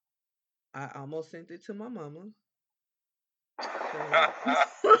 I almost sent it to my mama. Yeah,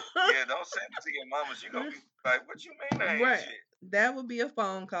 don't send it to your mama. She gonna be like, "What you mean I ain't Right. shit?" That would be a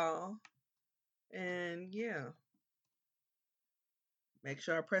phone call. And yeah, make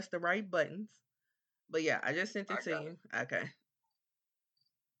sure I press the right buttons. But yeah, I just sent I it to got you. Okay.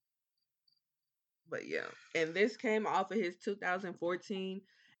 But yeah. And this came off of his 2014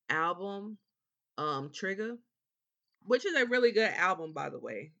 album, Trigger, which is a really good album, by the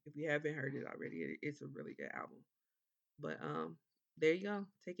way. If you haven't heard it already, it's a really good album. But there you go.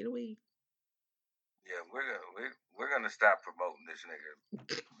 Take it away. Yeah, we're gonna stop promoting this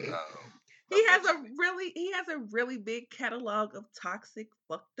nigga eventually. He has a really big catalog of toxic,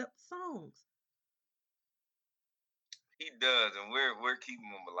 fucked up songs. He does, and we're keeping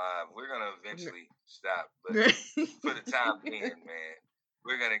him alive. We're gonna Yeah. eventually stop, but for the time being, man,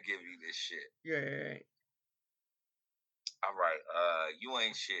 we're gonna give you this shit. Right. All right, you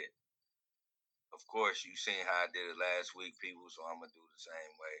ain't shit. Of course, you seen how I did it last week, people. So I'm gonna do the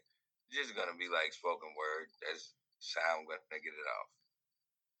same way. It's just gonna be like spoken word. That's how I'm gonna get it off.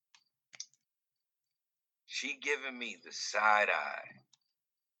 She giving me the side eye,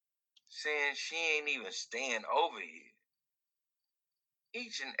 saying she ain't even staying over here.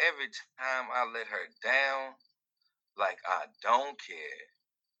 Each and every time I let her down, like I don't care.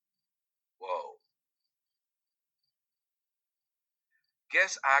 Whoa.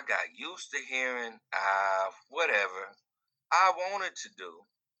 Guess I got used to hearing, whatever I wanted to do.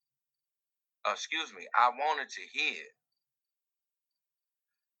 I wanted to hear.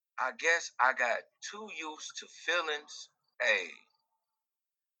 I guess I got too used to feelings. Hey,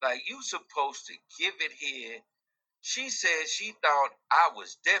 like you supposed to give it here. She said she thought I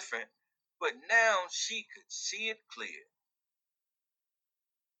was different, but now she could see it clear.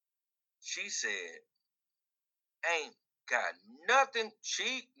 She said, ain't got nothing.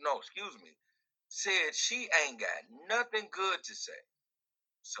 Said she ain't got nothing good to say.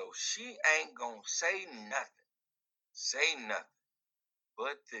 So she ain't gonna say nothing. Say nothing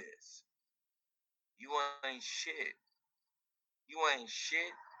but this. You ain't shit. You ain't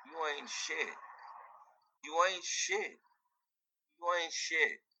shit. You ain't shit. You ain't shit. You ain't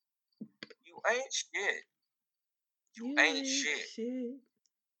shit. You ain't shit. You You ain't ain't shit. shit.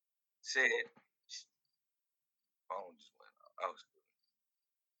 Said, phone just went off.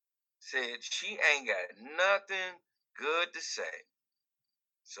 Said she ain't got nothing good to say.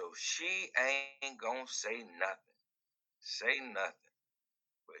 So she ain't gonna say nothing. Say nothing.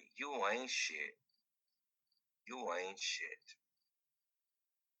 But you ain't shit. You ain't shit.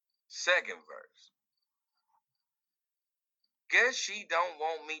 Second verse. Guess she don't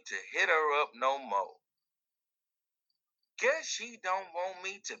want me to hit her up no more. Guess she don't want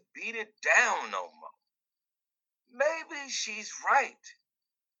me to beat it down no more. Maybe she's right.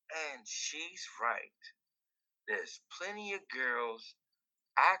 And she's right. There's plenty of girls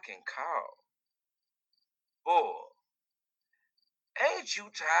I can call. Boy, ain't you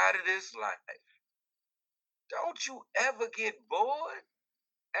tired of this life? Don't you ever get bored?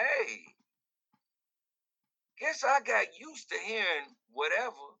 Hey, guess I got used to hearing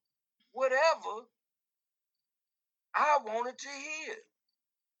whatever I wanted to hear.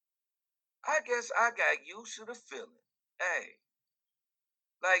 I guess I got used to the feeling. Hey,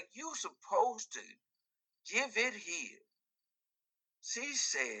 like you supposed to give it here. She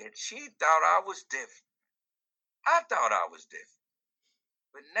said she thought I was different. I thought I was different.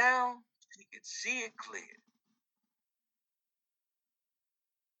 But now she could see it clear.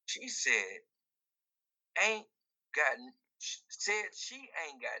 She ain't got said she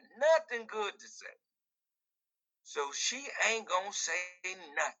ain't got nothing good to say. So she ain't gonna say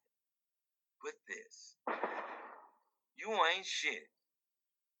nothing but this. You ain't shit.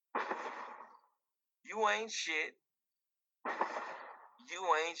 You ain't shit.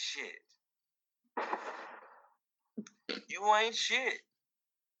 You ain't shit. You ain't shit.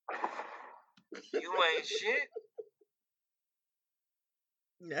 You ain't shit.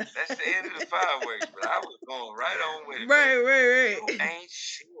 That's the end of the fireworks, but I was going right on with it. Right. You ain't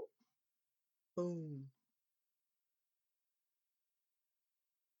shit. Boom.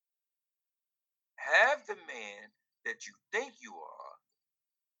 Have the man that you think you are.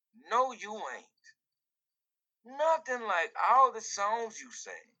 No, you ain't. Nothing like all the songs you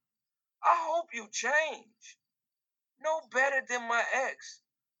sing. I hope you change. No better than my ex,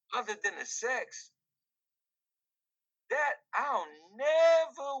 other than the sex. That I'll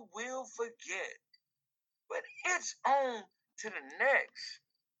never will forget. But it's on to the next.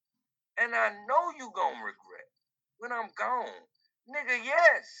 And I know you gonna regret when I'm gone. Nigga,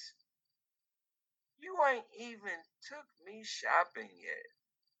 yes. You ain't even took me shopping yet.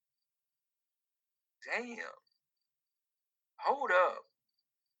 Damn. Hold up.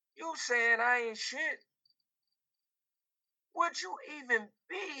 You saying I ain't shit? Would you even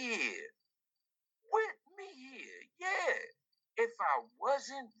be here with me here? Yeah. If I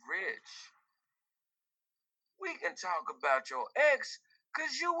wasn't rich. We can talk about your ex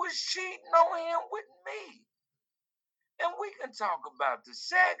because you was cheating on him with me. And we can talk about the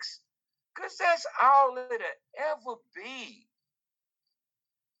sex because that's all it'll ever be.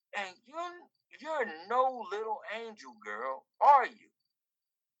 And you're no little angel girl, are you?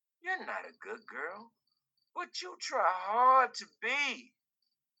 You're not a good girl, but you try hard to be.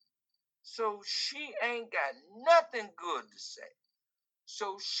 So she ain't got nothing good to say.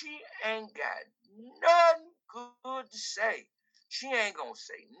 So she ain't got nothing good to say. She ain't gonna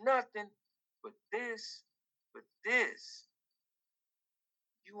say nothing but this, but this.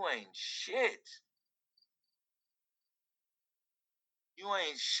 You ain't shit. You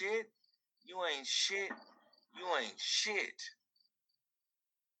ain't shit. You ain't shit. You ain't shit.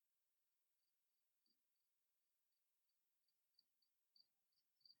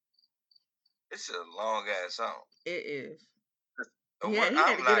 It's a long ass song. It is. The Yeah, one he had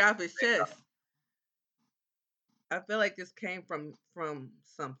I'm to get not it off his chest. I feel like this came from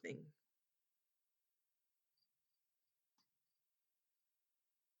something.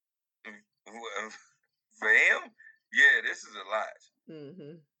 for him. Yeah, this is a lot.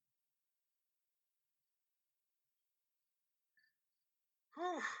 Mm-hmm.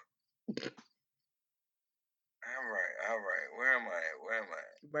 Whew. All right. Where am I at? Where am I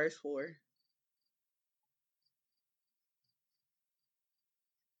at? Verse 4.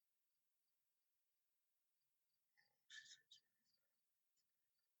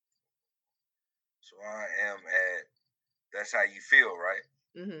 So I am at. That's how you feel, right?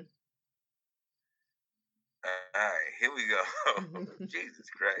 Mm-hmm. All right, here we go. Jesus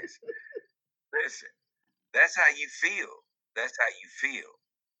Christ. Listen, that's how you feel. That's how you feel.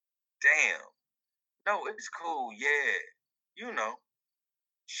 Damn. No, it's cool. Yeah. You know.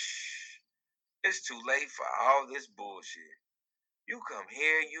 Shh. It's too late for all this bullshit. You come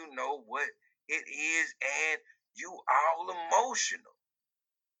here, you know what it is, and you all emotional.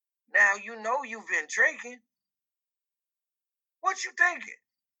 Now you know you've been drinking. What you thinking?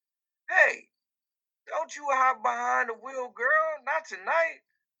 Hey, don't you hop behind the wheel, girl. Not tonight.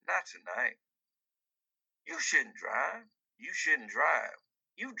 Not tonight. You shouldn't drive. You shouldn't drive.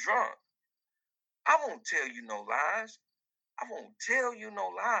 You drunk. I won't tell you no lies. I won't tell you no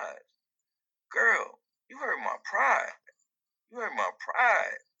lies. Girl, you hurt my pride. You hurt my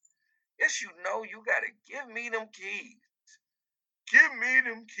pride. Yes, you know you gotta give me them keys. Give me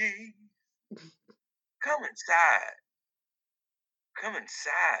them keys. Come inside. Come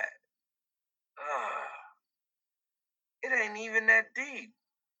inside. Ugh. It ain't even that deep.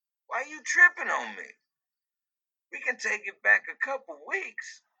 Why you tripping on me? We can take it back a couple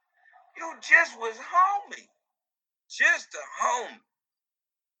weeks. You just was homie. Just a homie.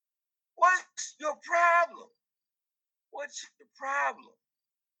 What's your problem? What's the problem?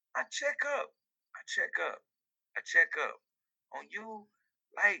 I check up. I check up. I check up on you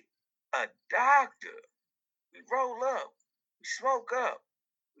like a doctor. We roll up. We smoke up.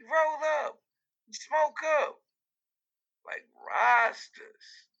 We roll up. We smoke up like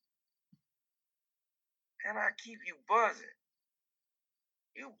Rastas. And I keep you buzzing.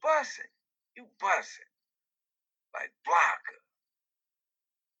 You buzzing. You buzzing like Blocker.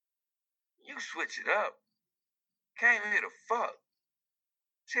 You switch it up. Came here to fuck.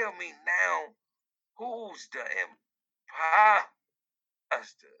 Tell me now who's the imposter?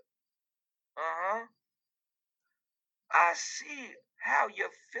 Uh-huh. I see how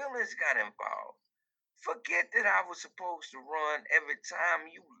your feelings got involved. Forget that I was supposed to run every time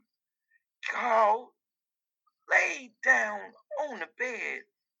you called. Lay down on the bed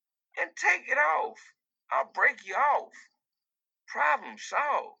and take it off. I'll break you off. Problem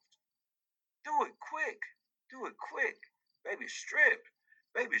solved. Do it quick. Do it quick. Baby, strip.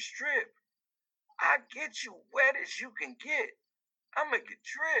 Baby, strip. I get you wet as you can get. I make it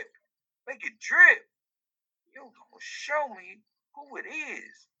drip. Make it drip. You gonna show me who it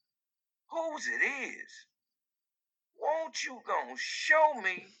is. Whose it is. Won't you gonna show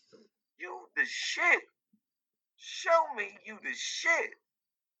me you the shit? Show me you the shit.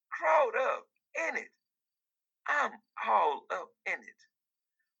 Crawled up in it. I'm all up in it.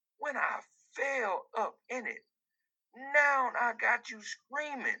 When I fell up in it, now I got you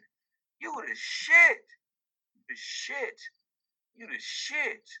screaming. You the shit. The shit. You the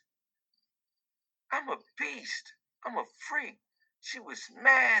shit. I'm a beast. I'm a freak. She was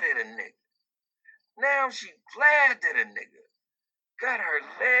mad at a nigga. Now she glad that a nigga got her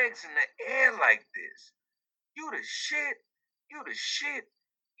legs in the air like this. You the shit. You the shit.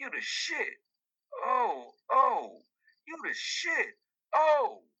 You the shit. Oh, oh. You the shit.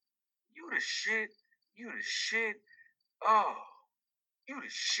 Oh. You the shit. You the shit. Oh. You the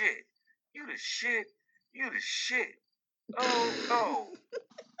shit. You the shit. You the shit. Oh, oh.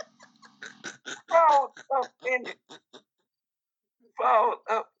 Fall up in it. Fall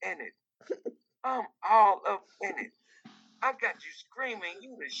up in it. I'm all up in it. I got you screaming,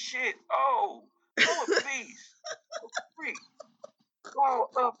 you the shit. Oh, I'm a beast. A freak. Fall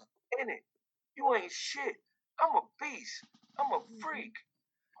up in it. You ain't shit. I'm a beast. I'm a freak.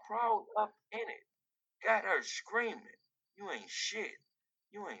 Crawled up in it. Got her screaming. You ain't shit.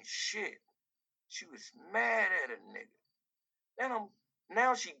 You ain't shit. She was mad at a nigga.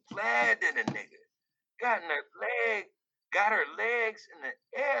 Now she glad that a nigga got her legs in the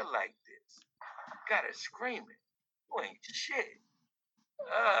air like this. Got her screaming. You ain't shit.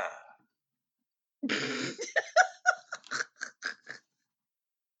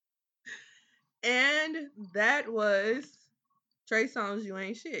 And that was Trey Songz, You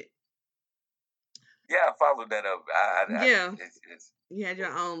Ain't Shit. followed that up. Yeah, It's you had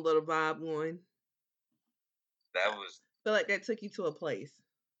your own little vibe going. that I was feel like that took you to a place.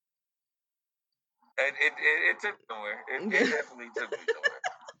 it took me somewhere. It Yeah. definitely took me somewhere.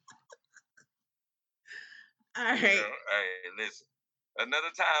 All You right. know, hey, listen,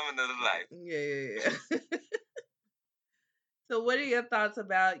 another time, another life. Yeah. So, what are your thoughts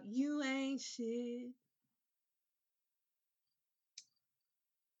about "You Ain't Shit"?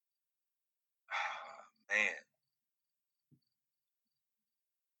 Man,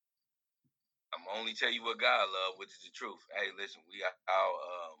 I'm only tell you what God love, which is the truth. Hey, listen, we are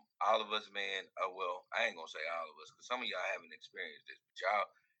all of us, man. Well, I ain't gonna say all of us, because some of y'all haven't experienced this. But y'all,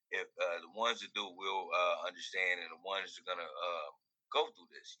 if the ones that do will understand, and the ones that are gonna go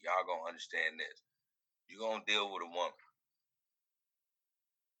through this, y'all gonna understand this. You're gonna deal with a woman.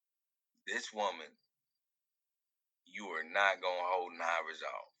 This woman, you are not gonna hold nine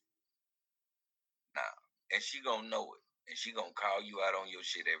resolve. Nah, and she gonna know it, and she gonna call you out on your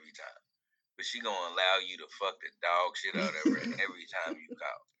shit every time. But she gonna allow you to fuck the dog shit out of her every time you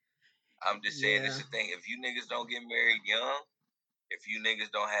call. I'm just saying, this Yeah. is the thing. If you niggas don't get married young, if you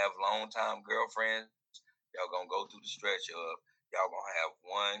niggas don't have long time girlfriends, y'all gonna go through the stretch of y'all gonna have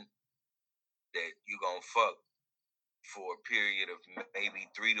one that you gonna fuck for a period of maybe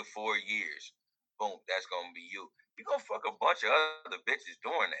 3 to 4 years. Boom, that's gonna be you. You gonna fuck a bunch of other bitches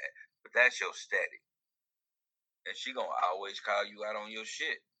doing that, but that's your steady. And she gonna always call you out on your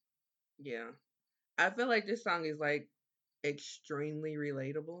shit. Yeah. I feel like this song is like extremely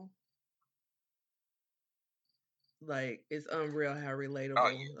relatable. Like it's unreal how Oh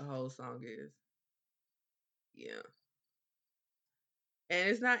relatable yeah, the whole song is. Yeah. And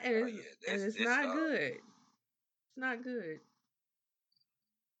it's not oh yeah. and That's it's this. not good. It's not good.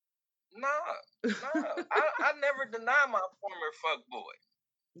 Nah, nah. I never deny my former fuck boy.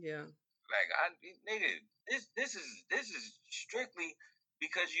 Yeah. Like nigga, this is strictly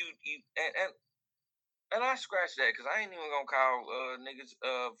because you and I scratch that because I ain't even gonna call niggas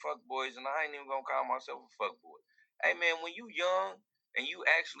fuck boys, and I ain't even gonna call myself a fuck boy. Hey man, when you young and you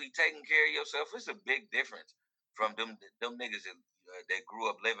actually taking care of yourself, it's a big difference from them niggas that grew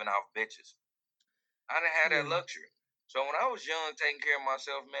up living off bitches. I didn't have that Yeah. luxury. So when I was young, taking care of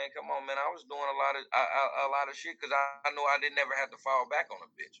myself, man, come on, man, I was doing a lot of shit because I know I didn't ever have to fall back on a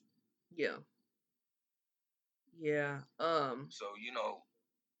bitch. Yeah. Yeah. So you know,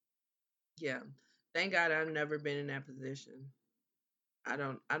 Yeah. Thank God I've never been in that position. I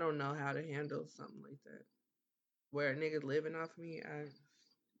don't know how to handle something like that. Where a nigga living off me,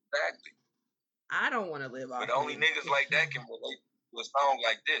 exactly. I don't want to live But off only you. niggas like that can relate to a song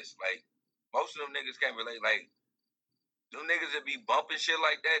like this. Like most of them niggas can't relate. Like them niggas that be bumping shit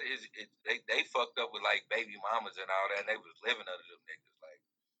like that they fucked up with like baby mamas and all that. And they was living under them niggas. Like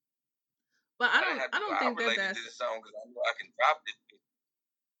But I I didn't don't have I to. don't I think that related to that's this song because I knew I can drop this.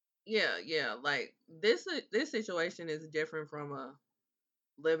 yeah. Like this situation is different from a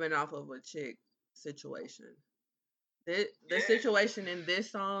living off of a chick situation. The Yeah, situation in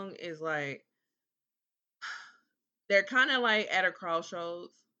this song is like they're kind of like at a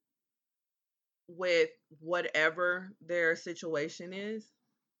crossroads with whatever their situation is,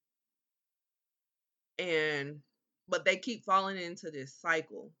 and but they keep falling into this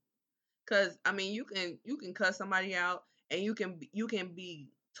cycle. Cause I mean, you can cuss somebody out, and you can be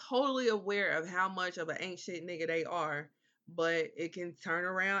totally aware of how much of an ain't shit nigga they are, but it can turn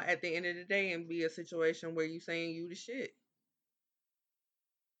around at the end of the day and be a situation where you saying you the shit,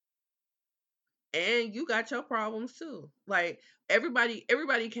 and you got your problems too. Like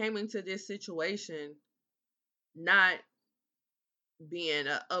everybody came into this situation not being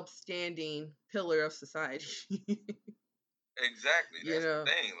an upstanding pillar of society. exactly. You That's the know,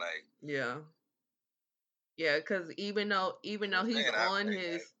 thing. Like yeah, yeah. Because even though I'm he's saying, on like,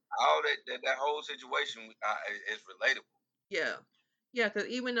 his all that whole situation is relatable. yeah, yeah. Because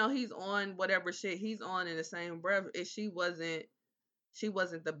even though he's on whatever shit he's on in the same breath, she wasn't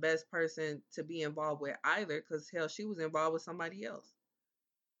the best person to be involved with either. Because hell, she was involved with somebody else,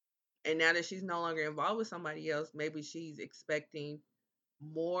 and now that she's no longer involved with somebody else, maybe she's expecting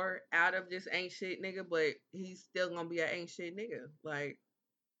more out of this ain't shit nigga, but he's still gonna be an ain't shit nigga. Like,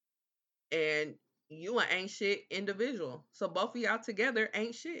 and you an ain't shit individual. So both of y'all together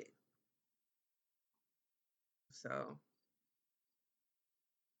ain't shit. So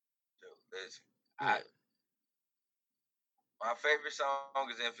So listen, yeah. my favorite song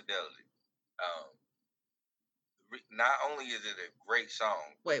is Infidelity. Um, not only is it a great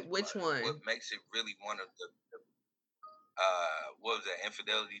song, but Wait, which what one? makes it really one of the what was that,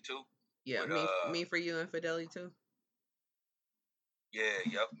 Infidelity too? Yeah, With me for you infidelity too. yeah,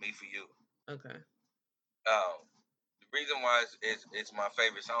 yep, Me for You. Okay. The reason why it's my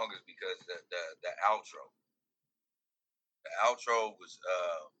favorite song is because the outro. The outro was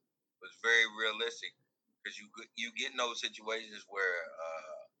very realistic because you get in those situations where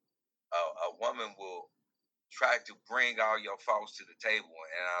a woman will try to bring all your faults to the table,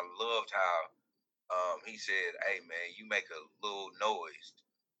 and I loved how he said, "Hey man, you make a little noise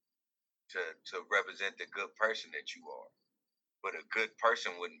to represent the good person that you are, but a good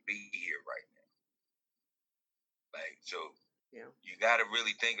person wouldn't be here right now." Like so, Yeah. you got to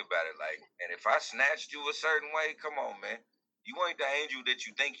really think about it. Like, and if I snatched you a certain way, come on, man, you ain't the angel that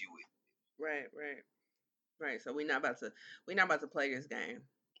you think you is. Right. Right. Right. So we're not about to play this game.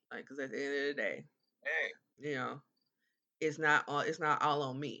 Like, cause at the end of the day, Hey, you know, it's not all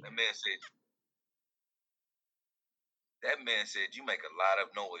on me. That man said you make a lot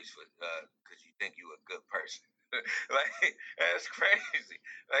of noise for because you think you a good person. Like that's crazy.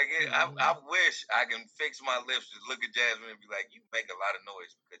 Like I Mm-hmm. wish I can fix my lips to look at Jasmine and be like, you make a lot of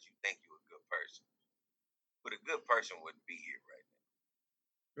noise because you think you're a good person, but a good person wouldn't be here right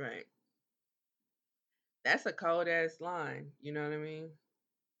Right. That's a cold ass line. You know what I mean?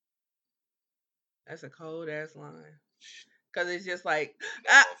 That's a cold ass line. Cause it's just like, now.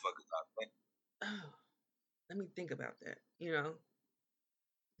 That ah, motherfucker's not thinking. oh, let me think about that. You know.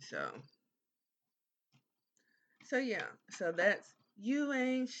 So yeah. So that's you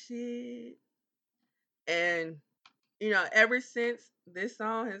ain't shit. And ever since this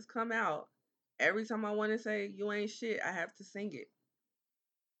song has come out, every time I want to say you ain't shit, I have to sing it.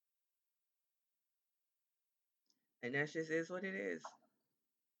 And that just is what it is.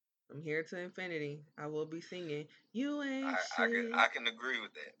 From here to infinity, I will be singing you ain't I shit. can agree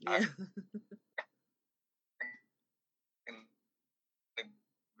with that. Yeah. I can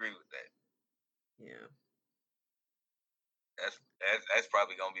agree with that. Yeah. That's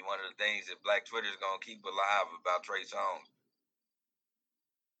probably gonna be one of the things that Black Twitter is gonna keep alive about Trey Songz.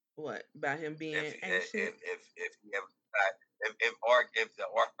 What about him If being ain't shit? if he ever if the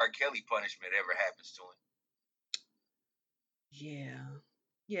R. Kelly punishment ever happens to him. Yeah.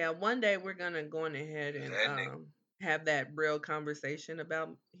 Yeah, one day we're gonna go on ahead and That nigga, have that real conversation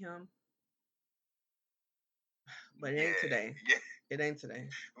about him, but it ain't yeah, today. yeah, It ain't today.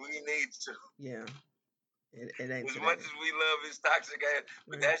 we need to. Yeah, it ain't As today. much as we love his toxic ass,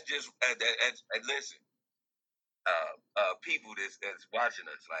 but Right. that's just listen, people that's watching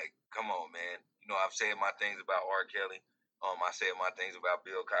us, like, come on, man. You know, I've said my things about R. Kelly. I said my things about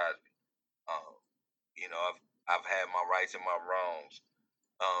Bill Cosby. Um, you know, I've had my rights and my wrongs.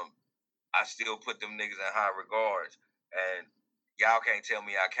 Um, I still put them niggas in high regards, and y'all can't tell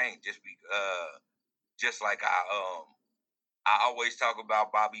me I can't. Just like I always talk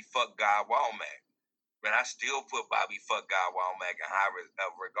about Bobby Fuck God Womack. Man, I still put Bobby Fuck God Womack in high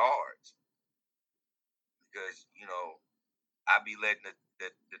regards because I be letting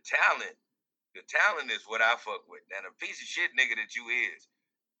the talent. The talent is what I fuck with. And a piece of shit nigga that you is,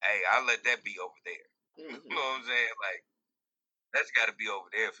 hey, I let that be over there. You Mm-hmm. know what I'm saying? Like that's got to be over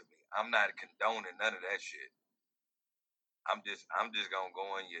there for me. I'm not condoning none of that shit. I'm just gonna go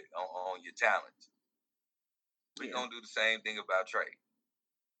on your talents. We Yeah. gonna do the same thing about Trey.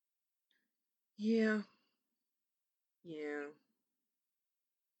 Yeah. Yeah.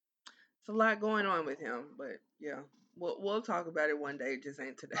 It's a lot going on with him, but yeah, we'll talk about it one day. It just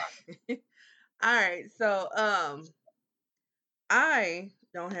ain't today. All right. So I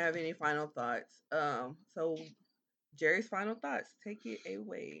don't have any final thoughts. So Jerry's final thoughts. Take it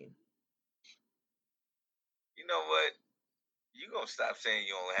away. You know what? You gonna stop saying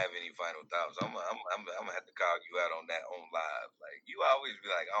you don't have any final thoughts? I'm gonna have to call you out on that on live. Like you always be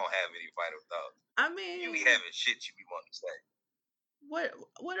like, I don't have any final thoughts. I You be mean, having shit you be wanting to say.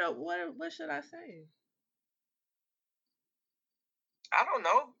 what should I say? I don't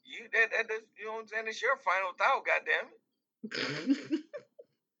know. You know what I'm saying? It's your final thought. Goddamn it.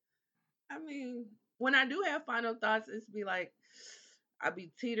 I mean, when I do have final thoughts, it's be like I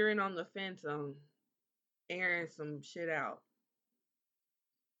be teetering on the fence on airing some shit out.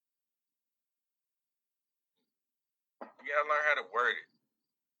 You gotta learn how to word it.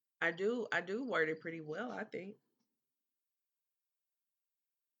 I do word it pretty well, I think.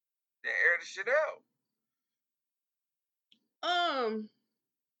 Then air the shit out. Um,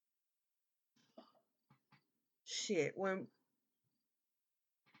 shit. When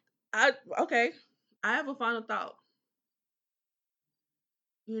I okay, I have a final thought.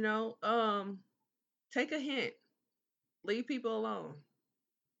 You know, take a hint. Leave people alone.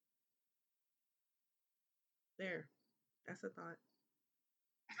 There. That's a thought.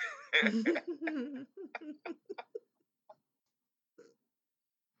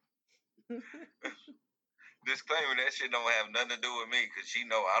 Disclaimer: that shit don't have nothing to do with me, cause she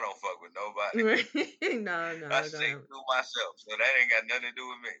know I don't fuck with nobody. No, no, I it don't stay have, through myself, so that ain't got nothing to do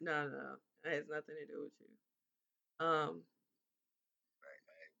with me. no, no. It has nothing to do with you.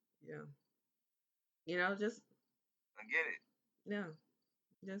 Yeah. Just I get it. yeah,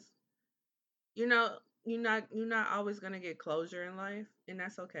 just you're not always gonna get closure in life, and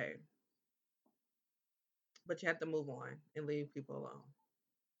that's okay. But you have to move on and leave people alone.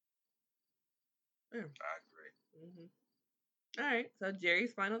 Yeah. I agree. All right. So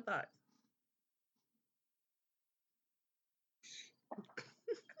Jerry's final thoughts.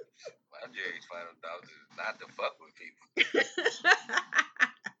 My Jerry's final thought is not to fuck with people.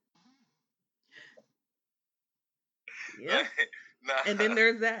 Yeah. Nah, And then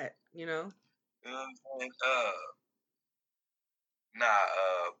there's that, you know what I'm saying?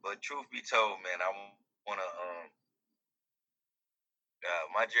 But truth be told, man, I wanna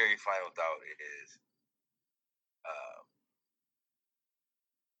my Jerry final thought is uh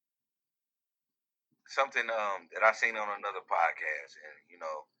something that I seen on another podcast, and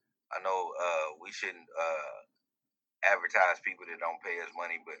I know we shouldn't advertise people that don't pay us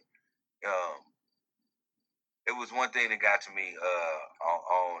money, but it was one thing that got to me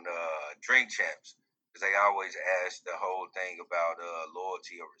on Drink Champs, because they always ask the whole thing about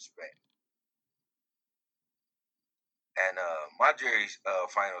loyalty or respect. And my Jerry's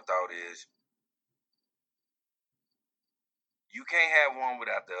final thought is, you can't have one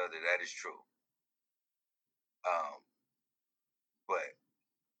without the other. That is true. But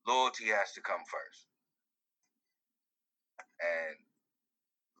loyalty has to come first. And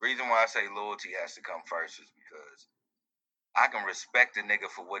the reason why I say loyalty has to come first is because I can respect a nigga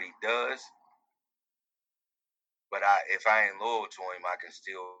for what he does, but if I ain't loyal to him, I can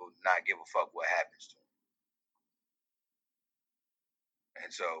still not give a fuck what happens to him.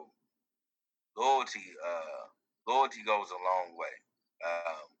 And so loyalty, loyalty goes a long way.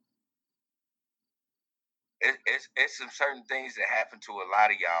 Um, it's some certain things that happen to a lot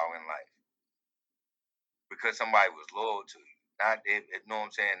of y'all in life because somebody was loyal to you. Not if you know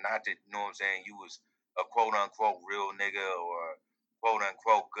what I'm saying. Not that you know what I'm saying. You was a quote unquote real nigga or quote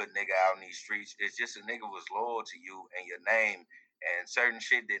unquote good nigga out in these streets. It's just a nigga was loyal to you and your name, and certain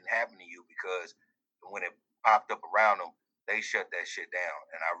shit didn't happen to you because when it popped up around them, they shut that shit down.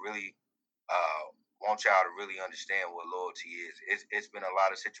 And I really want y'all to really understand what loyalty is. It's been a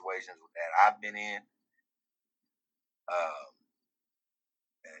lot of situations that I've been in. Uh,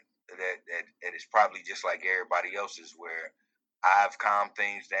 that is probably just like everybody else's, where I've calmed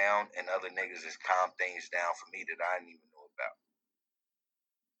things down and other niggas has calmed things down for me that I didn't even know about.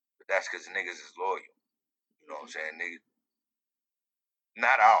 But that's because niggas is loyal. You know what I'm saying? Niggas,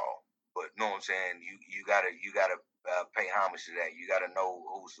 not all, but you know what I'm saying. You gotta pay homage to that. You gotta know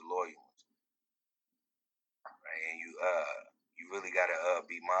who's the loyal ones, right? And you really gotta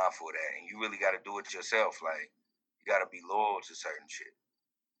be mindful of that, and you really gotta do it yourself. Like you gotta be loyal to certain shit.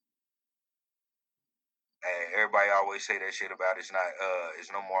 And everybody always say that shit about it's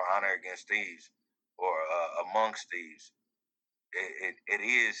no more honor against thieves or amongst thieves. It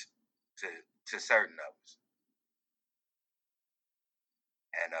is to certain of us,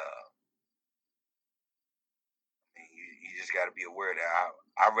 and I mean, you just got to be aware that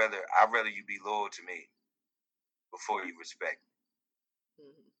I rather you be loyal to me before you respect me.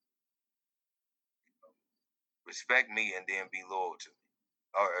 Mm-hmm. Respect me and then be loyal to me,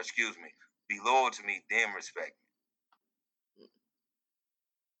 or excuse me, be loyal to me then respect me.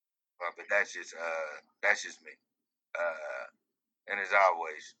 But that's just me. And as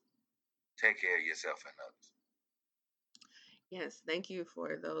always, take care of yourself and others. Yes, thank you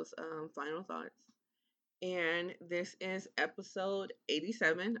for those final thoughts. And this is episode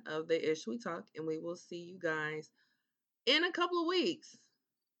 87 of the Ish We Talk, and we will see you guys in a couple of weeks.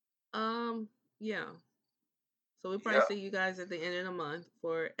 Yeah. So we'll probably see you guys at the end of the month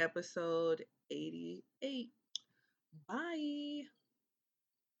for episode 88. Bye.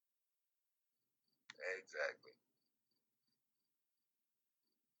 Exactly.